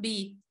can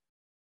be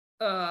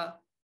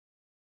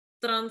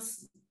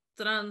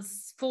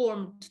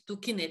transformed to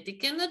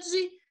kinetic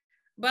energy,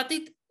 but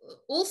it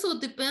also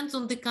depends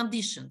on the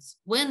conditions,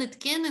 when it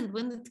can and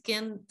when it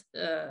can't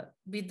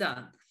be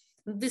done.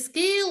 The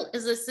scale,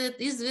 as I said,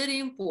 is very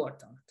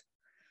important.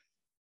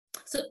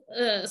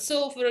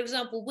 So for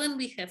example, when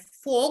we have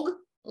fog,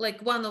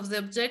 like one of the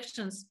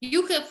objections,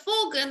 you have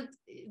fog and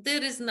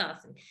there is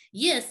nothing.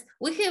 Yes,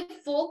 we have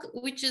fog,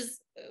 which is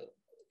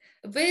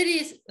a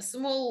very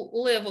small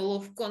level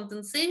of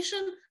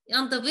condensation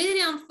under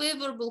very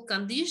unfavorable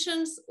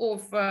conditions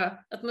of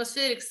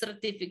atmospheric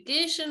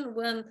stratification,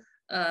 when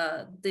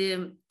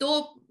the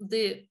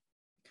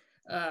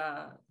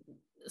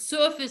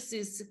surface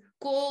is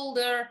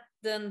colder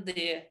than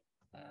the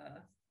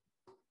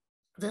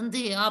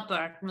upper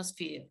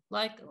atmosphere,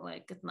 like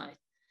at night.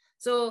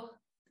 So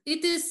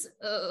it is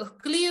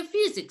clear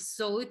physics.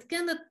 So it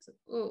cannot.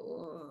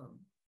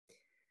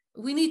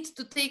 We need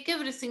to take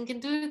everything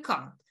into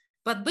account.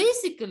 But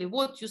basically,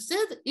 what you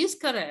said is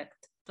correct.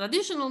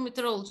 Traditional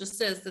meteorology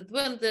says that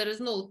when there is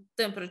no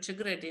temperature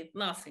gradient,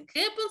 nothing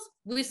happens.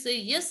 We say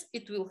yes,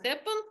 it will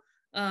happen,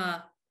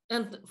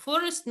 and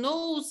forest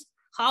knows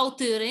how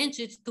to arrange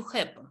it to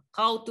happen,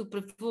 how to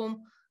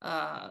perform,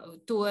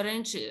 to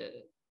arrange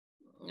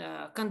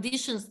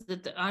conditions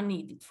that are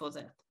needed for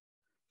that.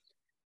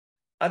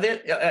 Are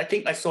there, I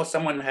think I saw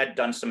someone had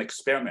done some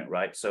experiment,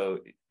 right? So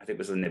I think it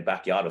was in their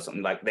backyard or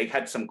something, like they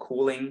had some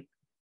cooling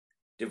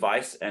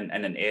device and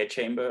an air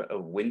chamber, a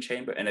wind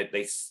chamber, and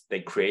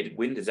they created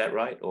wind. Is that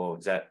right? Or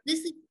is that?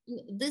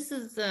 This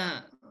is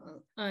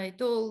I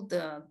told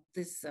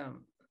this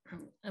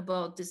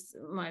about this,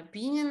 my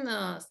opinion.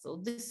 So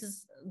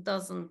this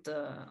doesn't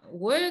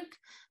work.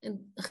 It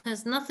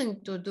has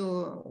nothing to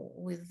do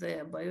with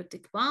the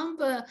biotic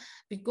pump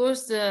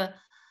because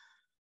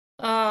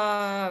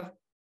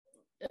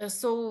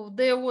so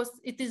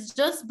it is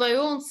just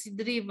buoyancy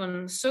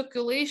driven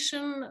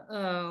circulation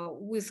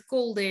with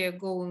cold air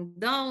going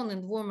down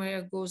and warm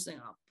air goes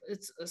up.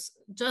 It's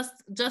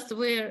just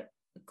where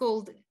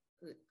cold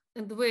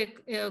and where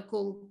air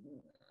cold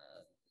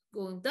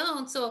going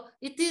down. So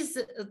it is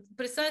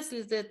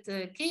precisely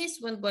that case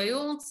when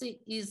buoyancy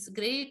is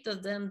greater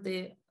than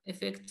the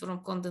effect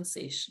from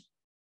condensation.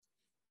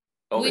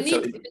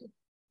 Okay,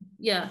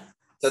 yeah.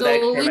 So the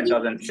experiment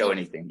doesn't show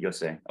anything, you're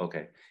saying?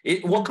 Okay.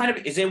 What kind of,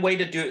 is there a way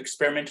to do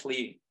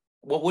experimentally,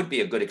 what would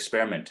be a good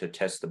experiment to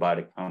test the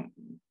biotic pump?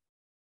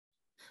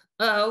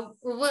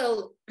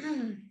 Well,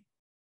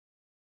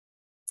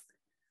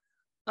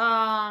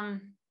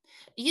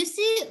 you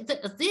see,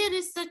 there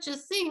is such a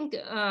thing.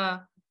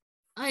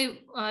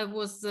 I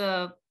was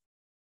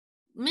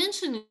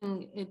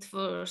mentioning it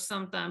for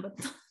some time, but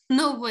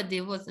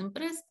nobody was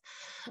impressed.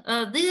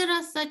 There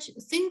are such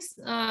things,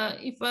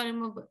 if I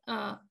remember,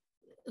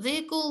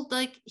 they're called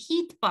like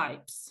heat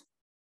pipes.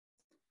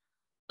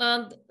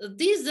 And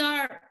these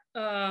are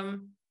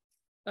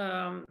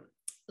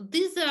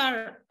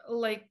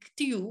like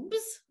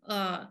tubes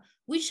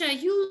which are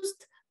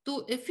used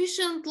to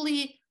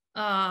efficiently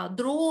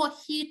draw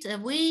heat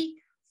away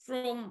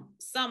from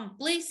some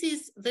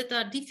places that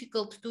are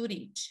difficult to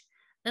reach.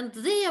 And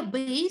they are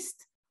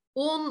based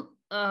on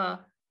a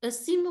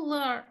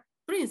similar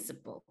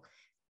principle.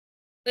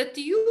 A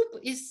tube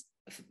is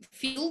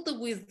filled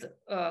with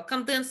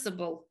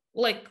condensable,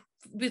 like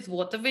with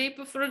water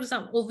vapor, for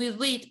example, or with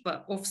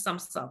vapor of some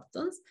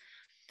substance.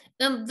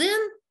 And then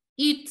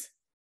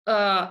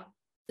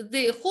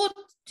the hot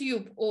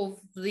tube of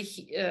the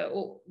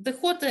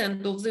hot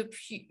end of the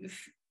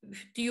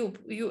tube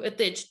you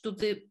attach to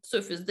the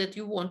surface that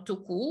you want to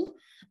cool,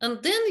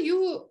 and then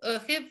you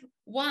have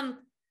one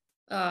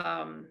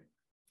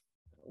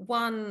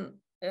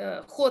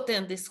hot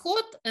end is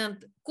hot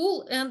and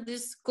cool end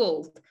is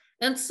cold,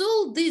 and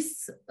so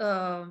this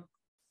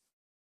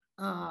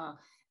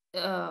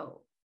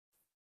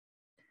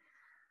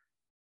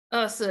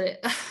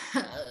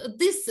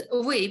this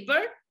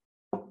vapor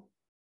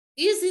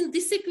is in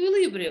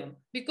disequilibrium,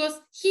 because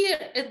here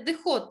at the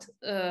hot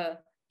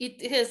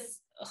it has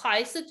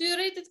high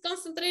saturated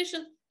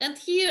concentration, and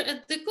here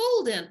at the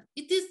cold end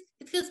it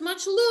has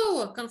much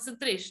lower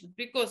concentration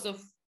because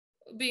of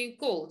being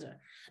colder.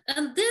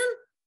 And then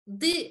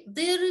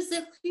there is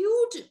a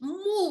huge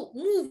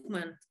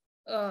movement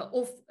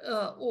of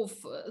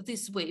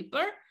this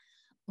vapor,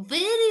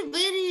 very,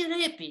 very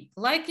rapid,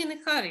 like in a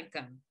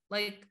hurricane,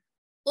 like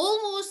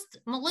almost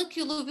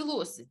molecular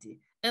velocity.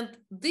 And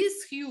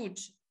this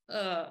huge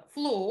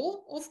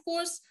flow, of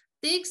course,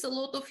 takes a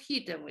lot of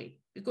heat away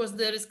because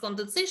there is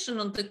condensation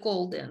on the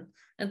cold end.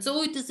 And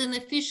so it is an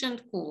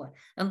efficient cooler.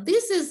 And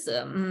this is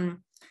the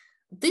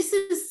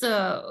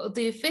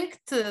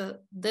effect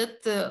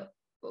that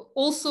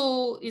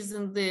also is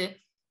in the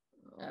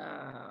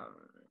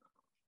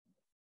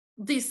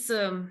this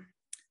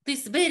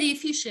very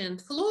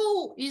efficient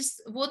flow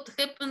is what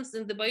happens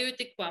in the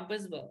biotic pump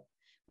as well,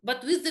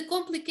 but with the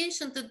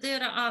complication that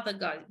there are other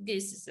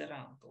gases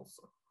around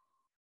also.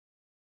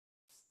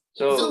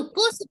 So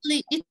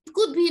possibly it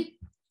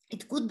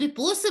could be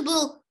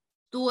possible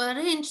to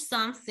arrange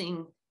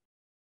something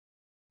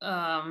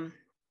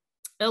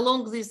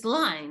along these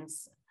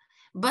lines,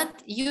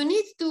 but you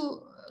need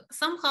to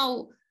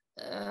somehow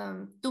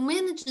to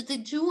manage the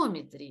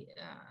geometry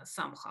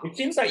somehow. It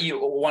seems like you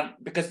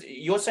want, because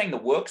you're saying the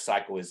work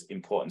cycle is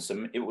important,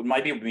 so it would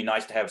be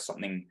nice to have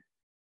something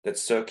that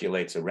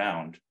circulates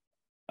around.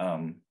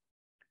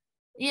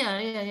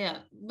 Yeah.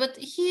 But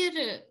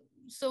here,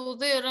 so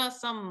there are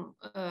some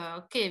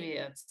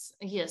caveats.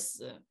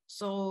 Yes.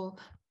 So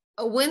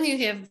when you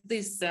have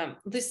this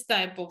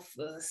type of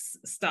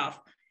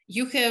stuff,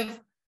 you have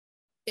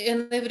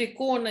in every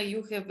corner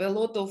you have a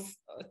lot of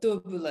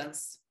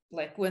turbulence,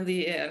 like when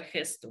the air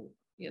has to,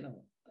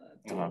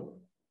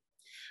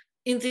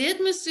 in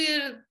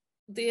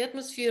the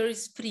atmosphere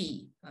is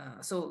free,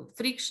 so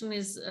friction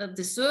is at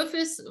the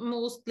surface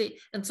mostly,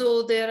 and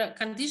so their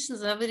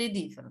conditions are very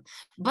different.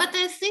 But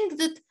I think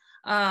that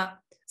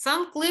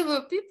some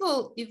clever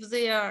people, if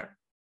they are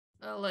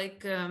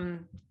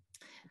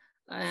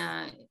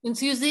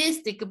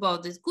enthusiastic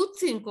about this, could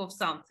think of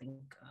something.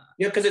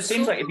 Yeah, because it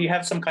seems like if you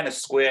have some kind of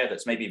square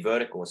that's maybe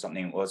vertical or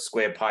something, or a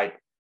square pipe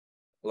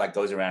like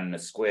goes around in a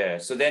square,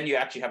 so then you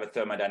actually have a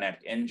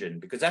thermodynamic engine,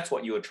 because that's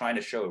what you were trying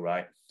to show,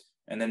 right?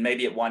 And then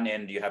maybe at one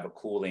end you have a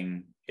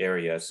cooling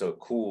area, so it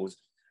cools,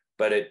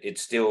 but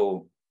it's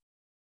still,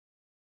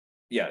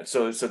 yeah.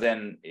 So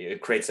then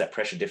it creates that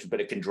pressure difference,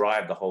 but it can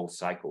drive the whole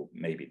cycle.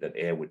 Maybe that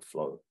air would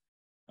flow.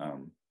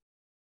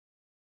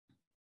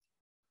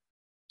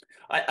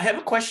 I have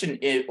a question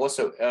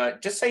also.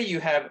 Just say you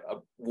have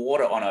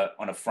water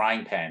on a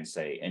frying pan,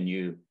 say, and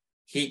you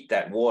heat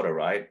that water,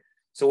 right?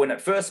 So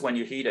when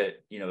you heat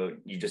it,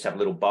 you just have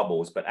little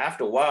bubbles, but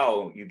after a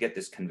while you get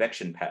this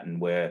convection pattern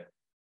where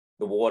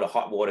the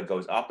hot water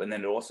goes up and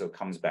then it also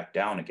comes back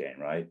down again,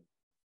 right?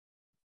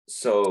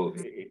 So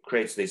it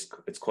creates this,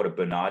 it's called a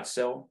Bernard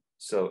cell.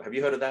 So have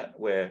you heard of that?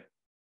 Where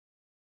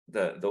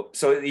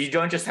so you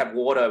don't just have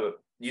water,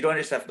 you don't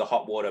just have the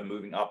hot water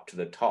moving up to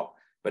the top,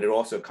 but it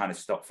also kind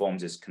of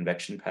forms this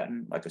convection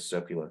pattern, like a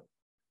circular.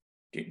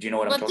 Do you know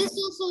what I'm talking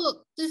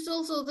about?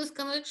 This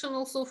convection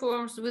also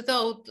forms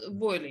without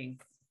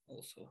boiling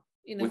also.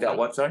 Without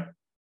what, sorry?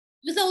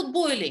 Without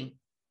boiling.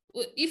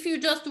 If you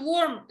just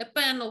warm a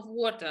pan of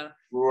water,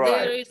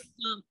 right,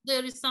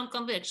 there is some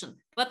convection.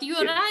 But you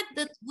are right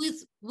that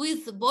with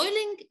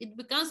boiling, it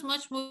becomes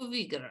much more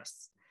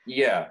vigorous.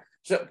 Yeah.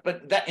 So,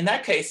 but in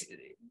that case,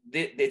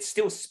 it's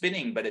still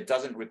spinning, but it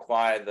doesn't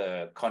require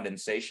the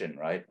condensation,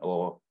 right?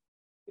 Or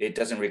it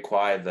doesn't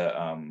require the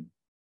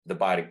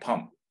Biotic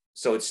pump.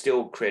 So it's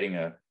still creating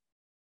a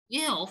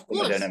of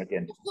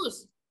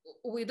course.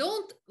 We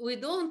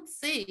don't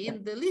say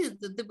in the list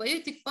that the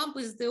Biotic pump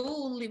is the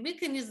only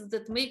mechanism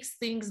that makes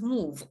things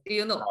move,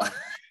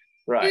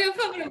 Right. We are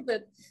following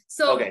that.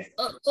 So okay.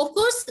 Of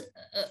course,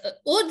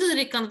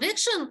 ordinary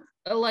convection,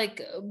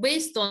 like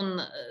based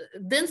on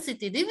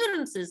density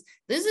differences,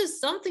 this is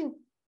something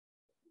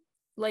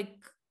like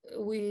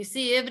we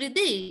see every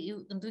day,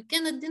 and we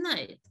cannot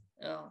deny it.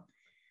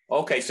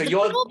 Okay, so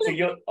you're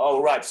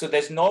oh right. So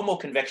there's normal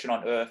convection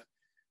on Earth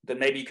that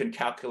maybe you can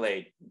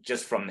calculate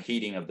just from the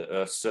heating of the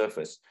Earth's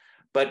surface.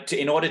 But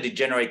in order to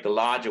generate the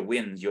larger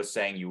winds, you're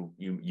saying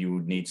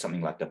you need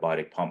something like the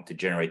Biotic pump to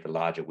generate the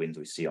larger winds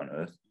we see on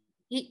Earth.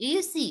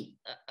 You see,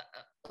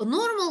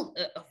 normal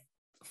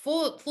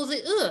for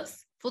the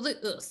Earth,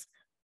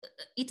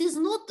 it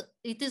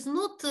is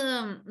not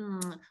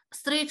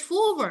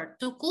straightforward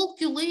to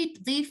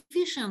calculate the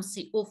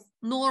efficiency of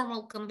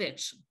normal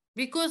convection,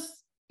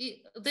 because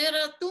there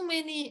are too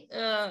many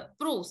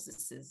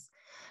processes.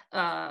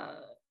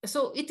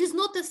 So it is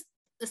not as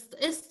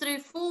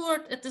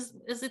straightforward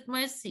as it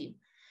might seem.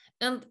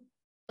 And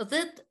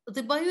that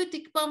the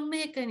Biotic pump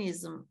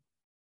mechanism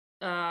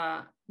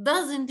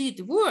does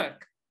indeed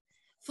work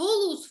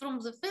follows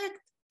from the fact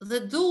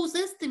that those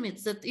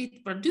estimates that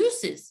it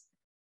produces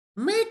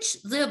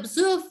match the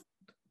observed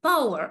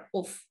power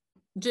of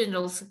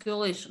general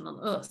circulation on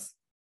Earth.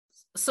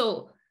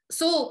 So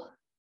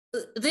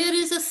there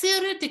is a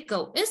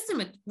theoretical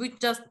estimate. We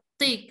just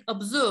take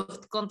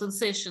observed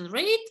condensation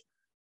rate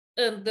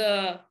and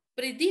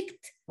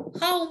predict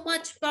how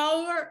much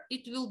power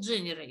it will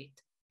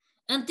generate.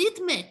 And it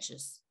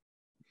matches.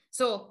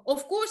 So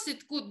of course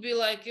it could be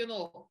like,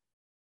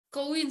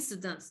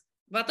 coincidence,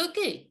 but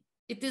okay,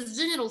 it is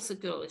general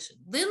circulation.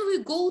 Then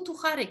we go to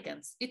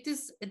hurricanes. It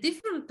is a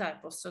different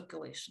type of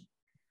circulation.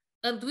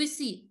 And we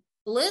see,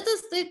 let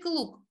us take a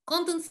look.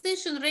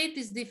 Condensation rate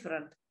is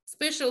different.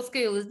 Spatial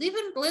scale is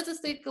different. Let us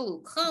take a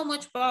look how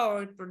much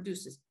power it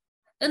produces.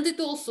 And it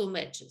also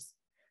matches.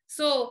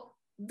 So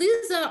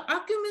these are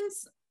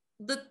arguments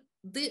that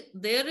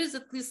there is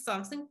at least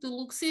something to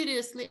look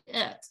seriously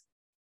at.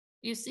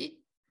 You see?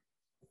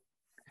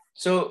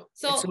 So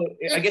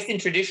I guess in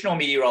traditional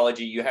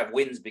meteorology, you have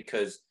winds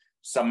because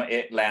some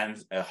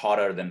lands are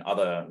hotter than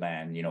other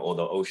land, or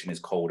the ocean is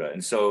colder.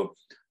 And so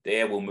the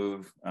air will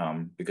move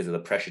because of the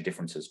pressure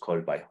differences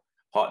caused by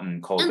hot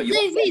and cold. And they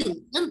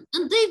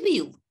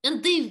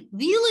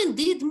will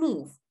indeed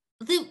move.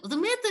 The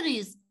matter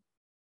is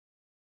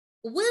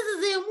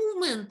whether their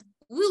movement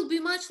will be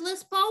much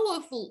less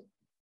powerful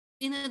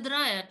in a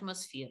dry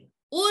atmosphere,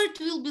 or it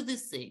will be the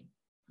same.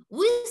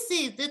 We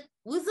say that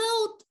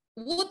without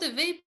water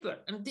vapor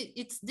and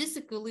its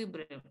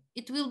disequilibrium,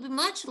 it will be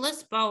much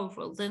less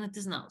powerful than it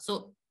is now.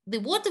 So the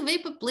water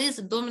vapor plays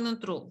a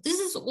dominant role. This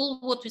is all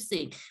what we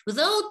say,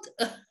 without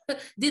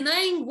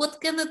denying what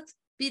cannot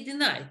be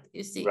denied,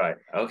 you see. Right.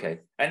 Okay.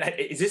 And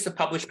is this a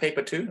published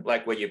paper too?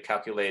 Like where you've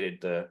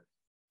calculated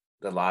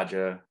the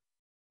larger?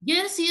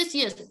 Yes.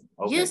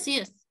 Okay.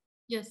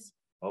 Yes.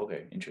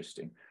 Okay.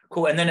 Interesting.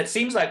 Cool. And then it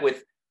seems like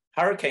with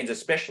hurricanes,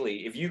 especially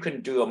if you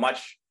can do a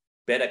much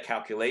better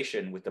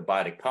calculation with the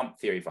biotic pump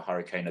theory for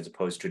hurricane as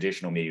opposed to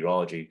traditional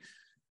meteorology,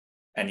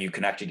 and you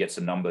can actually get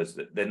some numbers,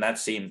 then that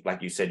seems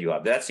like you said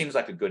that seems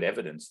like a good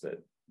evidence that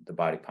the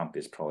biotic pump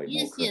is probably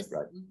more correct,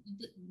 right?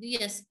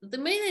 Yes.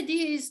 The main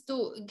idea is to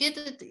get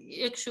it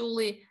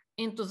actually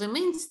into the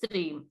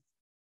mainstream,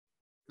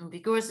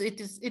 because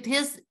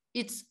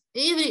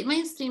every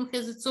mainstream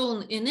has its own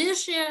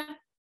inertia.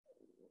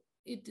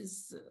 It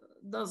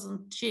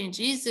doesn't change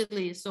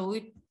easily, so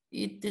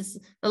it is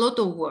a lot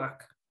of work.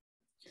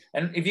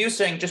 And if you're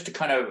saying just to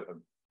kind of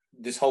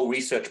this whole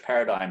research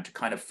paradigm to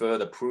kind of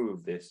further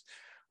prove this,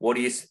 what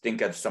do you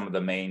think are some of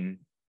the main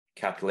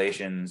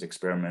calculations,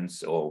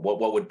 experiments, or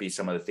what would be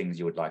some of the things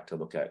you would like to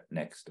look at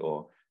next or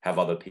have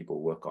other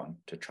people work on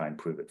to try and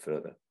prove it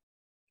further?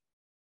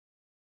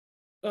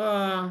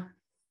 Well,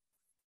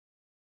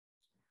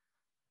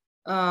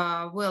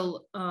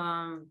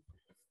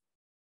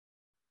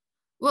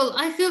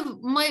 I have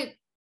my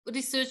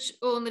research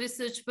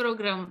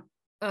program,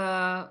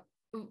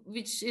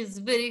 which is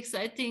very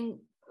exciting,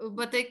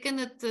 but I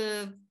cannot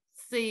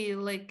say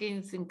like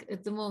anything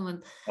at the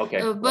moment.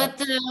 Okay.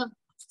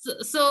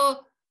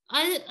 So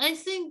I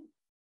think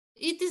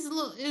it is,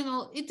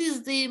 it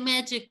is the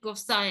magic of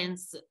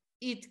science.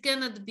 It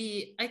cannot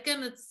be, I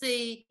cannot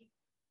say,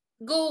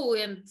 go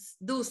and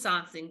do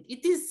something.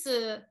 It is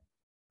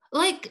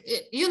like,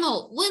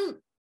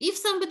 if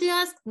somebody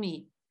asked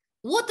me,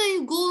 what are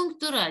you going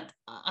to write?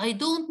 I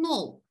don't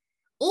know.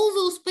 All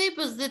those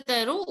papers that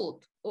I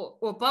wrote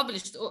or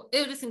published, or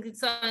everything in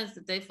science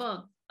that I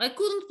found, I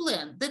couldn't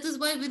plan. That is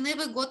why we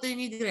never got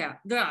any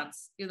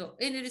grants,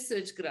 any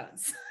research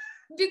grants.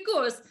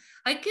 Because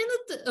I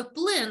cannot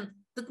plan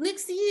that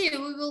next year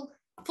we will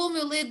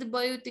formulate the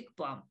biotic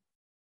pump.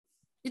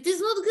 It is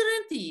not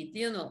guaranteed,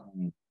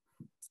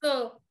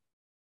 So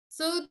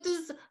it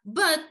is,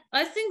 but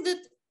I think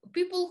that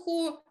people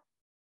who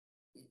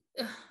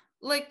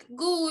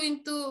go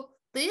into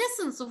the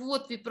essence of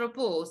what we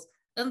propose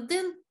and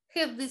then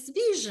have this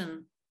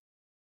vision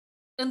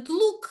and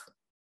look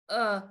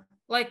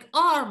like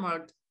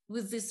armored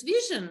with this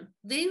vision,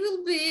 they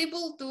will be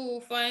able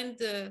to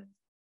find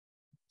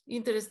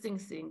interesting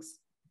things.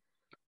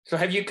 So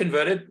have you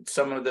converted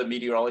some of the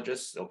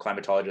meteorologists or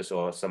climatologists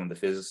or some of the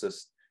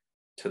physicists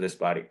to this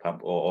biotic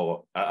pump,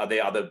 or are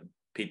there other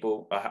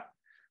people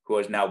who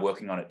are now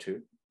working on it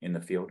too in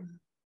the field?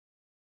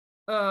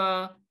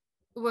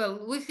 Well,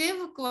 we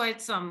have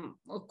quite some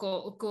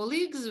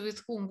colleagues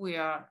with whom we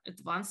are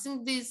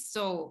advancing this,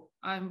 so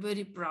I'm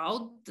very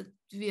proud that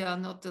we are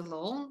not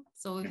alone.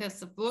 So we have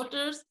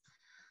supporters.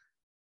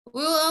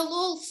 We are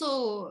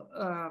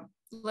also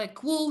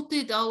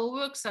quoted, our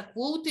works are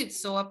quoted,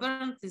 so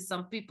apparently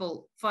some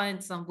people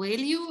find some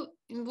value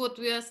in what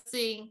we are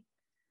saying.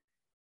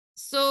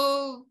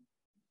 So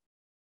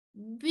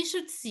we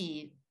should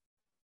see.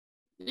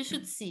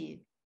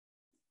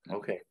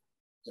 Okay.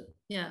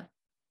 Yeah.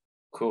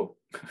 Cool.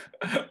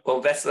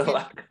 Well, best of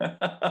luck.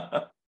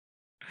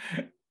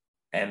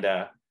 And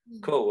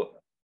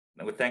cool.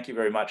 Well, thank you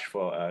very much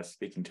for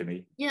speaking to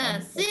me. Yeah,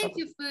 thank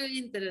you for your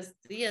interest.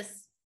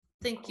 Yes,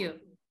 thank you.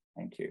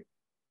 Thank you.